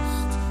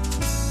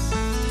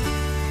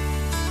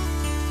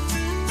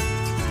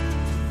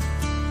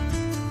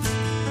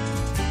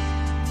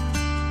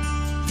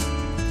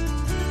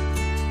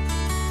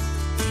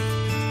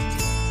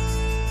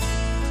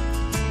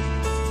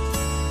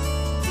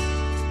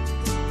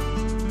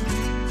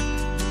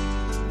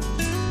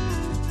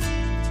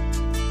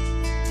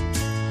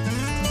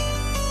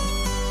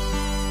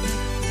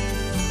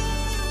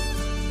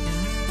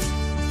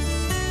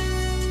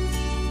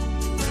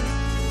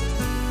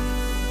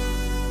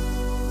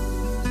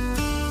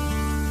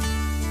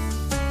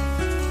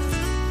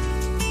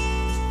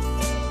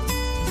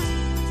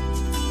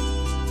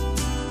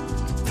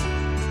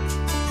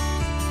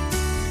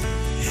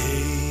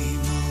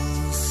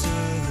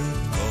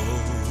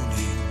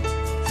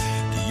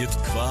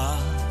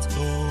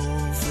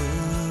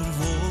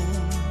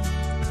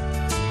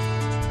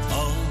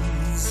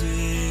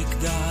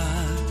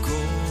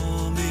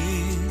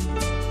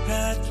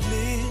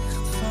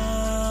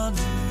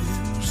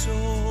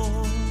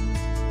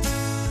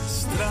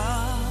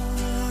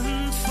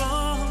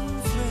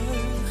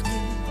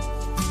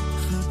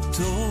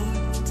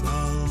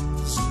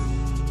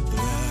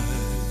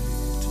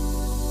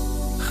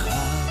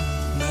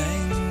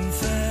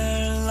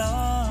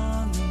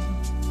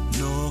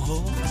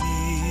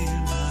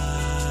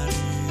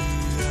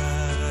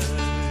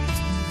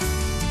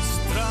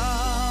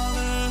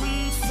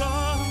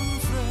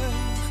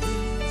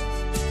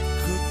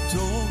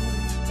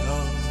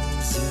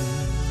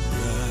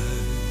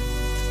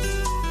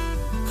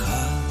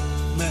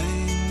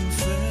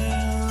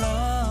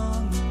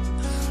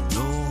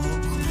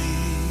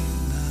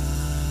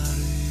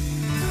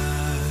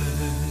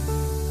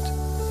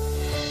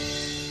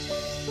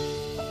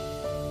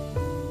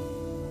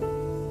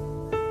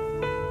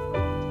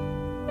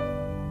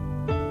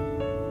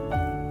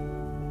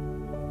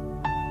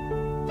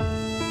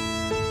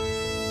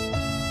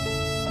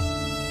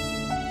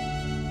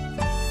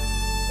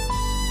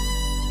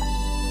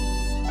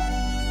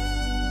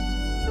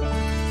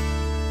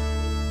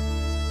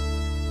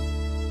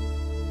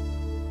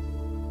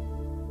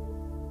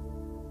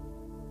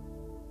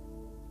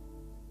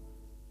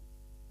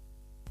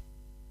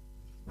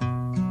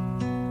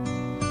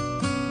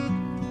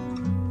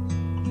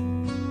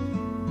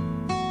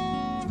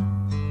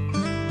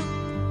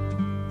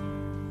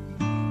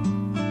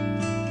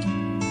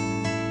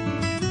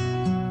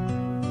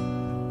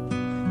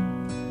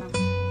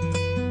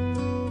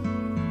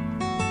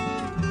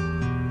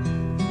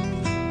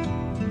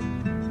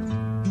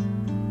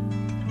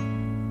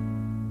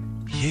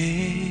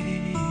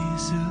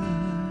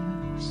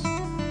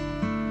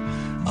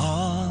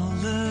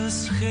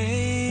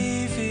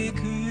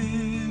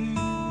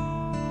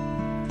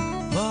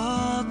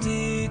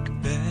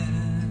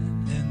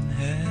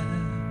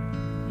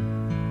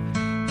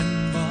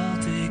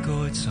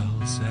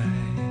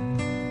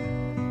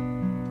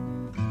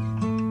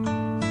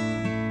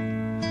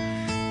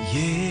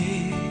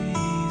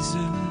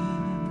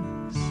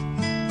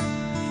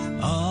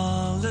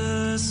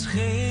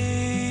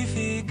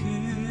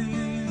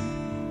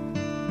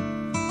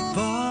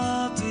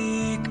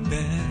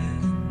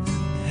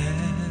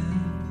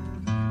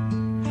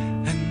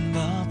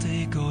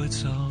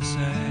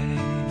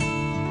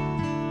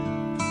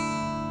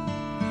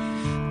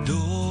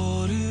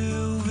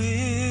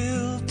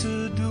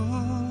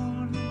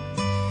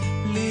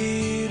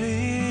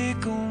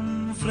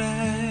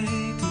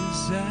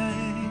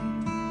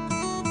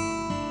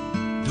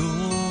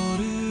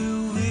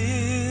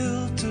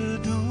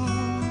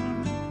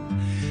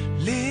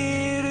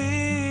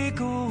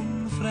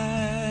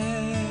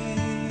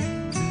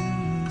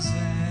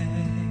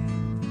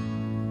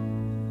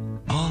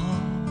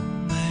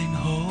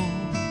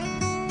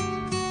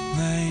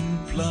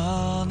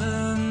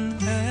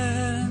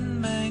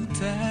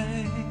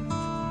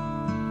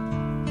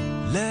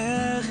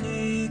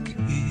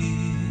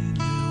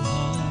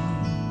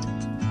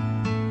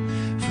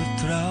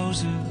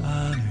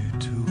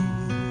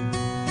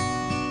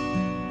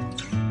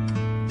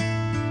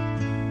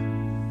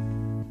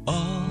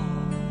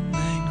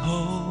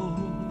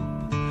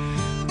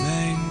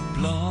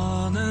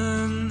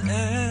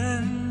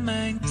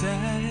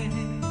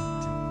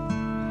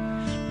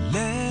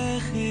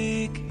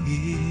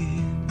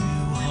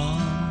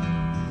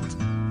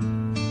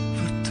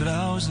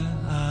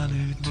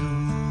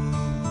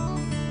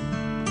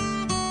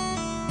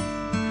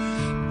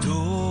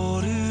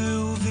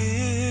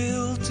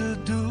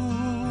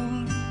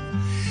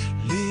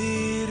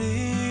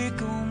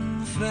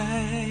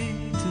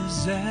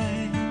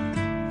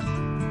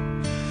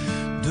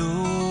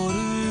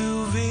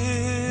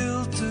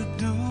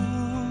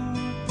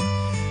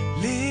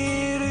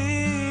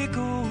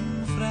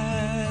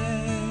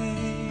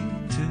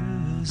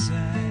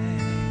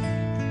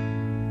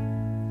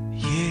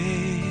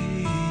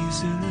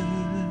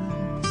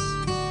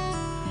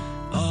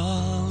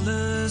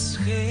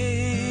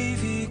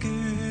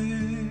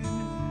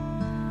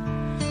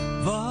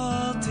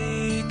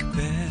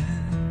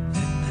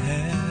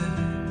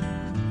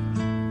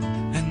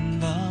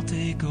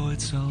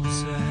 ooit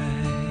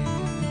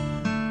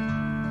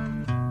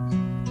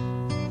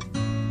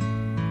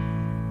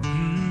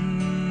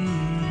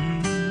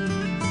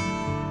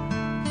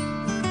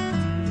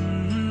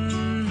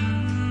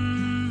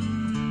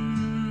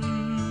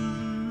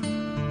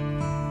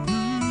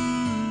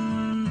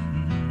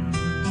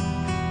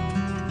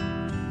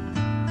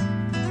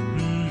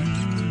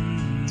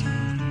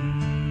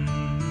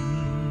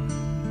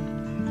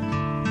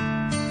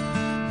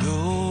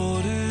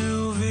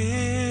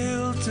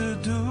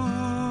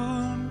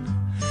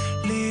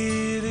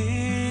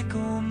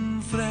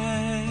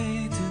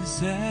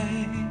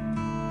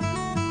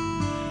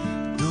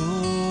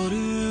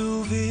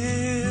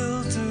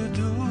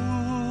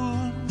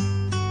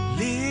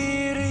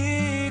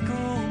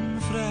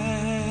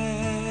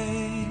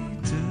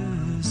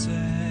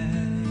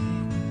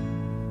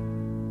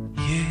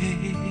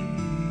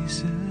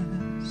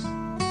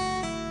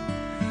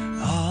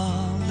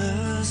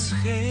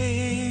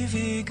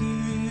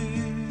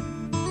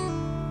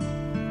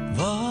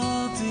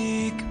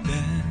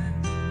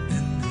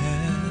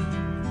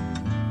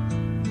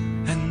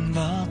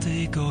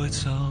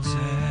zal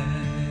zijn.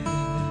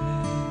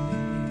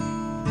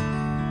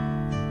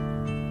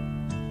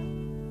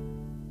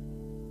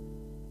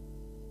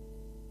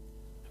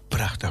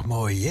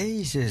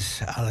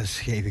 Jezus, alles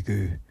geef ik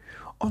u.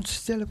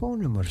 Ons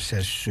telefoonnummer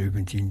 6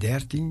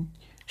 1713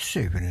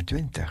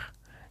 27.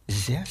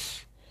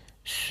 6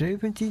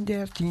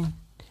 1713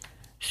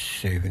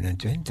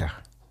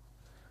 27.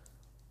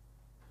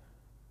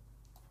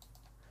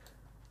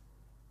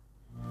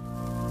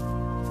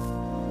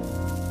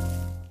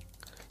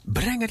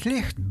 Breng het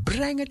licht,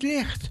 breng het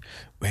licht.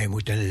 Wij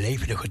moeten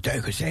levende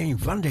getuigen zijn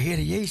van de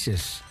Heer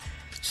Jezus.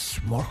 's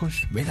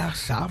Morgens,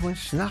 middags, 's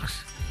avonds, 's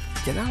nachts,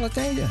 ten alle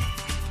tijden.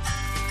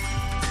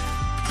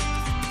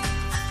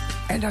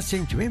 En dat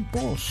zingt Wim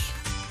Pols.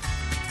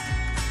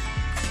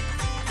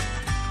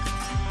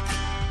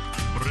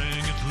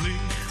 Breng het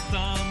licht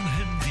aan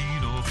hen die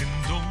nog in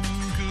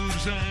donker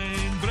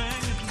zijn.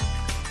 Breng het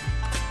licht,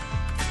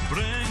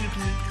 breng het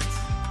licht.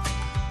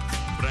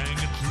 Breng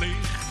het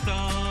licht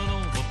aan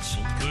al wat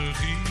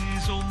zondig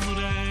is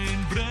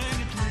onrein. Breng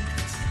het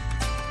licht,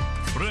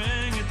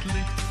 breng het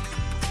licht.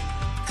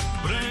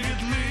 Breng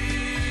het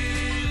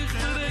licht,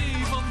 het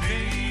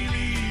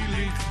evangelie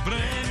licht.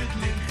 Breng het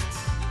licht.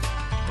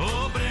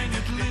 Oh, breng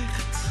het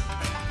licht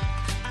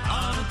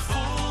aan het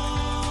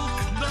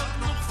volk dat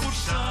nog voor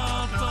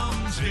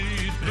Satan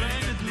zweert.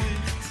 Breng het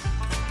licht,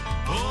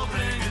 oh,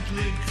 breng het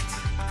licht.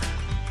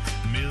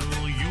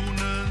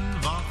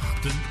 Miljoenen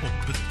wachten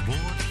op het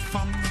woord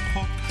van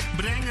God.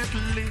 Breng het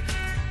licht,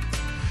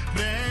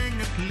 breng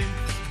het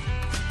licht.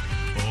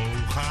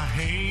 Oh, ga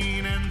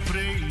heen en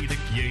predik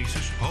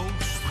Jezus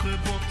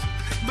hoogstgebod.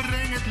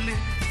 Breng het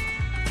licht,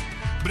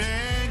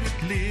 breng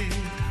het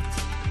licht.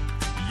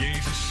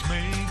 Jezus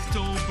smeekt,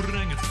 oh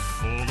breng het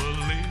volle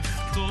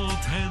licht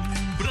tot hen.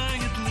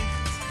 Breng het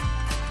licht,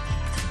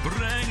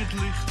 breng het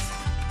licht.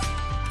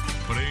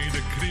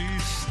 Predik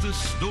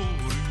Christus door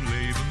uw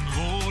leven,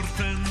 woord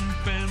en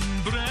pen.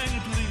 Breng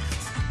het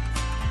licht,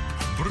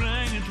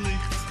 breng het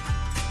licht.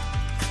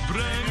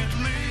 Breng het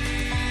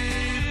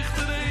licht,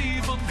 het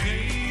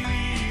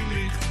evangelie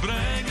licht.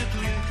 Breng het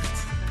licht,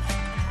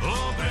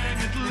 oh breng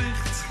het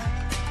licht.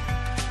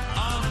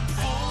 Aan het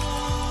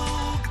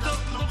volk dat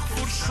nog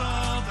voor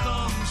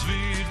Satan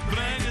zweert.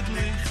 Breng het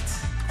licht,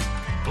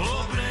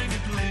 oh breng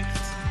het licht.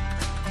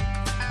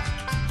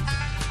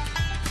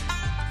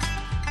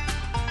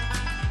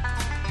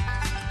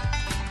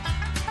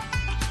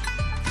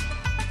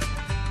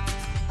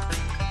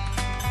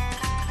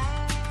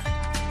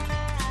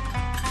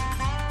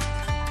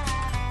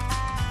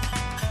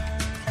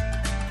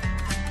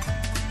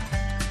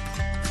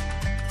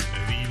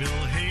 Wie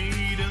wil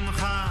heden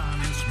gaan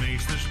in 's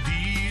meesters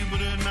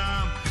dierbare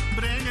naam?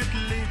 Breng het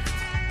licht,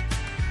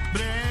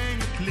 breng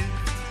het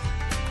licht.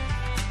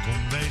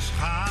 Kom wij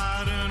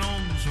scharen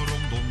ons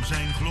rondom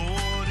zijn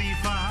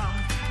gloriefaam.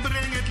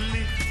 Breng het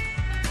licht,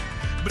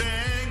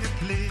 breng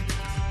het licht.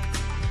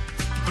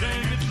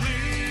 Breng het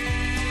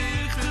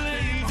licht, het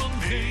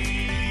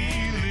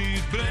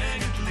evangelie.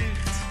 Breng het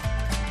licht,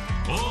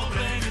 oh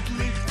breng het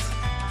licht.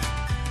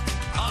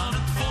 Aan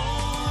het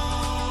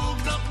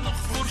volk dat nog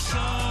voor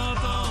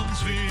Satan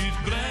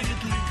zweert. Breng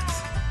het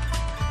licht,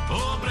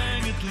 oh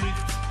breng het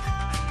licht.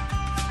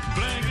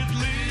 Breng het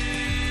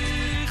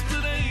licht,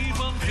 het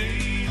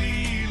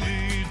evangelie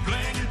leert.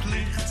 Breng het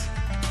licht,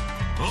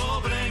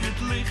 oh breng het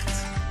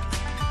licht.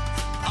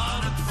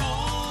 Aan het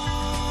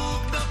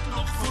volk dat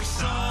nog voor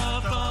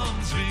Satan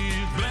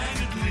zweert. Breng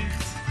het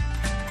licht,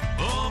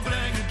 oh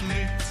breng het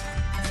licht.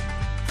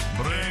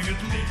 Breng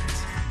het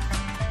licht,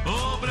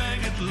 oh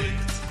breng het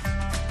licht.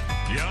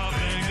 Ja,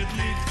 breng het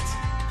licht,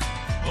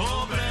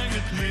 oh breng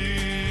het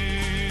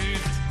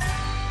licht.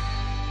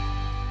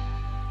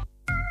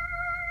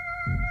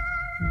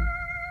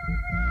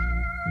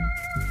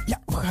 Ja,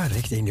 we gaan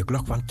richting de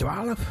klok van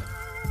 12.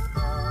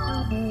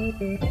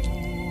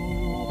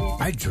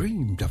 I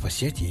dreamed of a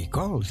city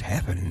called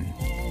heaven.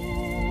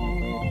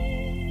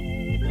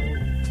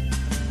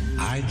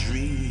 I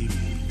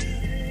dreamed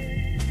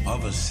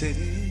of a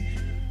city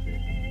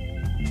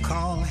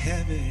called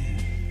heaven.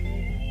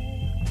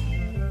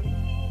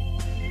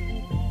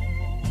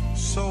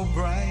 So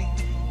bright,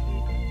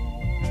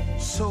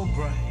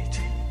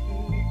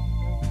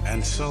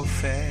 and so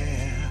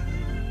fair.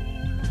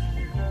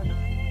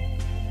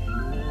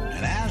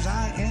 And as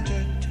I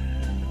entered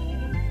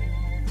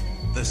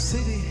the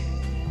city,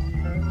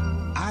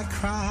 I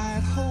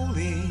cried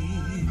holy.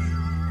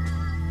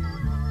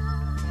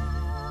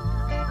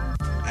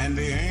 And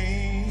the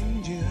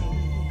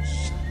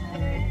angels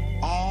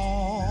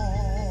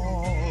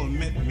all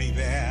met me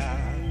there.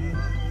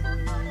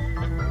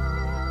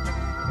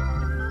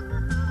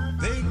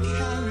 They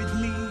carried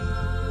me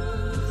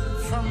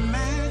from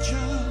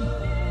mansion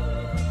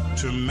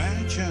to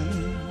mansion.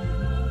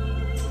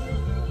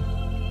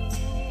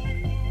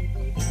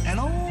 And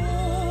oh,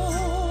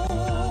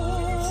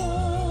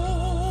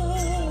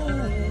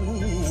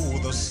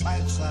 the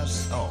sights I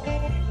saw.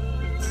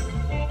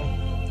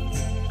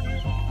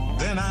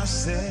 Then I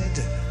said,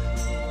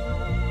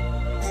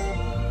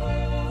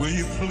 will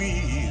you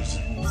please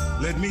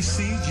let me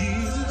see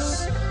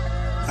Jesus?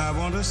 I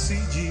want to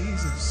see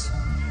Jesus.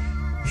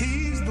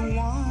 He's the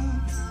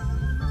one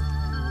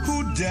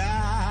who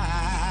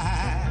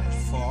died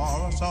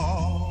for us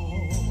all.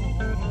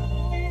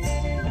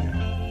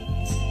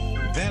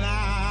 Then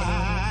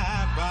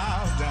I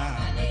bowed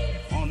down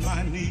on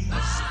my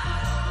knees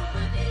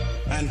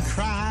and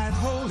cried,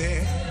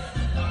 holy.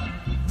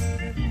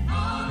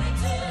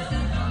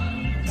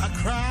 I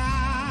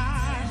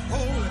cried,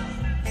 holy.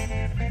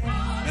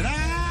 And I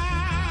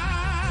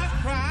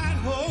cried,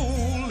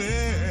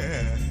 holy.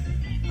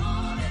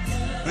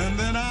 And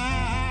then I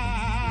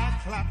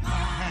clapped my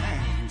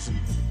hands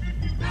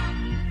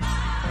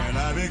and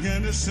I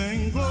began to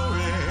sing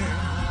glory,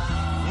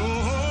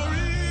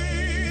 glory,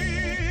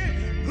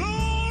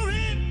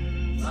 glory,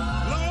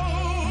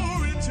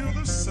 glory to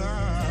the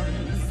Son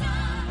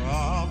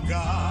of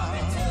God.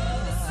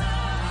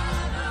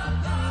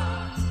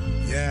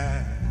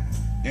 Yeah,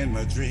 in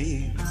my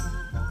dream,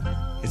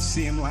 it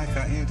seemed like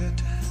I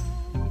entered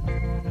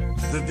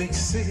the big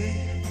city,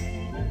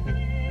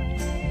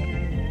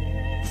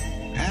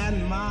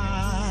 and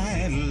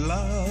my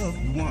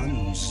loved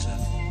ones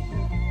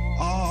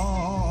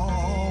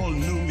all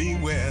knew me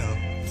well.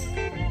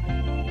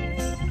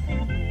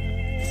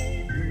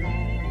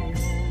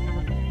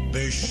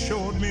 They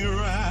showed me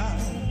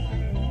around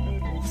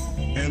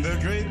in the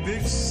great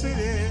big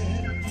city.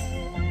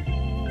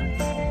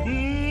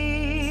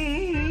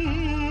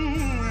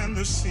 And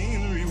the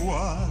scenery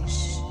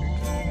was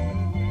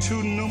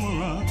too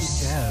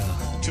numerous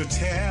to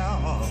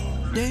tell.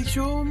 They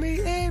showed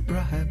me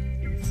Abraham.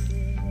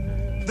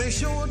 They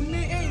showed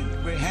me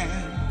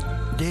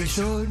Abraham. They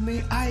showed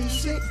me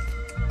Isaac.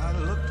 I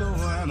looked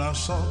over and I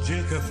saw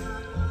Jacob.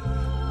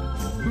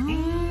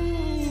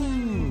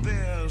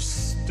 There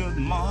stood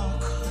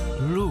Mark,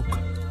 Luke,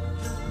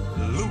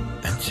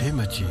 and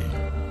Timothy,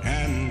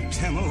 and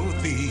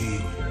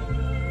Timothy.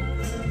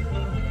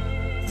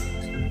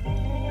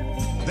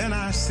 Then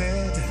I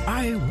said,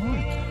 I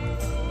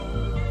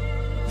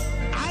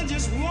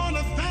just want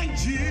to thank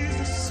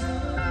Jesus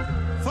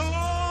for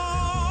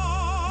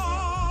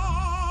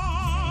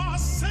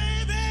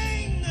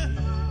saving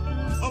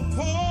a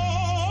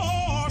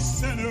poor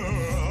sinner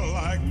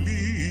like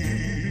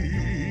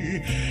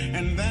me.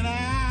 And then I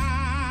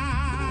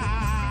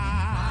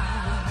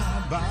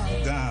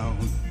bowed down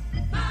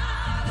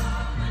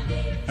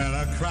and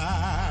I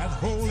cried,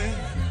 holy.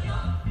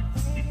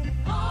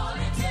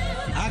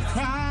 I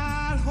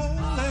cried, holy.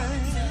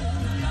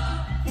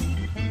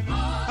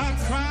 I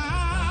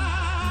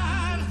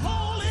cried,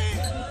 holy.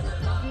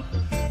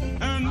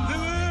 And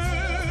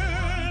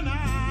then I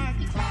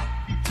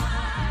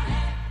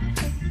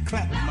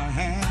clapped my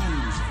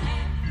hands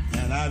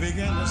and I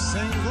began to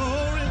sing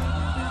glory,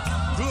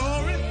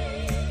 glory,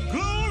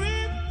 glory,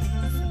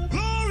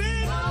 glory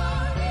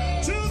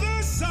to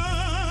the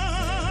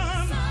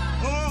Son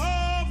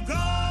of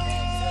God.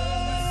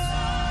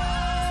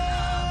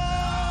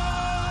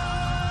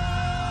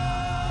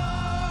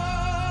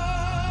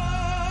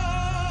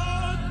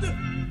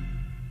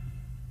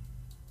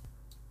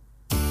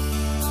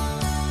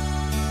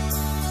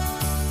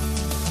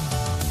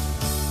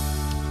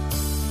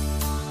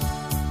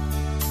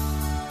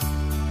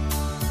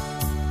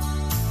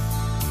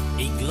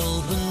 Ik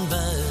loop een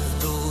weg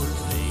door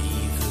het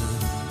leven,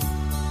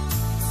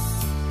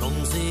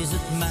 soms is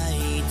het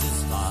mij te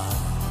zwaar.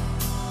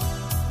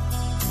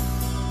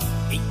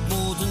 Ik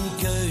moet een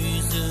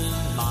keuze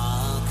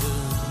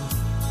maken,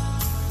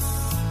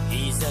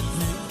 is het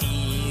nu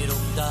hier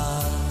of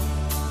daar?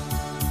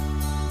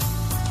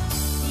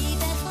 Die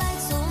weg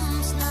leidt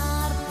soms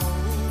naar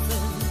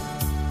boven,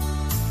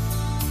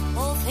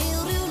 of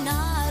heel ruw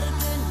naar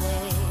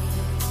beneden.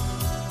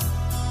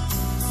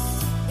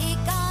 Ik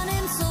kan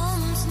hem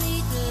soms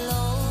niet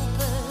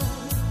lopen,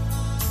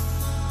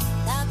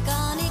 dat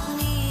kan ik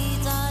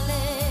niet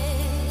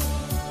alleen.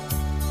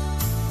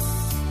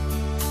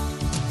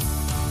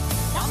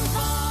 Dan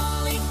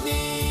val ik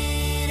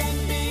neer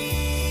en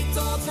bid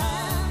tot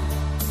hem,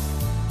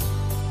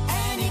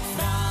 en ik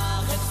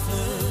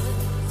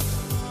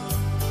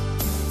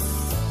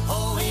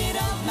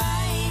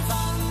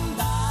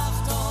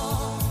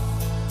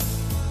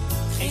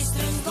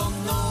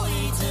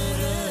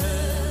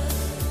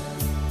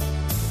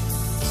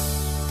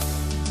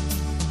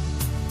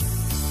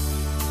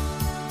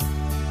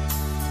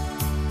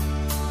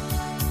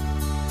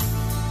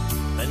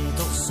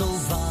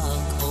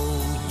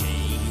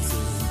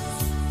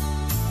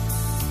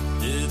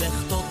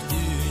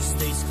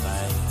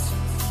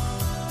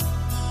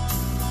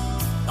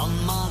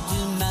maakt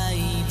u mij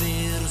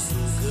weer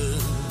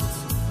zoekend.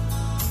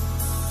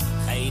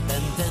 Gij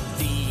bent het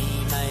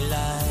die mij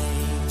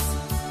leidt.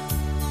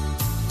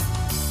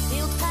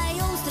 Wilt gij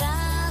ons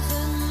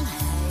dragen,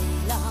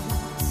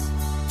 heiland,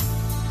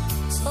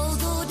 zo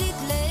door dit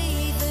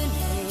leven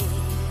heen,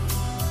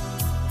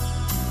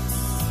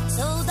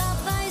 zodat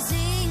wij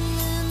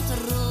zingend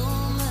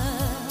roemen,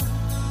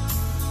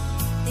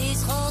 het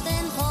is God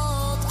en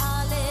God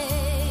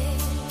alleen.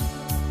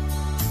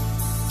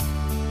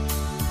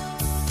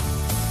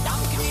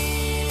 Dan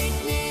kniel ik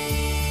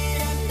neer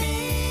en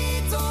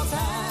bid tot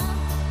hem,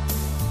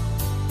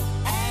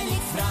 en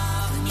ik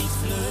vraag niet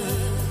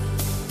vlug.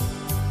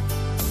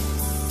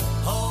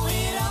 O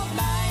Heer, help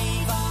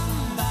mij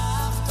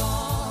vandaag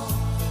toch.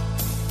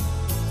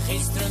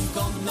 Gisteren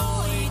komt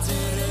nooit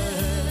terug.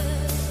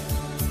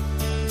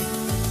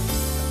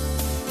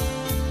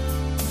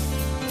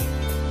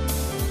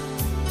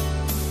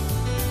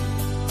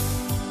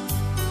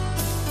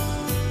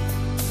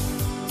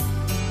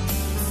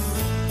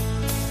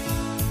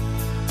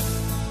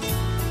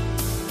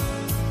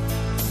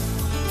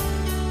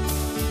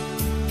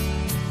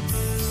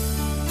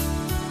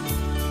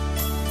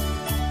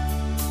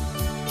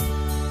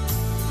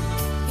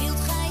 Wilt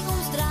gij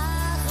ons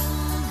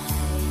dragen,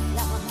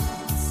 heiland,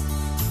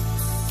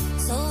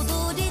 zo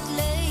door dit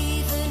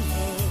leven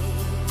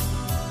heen,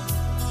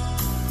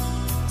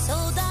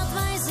 zodat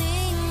wij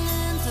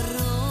zingend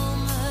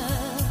roemen,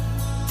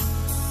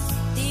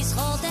 het is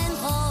God en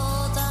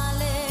God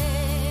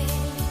alleen.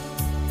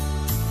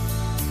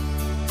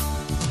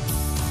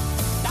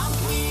 Dan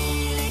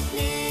kniel ik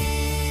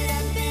neer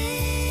en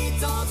bid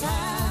tot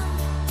hem,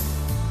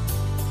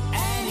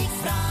 en ik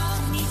vraag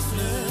niet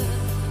vlug.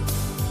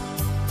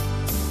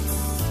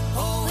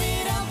 O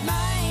Heer, help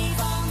mij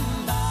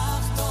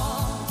vandaag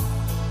toch.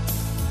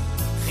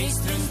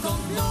 Gisteren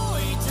komt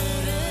nooit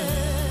terug.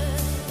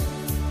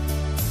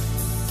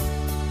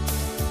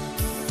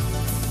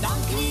 Dan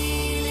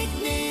kniel ik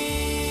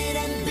neer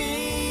en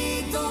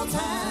bid tot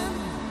hem,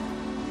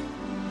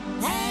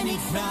 en ik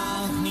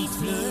vraag niet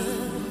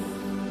vlug.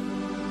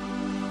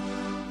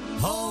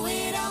 O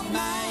Heer, help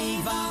mij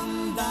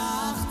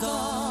vandaag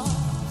toch.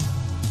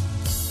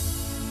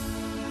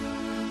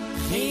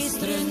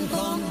 Gisteren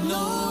komt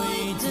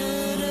nooit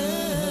terug.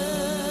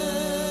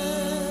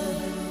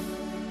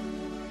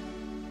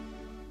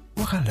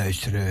 We gaan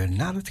luisteren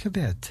naar het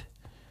gebed.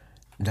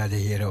 Dat de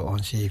Heer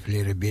ons heeft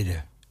leren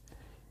bidden.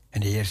 En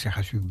de Heer zegt,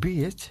 als u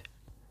bidt,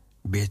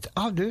 bid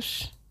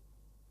aldus.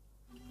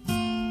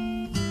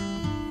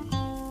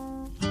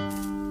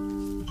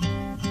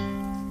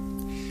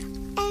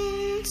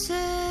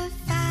 Onze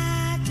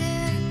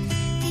Vader,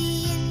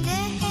 die in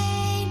de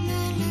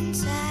hemelen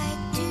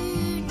zijt,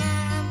 uw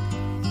naam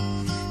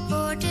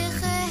worden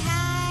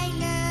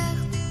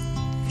geheiligd.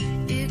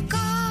 Uw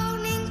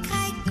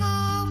koninkrijk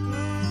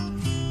komen,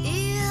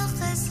 uw wil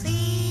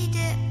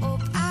geschieden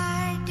op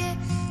aarde,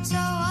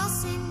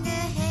 zoals in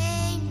de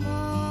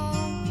hemel.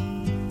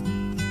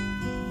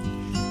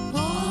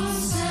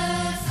 Onze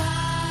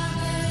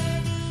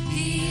Vader,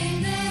 die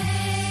in de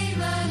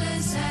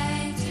hemelen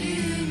zijt,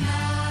 uw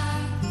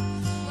naam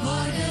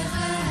worden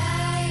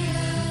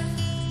geheiligd.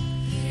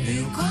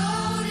 Uw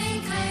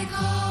koninkrijk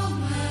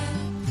komen,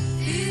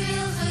 uw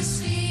wil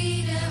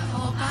geschieden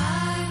op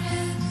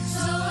aarde,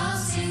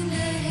 zoals in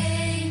de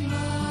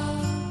hemel.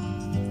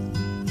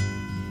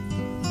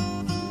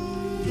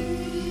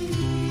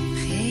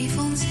 Geef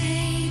ons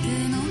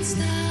heden ons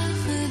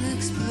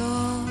dagelijks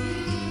brood.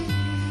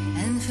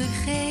 En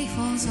vergeef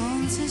ons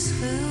onze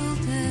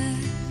schulden,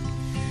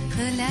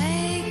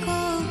 gelijk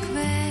ook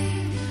wij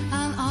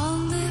aan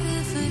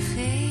anderen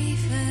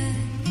vergeven.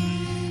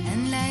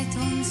 En leid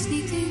ons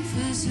niet in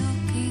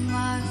verzoeking,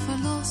 maar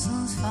verlos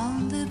ons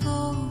van de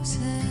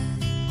boze.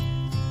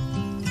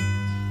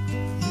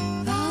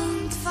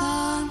 Want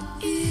van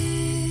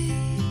u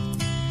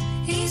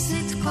is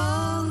het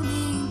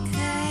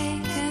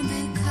koninkrijk en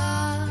de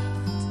kracht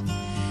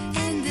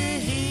en de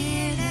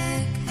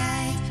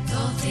heerlijkheid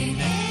tot in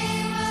eeuwigheid,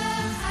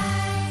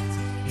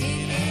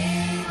 in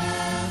eeuwigheid.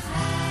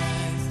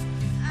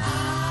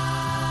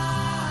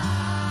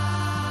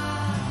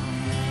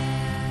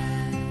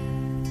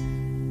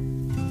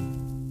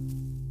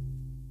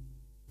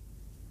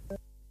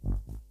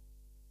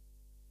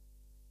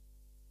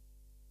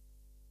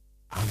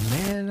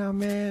 Amen,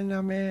 amen,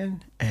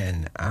 amen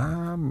en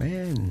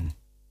amen.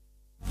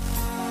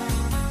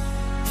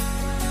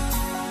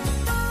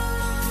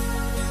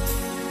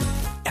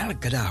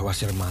 Elke dag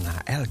was er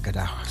manna, elke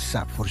dag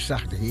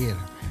voorzag de Heer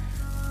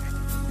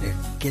de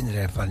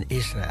kinderen van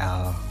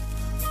Israël.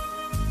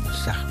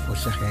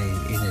 Voorzag hij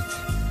in het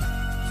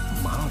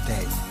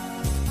maaltijd.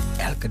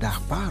 Elke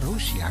dag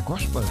Parousia,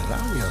 gospel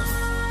radio.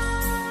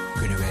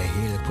 Kunnen wij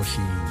heerlijk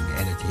voorzien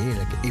en het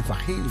heerlijke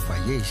evangelie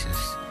van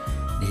Jezus.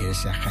 De Heer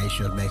zegt, gij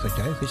zult mijn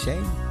getuigen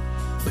zijn.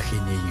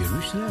 Begin in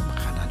Jeruzalem,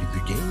 ga naar de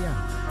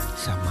Judea,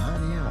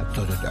 Samaria,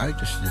 tot het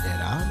uiterste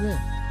der aarde.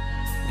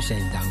 We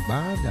zijn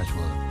dankbaar dat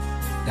we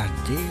daar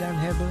deel aan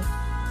hebben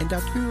en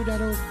dat u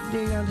daar ook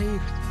deel aan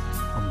heeft.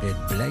 om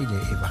dit blijde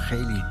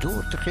evangelie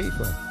door te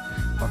geven.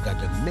 Opdat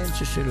de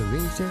mensen zullen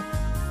weten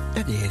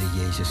dat de Heer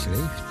Jezus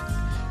leeft.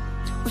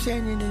 We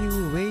zijn in een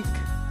nieuwe week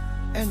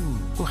en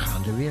we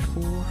gaan er weer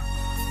voor.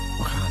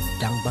 We gaan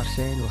dankbaar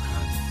zijn, we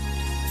gaan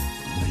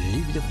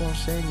liefdevol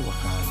zijn, we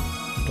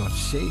gaan tot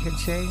zegen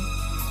zijn.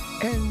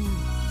 En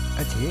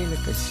het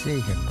heerlijke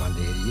zegen van de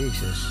Heer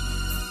Jezus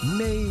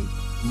mee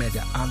met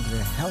de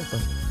anderen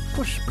helpen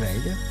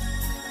verspreiden.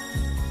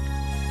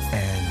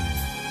 En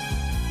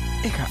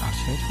ik ga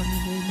afscheid van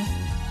u nemen.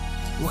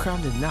 We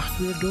gaan de nacht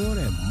weer door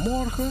en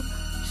morgen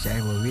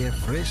zijn we weer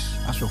fris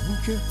als een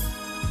hoedje.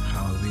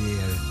 Gaan we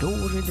weer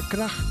door in de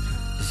kracht,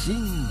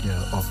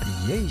 ziende op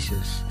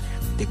Jezus,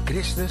 de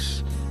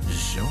Christus,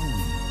 Zoon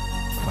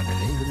van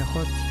de levende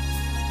God.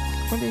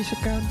 Van deze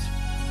kant,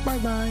 bye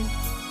bye,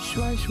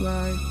 zwaai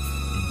zwaai,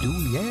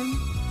 doei en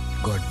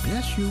God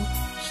bless you.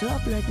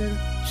 Slaap lekker,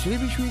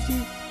 sleepy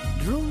sweetie,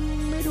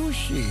 droom met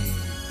Oesie.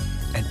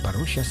 En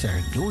Parousia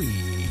zegt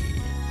doei.